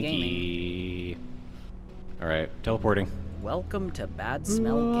 Stinky Alright, teleporting. Welcome to Bad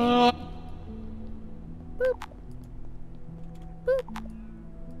Smell Gaming. Boop. Boop.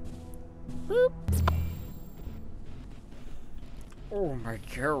 Boop. Oh, my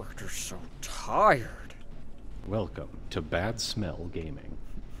character's so tired. Welcome to Bad Smell Gaming.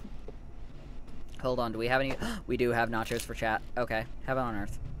 Hold on, do we have any? We do have nachos for chat. Okay, heaven on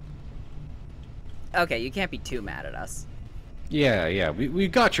earth. Okay, you can't be too mad at us. Yeah, we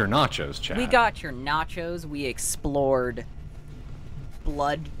got your nachos, chat. We got your nachos. We explored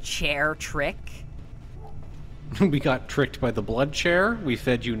blood chair trick. We got tricked by the blood chair. We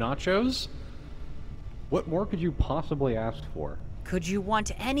fed you nachos. What more could you possibly ask for? Could you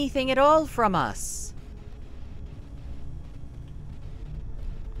want anything at all from us?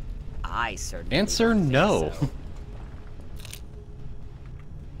 I certainly Answer don't think no. so.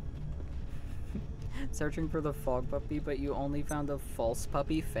 Searching for the fog puppy, but you only found a false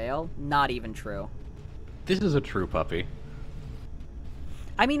puppy. Fail? Not even true. This is a true puppy.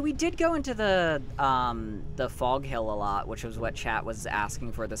 I mean, we did go into the fog hill a lot, which was what chat was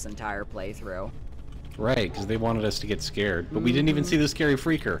asking for this entire playthrough. Right, because they wanted us to get scared, but we didn't even see the scary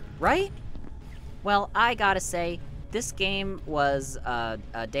freaker. Right? Well, I gotta say, this game was a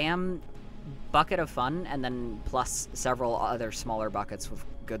damn bucket of fun, and then plus several other smaller buckets with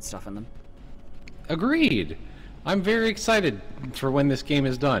good stuff in them. Agreed. I'm very excited for when this game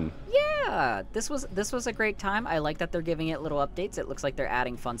is done. Yeah, this was a great time. I like that they're giving it little updates. It looks like they're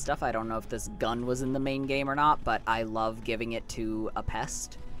adding fun stuff. I don't know if this gun was in the main game or not, but I love giving it to a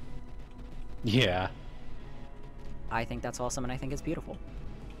pest. Yeah. I think that's awesome, and I think it's beautiful.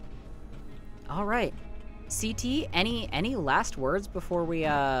 All right. CT, any last words before we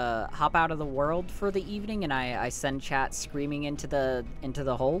hop out of the world for the evening and I send chat screaming into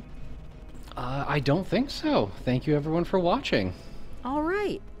the hole? I don't think so. Thank you everyone for watching. All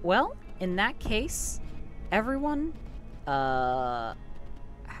right. Well, in that case, everyone, how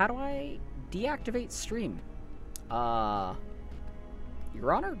do I deactivate stream? Your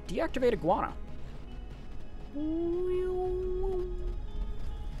Honor, deactivate iguana.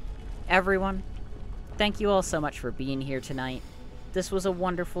 Everyone, thank you all so much for being here tonight. This was a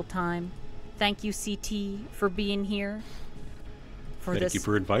wonderful time. Thank you, CT, for being here. Thank you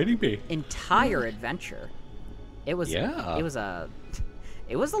for inviting me. Entire adventure. It was a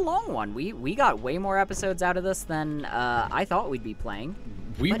long one. We got way more episodes out of this than I thought we'd be playing.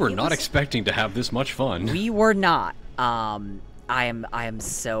 We were not expecting to have this much fun. We were not. I am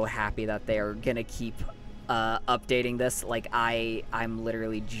so happy that they are gonna keep updating this. Like I'm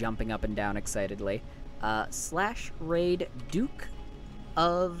literally jumping up and down excitedly. /raid Duke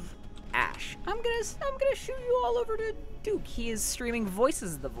of Ash. I'm gonna shoot you all over to Duke. He is streaming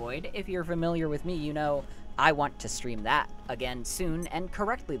Voices of the Void. If you're familiar with me, you know I want to stream that again soon and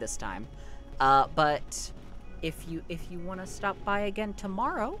correctly this time. But if you want to stop by again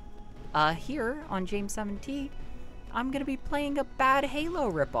tomorrow, here on Jame7t, I'm gonna be playing a bad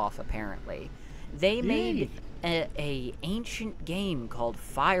Halo ripoff. Apparently, they made a ancient game called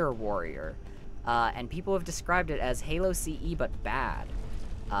Fire Warrior, and people have described it as Halo CE but bad.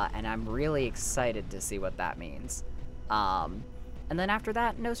 And I'm really excited to see what that means. And then after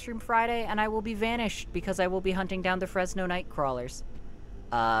that, no stream Friday, and I will be vanished because I will be hunting down the Fresno Nightcrawlers.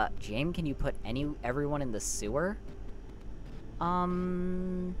 Jame, can you put everyone in the sewer?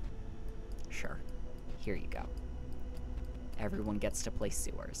 Sure. Here you go. Everyone gets to play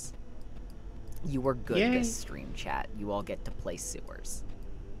sewers. You were good this stream, chat. You all get to play sewers.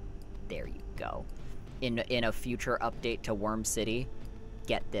 There you go. In a future update to Worm City,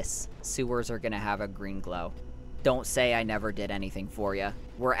 get this. Sewers are gonna have a green glow. Don't say I never did anything for you.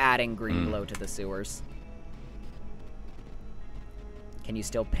 We're adding green glow to the sewers. Can you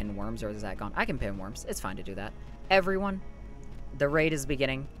still pin worms, or is that gone? I can pin worms. It's fine to do that. Everyone, the raid is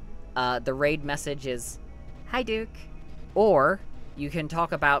beginning. The raid message is, "Hi, Duke." Or you can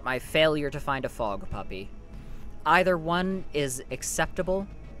talk about my failure to find a fog puppy. Either one is acceptable,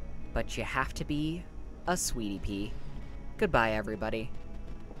 but you have to be a sweetie pea. Goodbye, everybody.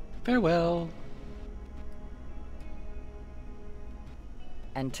 Farewell.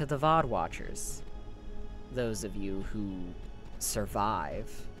 And to the VOD watchers, those of you who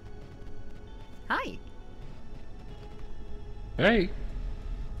survive, hi. Hey.